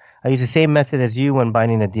 Steve. I use the same method as you when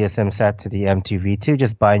binding the DSM SAT to the M2V2.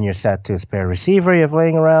 Just bind your SAT to a spare receiver you have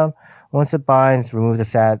laying around. Once it binds, remove the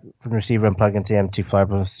SAT from the receiver and plug into the M2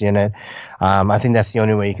 Flybox unit. I think that's the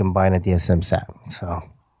only way you can bind a DSM SAT. So,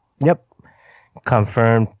 yep.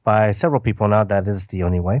 Confirmed by several people now that is the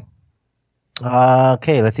only way.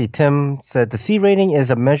 Okay, let's see. Tim said the C rating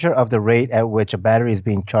is a measure of the rate at which a battery is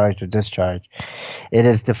being charged or discharged. It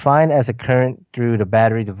is defined as a current through the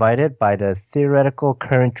battery divided by the theoretical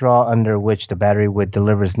current draw under which the battery would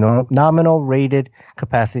deliver its nominal rated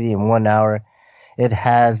capacity in 1 hour. It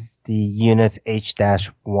has the units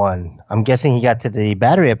H-1. I'm guessing he got to the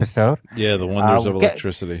battery episode. Yeah, the Wonders of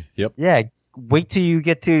Electricity. Yep. Yeah, wait till you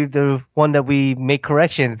get to the one that we make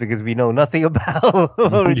corrections because we know nothing about what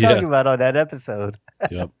we're talking about on that episode.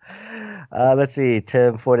 Yep. Let's see.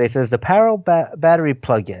 Tim Forday says the Power battery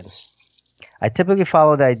plug-in. I typically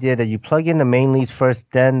follow the idea that you plug in the main leads first,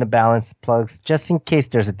 then the balance plugs, just in case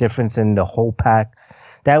there's a difference in the whole pack.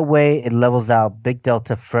 That way, it levels out big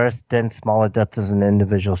delta first, then smaller deltas in the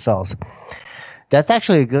individual cells. That's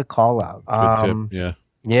actually a good call out. Good tip. Yeah.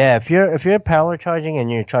 Yeah, if you're power charging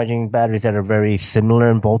and you're charging batteries that are very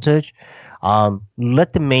similar in voltage,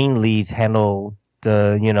 let the main leads handle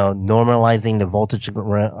the normalizing the voltage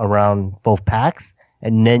around both packs,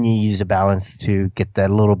 and then you use a balance to get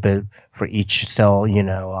that little bit for each cell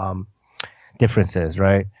differences,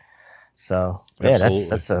 right? So yeah,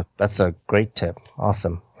 that's a great tip.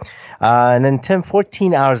 Awesome. And then Tim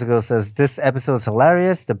 14 hours ago says this episode is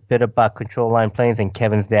hilarious. The bit about control line planes and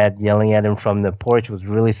Kevin's dad yelling at him from the porch was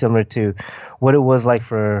really similar to what it was like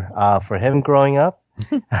for him growing up.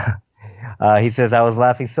 He says, I was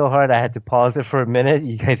laughing so hard I had to pause it for a minute.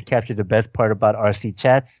 You guys captured the best part about RC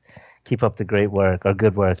chats. Keep up the great work or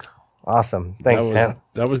good work. Awesome. Thanks, Tim.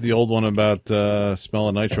 That was the old one about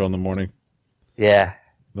smelling nitro in the morning. Yeah.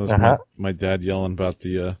 That was my dad yelling about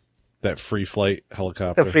the that free flight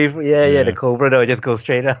helicopter. The Cobra, no, it just goes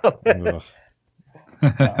straight up.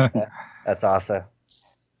 That's awesome.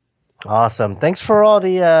 Awesome. Thanks for all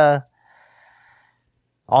the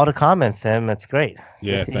comments, Tim. That's great.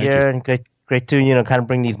 Yeah, thank you. And great to kind of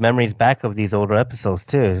bring these memories back of these older episodes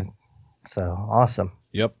too. So awesome.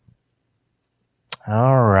 Yep.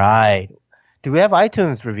 All right. Do we have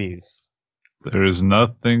iTunes reviews? There is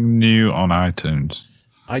nothing new on iTunes.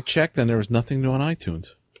 I checked and there was nothing new on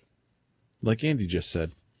iTunes. Like Andy just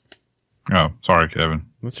said. Oh, sorry, Kevin.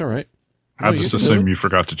 That's all right. I just assume you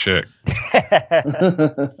forgot to check.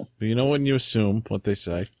 You know when you assume what they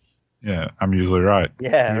say. Yeah, I'm usually right.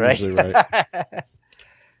 Yeah, You're right. usually right.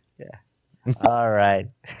 Yeah. All right.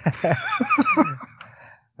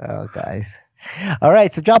 Oh, guys. All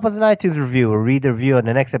right, so drop us an iTunes review. We'll read the review on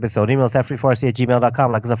the next episode. Email us at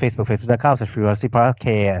free4rc@gmail.com. Like us on Facebook, facebook.com/free4rc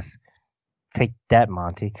podcast. Take that,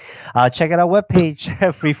 Monty. Check out our webpage,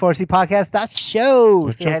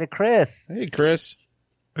 free4rcpodcast.show. Say hi to Chris. Hey, Chris.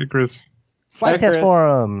 Hey, Chris. Flight Test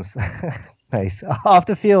Forums. Nice. Off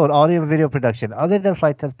the field, audio and video production. Other than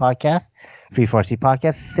Flight Test Podcast, Free4rc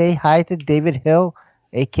Podcast, say hi to David Hill,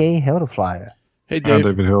 a.k.a. Hill the Flyer. Hey, Dave.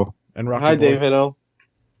 Hi, David Hill. And Rocky Hi, Boy. David Hill.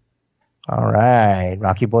 All right.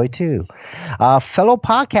 Rocky Boy, too. Fellow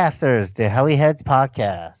podcasters, the Heliheads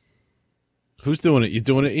Podcast. Who's doing it? You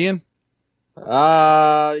doing it, Ian?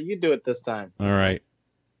 You do it this time. All right.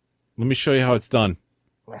 Let me show you how it's done.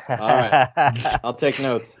 All right. I'll take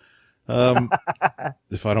notes.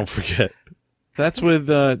 If I don't forget. That's with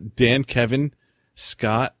Dan, Kevin,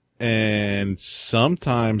 Scott, and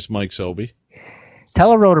sometimes Mike Sobey.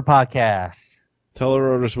 Telerotor Podcast.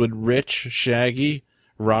 Telerotors with Rich, Shaggy,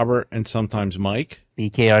 Robert, and sometimes Mike.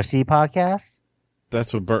 BKRC Podcast.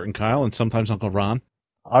 That's with Bert and Kyle, and sometimes Uncle Ron.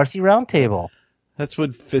 RC Roundtable. That's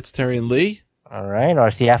with Fitz, Terry, and Lee. All right.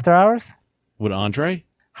 RC After Hours. With Andre.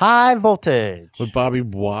 High Voltage. With Bobby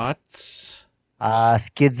Watts.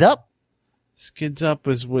 Skids Up. Skids Up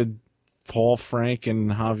is with Paul, Frank,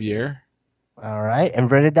 and Javier. All right.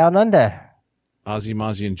 Inverted Down Under. Ozzy,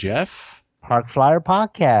 Mozzie, and Jeff. Park Flyer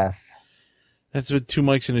Podcast. That's with two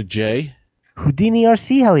Mikes and a J. Houdini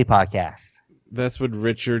RC Heli Podcast. That's with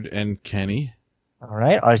Richard and Kenny. All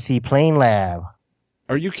right. RC Plane Lab.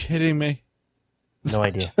 Are you kidding me? No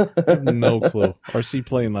idea. I have no clue. RC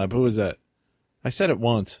Plane Lab. Who is that? I said it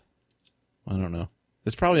once. I don't know.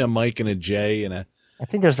 There's probably a Mike and a J and a I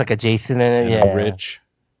think there's like a Jason in it. and Yeah. a Rich.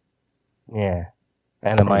 Yeah.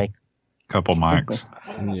 And a Mike. Couple mics.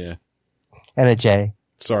 Yeah. And a J.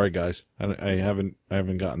 Sorry, guys. I haven't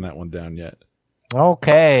gotten that one down yet.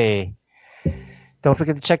 Okay. Don't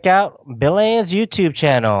forget to check out Bill Ann's YouTube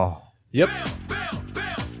channel. Yep.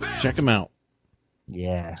 Check him out.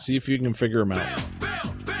 Yeah. See if you can figure him out.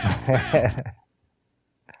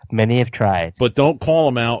 Many have tried. But don't call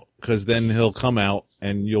him out because then he'll come out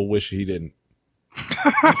and you'll wish he didn't.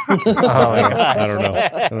 I don't know.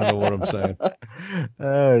 I don't know what I'm saying.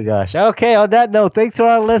 Oh, gosh. Okay, on that note, thanks to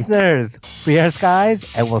our listeners. Free Air Skies,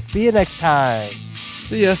 and we'll see you next time.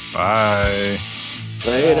 See ya. Bye.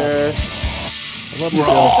 Later. I love you,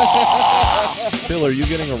 Bill. Bill, are you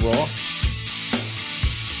getting a raw?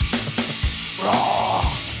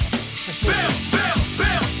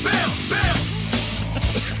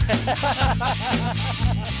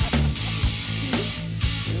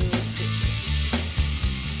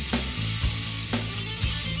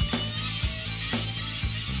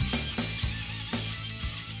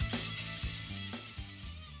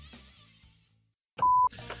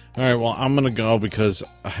 All right, well, I'm going to go because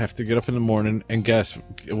I have to get up in the morning and guess.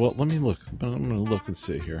 Well, let me look. I'm going to look and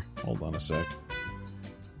see here. Hold on a sec.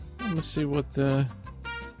 Let me see what's the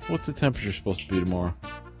temperature supposed to be tomorrow.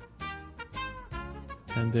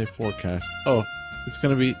 10-day forecast. Oh, it's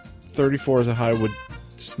going to be 34 as a high with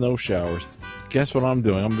snow showers. Guess what I'm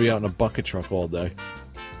doing? I'm going to be out in a bucket truck all day.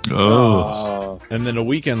 Oh. And then the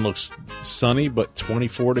weekend looks sunny, but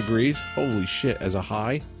 24 degrees. Holy shit, as a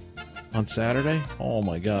high on Saturday? Oh,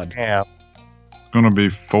 my God. Yeah. It's going to be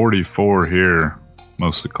 44 here,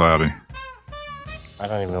 mostly cloudy. I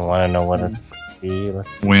don't even want to know what it's going to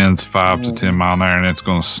be. Winds 5 to 10 mile an hour, and it's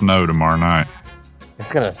going to snow tomorrow night.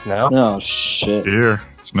 It's going to snow? Oh, shit. Here,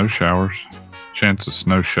 snow showers. Chance of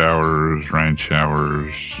snow showers, rain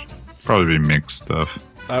showers. Probably be mixed stuff.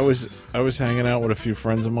 I was hanging out with a few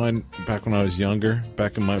friends of mine back when I was younger,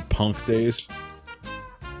 back in my punk days.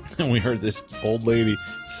 And we heard this old lady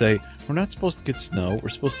say, "We're not supposed to get snow. We're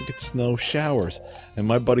supposed to get snow showers." And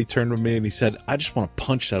my buddy turned to me and he said, "I just want to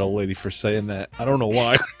punch that old lady for saying that. I don't know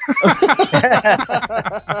why."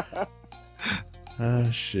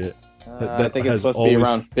 Shit. I think it's supposed to be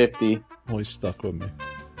around 50. Always stuck with me.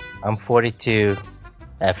 I'm 42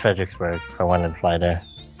 at Fredericksburg if I wanted to fly there.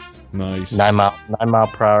 Nice. 9 mile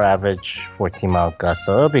per hour average, 14 mile gust,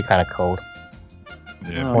 so it'll be kind of cold.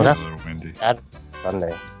 Yeah, well, a that's little windy.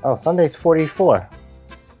 Sunday. Oh, Sunday's 44.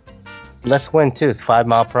 Less wind too, 5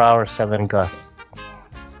 mile per hour, 7 gusts.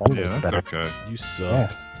 Sunday's Yeah, that's better. okay. You suck.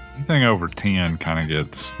 Yeah. Anything over 10 kind of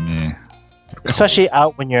gets meh. Especially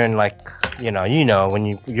out when you're in like,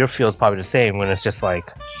 when your field's probably the same, when it's just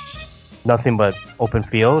like nothing but open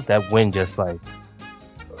field, that wind just like,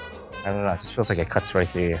 I don't know, it just feels like it cuts right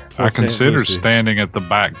through you. I consider standing at the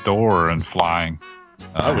back door and flying.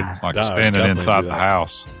 I would like I would standing definitely inside do the that.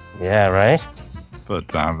 house. Yeah, right?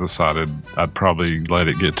 But I decided I'd probably let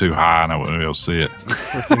it get too high and I wouldn't be able to see it.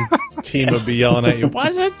 Freaking team would be yelling at you. Why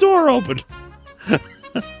is that door open?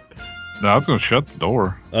 No, I was going to shut the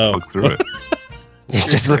door. Oh. Look through it. You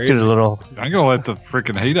just look through the little. I ain't going to let the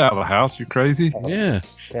freaking heat out of the house. You crazy? Yeah.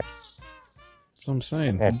 That's what I'm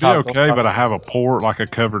saying. Yeah, It'd be okay, but I have a like a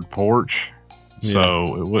covered porch. Yeah.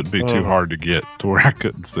 So it wouldn't be too hard to get to where I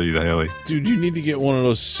couldn't see the heli. Dude, you need to get one of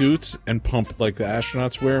those suits and pump, like the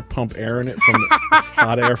astronauts wear, pump air in it from the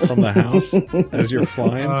hot air from the house as you're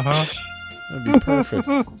flying. Uh-huh. That'd be perfect.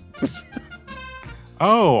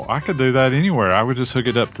 Oh, I could do that anywhere. I would just hook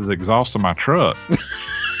it up to the exhaust of my truck.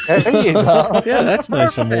 There you go. Yeah, that's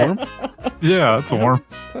nice and warm. Yeah, it's warm.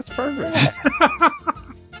 That's perfect.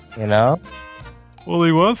 You know? Well,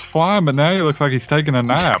 he was flying, but now he looks like he's taking a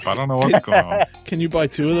nap. I don't know what's going on. Can you buy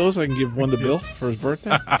 2 of those? I can give one to Bill for his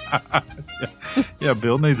birthday. Yeah,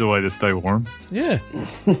 Bill needs a way to stay warm. Yeah.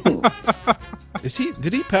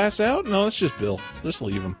 Did he pass out? No, it's just Bill. Just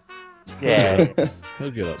leave him. Yeah.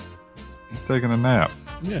 He'll get up. He's taking a nap.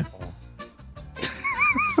 Yeah.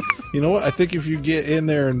 You know what? I think if you get in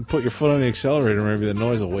there and put your foot on the accelerator, maybe the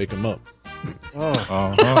noise will wake him up.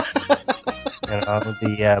 Uh-huh.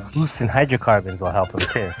 The boost in hydrocarbons will help him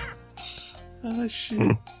too. Oh,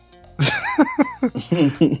 shit.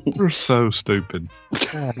 We're so stupid.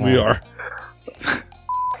 We are.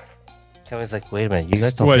 Kelly's like, wait a minute, you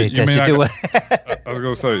guys don't Wait, pay you mean attention to I was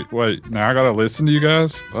going to say, wait, now I got to listen to you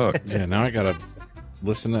guys? Fuck. Yeah, now I gotta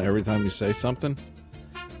listen to every time you say something.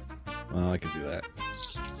 Well, I could do that.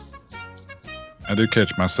 I do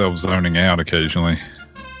catch myself zoning out occasionally.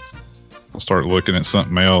 I'll start looking at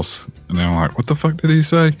something else, and then I'm like, what the fuck did he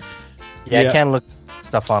say? Yeah, Yeah. I can't look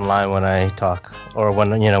stuff online when I talk, or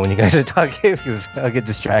when you guys are talking, because I'll get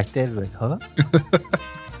distracted. Like, huh?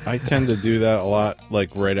 I tend to do that a lot, like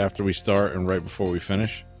right after we start and right before we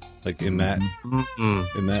finish, like in that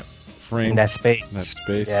Mm-mm. frame, In that space. in that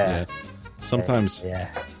space. Yeah. Yeah. Sometimes, Yeah.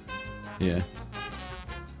 yeah.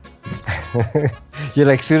 You're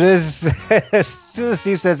like, soon as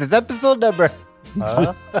Steve says it's episode number.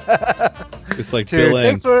 Huh? It's like Dude, Bill Ng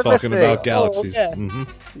thanks for talking listening. about galaxies. Oh, yeah. Mm-hmm.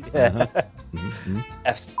 Yeah. Mm-hmm.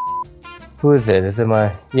 Who is it? Is it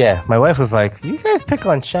my wife was like, you guys pick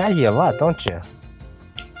on Shaggy a lot, don't you?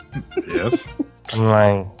 Yes. I'm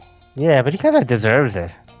like, yeah, but he kind of deserves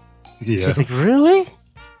it. Yes. She's like, really?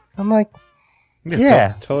 I'm like, Yeah.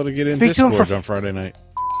 Yeah. Tell her to get in Speak to him Discord for- on Friday night.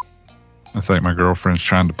 I think my girlfriend's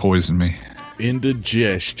trying to poison me.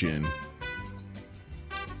 Indigestion.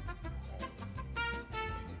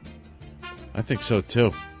 I think so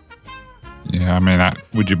too. Yeah, I mean,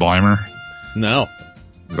 would you blame her? No.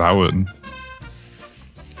 'Cause I wouldn't.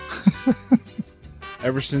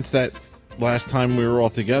 Ever since that last time we were all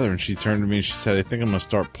together and she turned to me and she said, I think I'm going to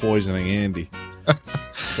start poisoning Andy.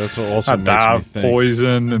 That's what also I makes die me of think.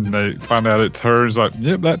 poison, and they find out it's hers. Like,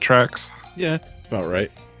 yep, that tracks. Yeah, about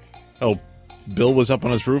right. Oh, Bill was up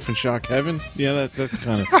on his roof and shot Kevin? Yeah, that's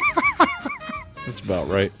kind of... that's about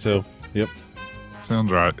right, too. Yep.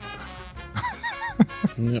 Sounds right.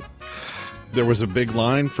 Yep. There was a big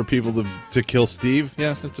line for people to kill Steve?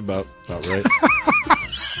 Yeah, that's about right.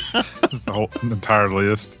 It's the whole entire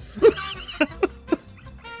list.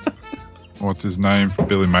 What's his name?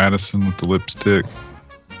 Billy Madison with the lipstick.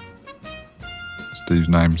 Steve's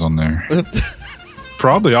name's on there.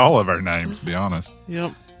 Probably all of our names, to be honest.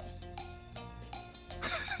 Yep.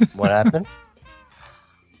 What happened?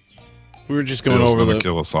 We were just going Bill's over gonna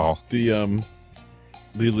kill us all. the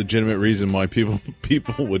legitimate reason why people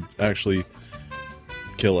would actually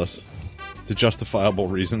kill us. The justifiable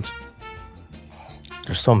reasons.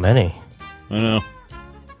 There's so many. I know.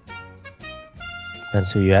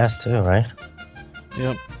 Depends who you ask too, right?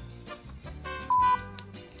 Yep.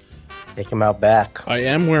 Take him out back. I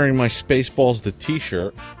am wearing my Spaceballs the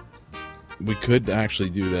t-shirt. We could actually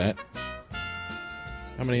do that.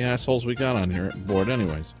 How many assholes we got on here at board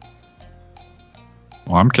anyways?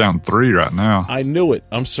 Well, I'm counting 3 right now. I knew it.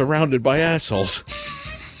 I'm surrounded by assholes.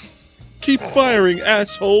 Keep firing,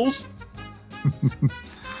 assholes.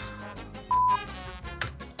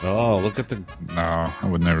 Oh, look at the No, I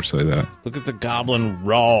would never say that. Goblin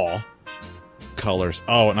Raw colors.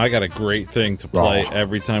 Oh, and I got a great thing to play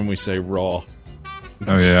every time we say Raw.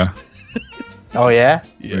 Oh, yeah? Oh yeah?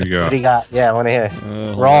 Yeah. There you go. What do you got? Yeah, I want to hear.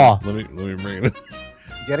 Hold Raw. on. Let me bring it.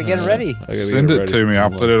 You gotta get it ready. I gotta Send get it ready. to me. I'll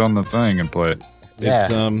Hold put on. it on the thing and play it. Yeah.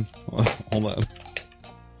 It's hold on.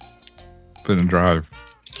 Put it in drive.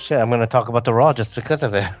 Shit, I'm gonna talk about the Raw just because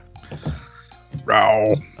of it.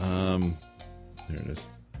 Raw. There it is.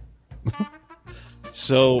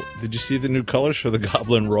 So, did you see the new colors for the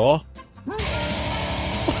Goblin Raw?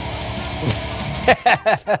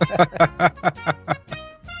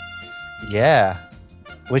 Yeah.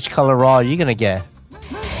 Which color Raw are you gonna get?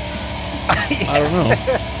 I don't know.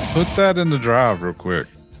 Put that in the drive real quick.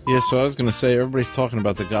 Yeah, so I was gonna say everybody's talking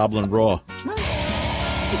about the Goblin Raw.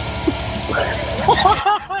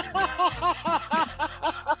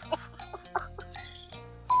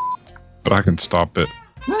 But I can stop it.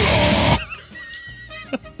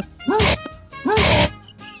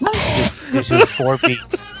 Gives you 4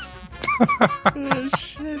 beats. Oh,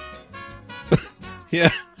 shit. Yeah,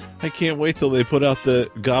 I can't wait till they put out the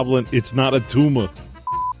Goblin It's Not a Tumor.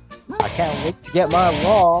 I can't wait to get my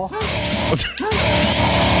Raw.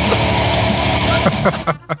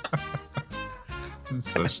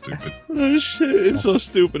 It's so stupid. Oh, shit, it's so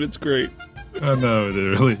stupid, it's great. I know, it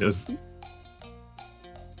really is.